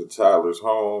entering the toddler's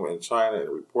home in China and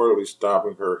reportedly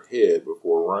stomping her head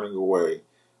before running away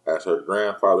as her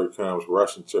grandfather comes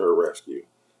rushing to her rescue.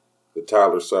 The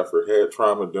toddler suffered head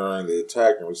trauma during the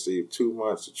attack and received 2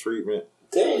 months of treatment.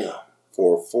 Damn.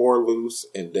 For 4 loose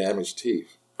and damaged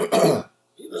teeth.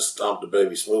 He just stomped the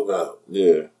baby smooth out.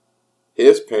 Yeah.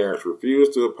 His parents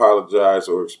refused to apologize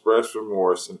or express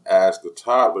remorse and asked the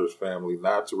toddler's family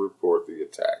not to report the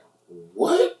attack.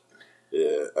 What?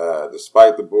 Yeah.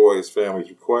 Despite the boy's family's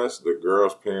request, the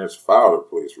girl's parents filed a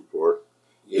police report.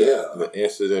 Yeah. The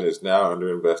incident is now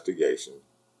under investigation.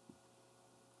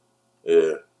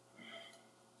 Yeah.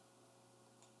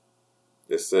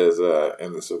 It says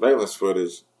in the surveillance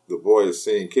footage, the boy is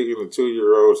seen kicking the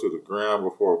 2-year-old to the ground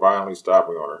before violently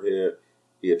stomping on her head.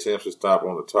 He attempts to stomp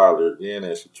on the toddler again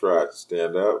as she tries to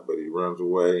stand up, but he runs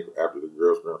away after the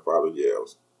girl's grandfather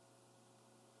yells.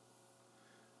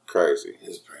 Crazy.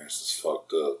 His parents is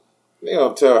fucked up. They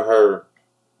don't tell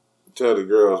the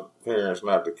girl's parents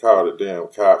not to call the damn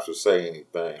cops or say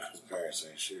anything. His parents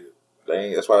ain't shit.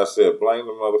 That's why I said blame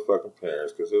the motherfucking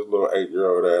parents, because his little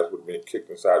 8-year-old ass would have been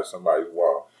kicked inside of somebody's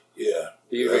wall. Yeah.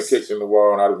 He'd been kicked in the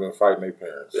wall and I'd have been fighting their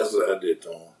parents. That's what I did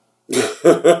to him.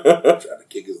 Trying to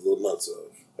kick his little nuts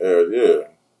off. Hell yeah.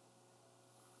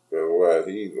 But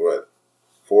he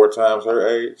 4 times her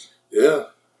age? Yeah.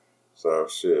 So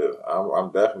shit,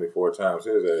 I'm definitely 4 times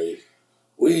his age.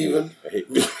 We even.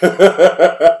 We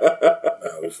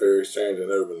fair exchange and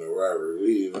never been no rivalry.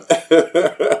 We even.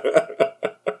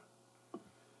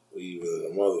 We even in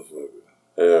a motherfucker.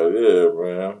 Hell yeah,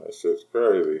 man. That shit's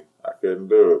crazy. I couldn't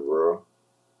do it, bro.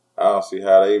 I don't see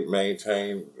how they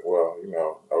maintain, well,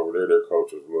 over there their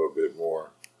culture's a little bit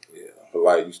more. Yeah. But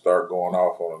like you start going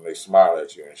off on them, they smile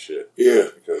at you and shit. Yeah.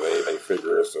 Because they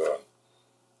figure it's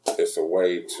a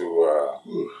way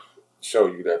to show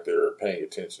you that they're paying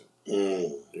attention.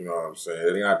 Mm. You know what I'm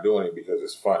saying? They're not doing it because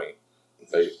it's funny.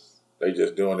 They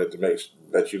just doing it to make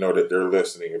that you know that they're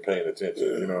listening and paying attention.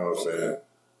 Yeah. You know what I'm saying?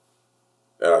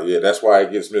 Yeah, that's why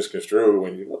it gets misconstrued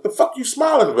when what the fuck you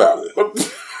smiling about?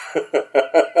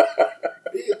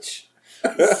 Bitch.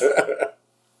 Like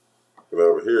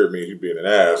over here, it means you being an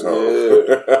asshole.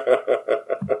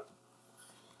 Yeah.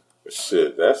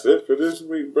 Shit, that's it for this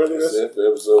week, brother. That's it for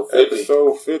episode 50.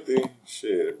 Episode 50.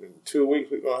 Shit, in 2 weeks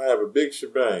we're going to have a big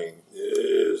shebang.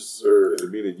 Yes, sir. It'll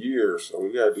be the year, so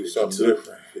we got to do something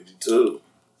different. 52.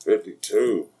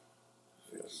 52.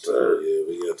 Yes, sir. Yeah,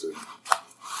 we got to.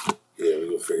 Yeah, we're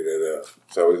going to figure that out.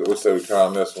 So we say we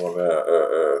call this one,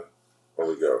 where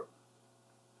we go?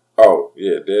 Oh,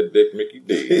 yeah, Dead Dick Mickey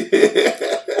D.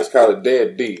 It's called a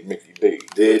Dead D Mickey D.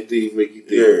 Dead D Mickey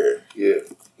D. Yeah. Yeah,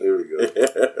 there we go.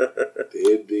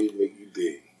 Dead D Mickey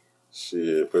D.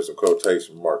 Shit, put some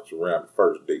quotation marks around the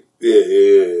first D.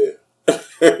 Yeah.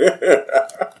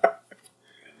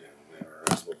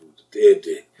 Dead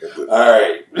D. All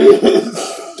right.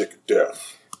 The dick of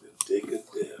death. The dick of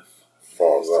death.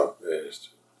 Falls off.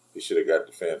 He should have got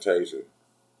the Fantasia.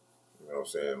 You know what I'm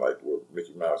saying? Like what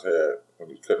Mickey Mouse had when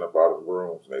he was cutting up all the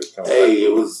rooms. And they was coming hey,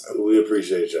 it was. We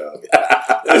appreciate y'all.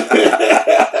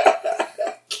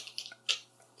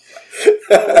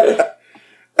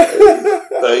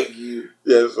 Thank you.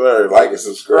 Yes, sir. Like and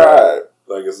subscribe.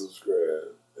 Like and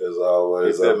subscribe. As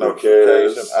always, hit that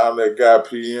notification. I'm that guy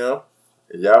PM.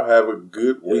 And y'all have a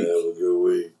good week. Yeah, have a good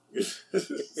week.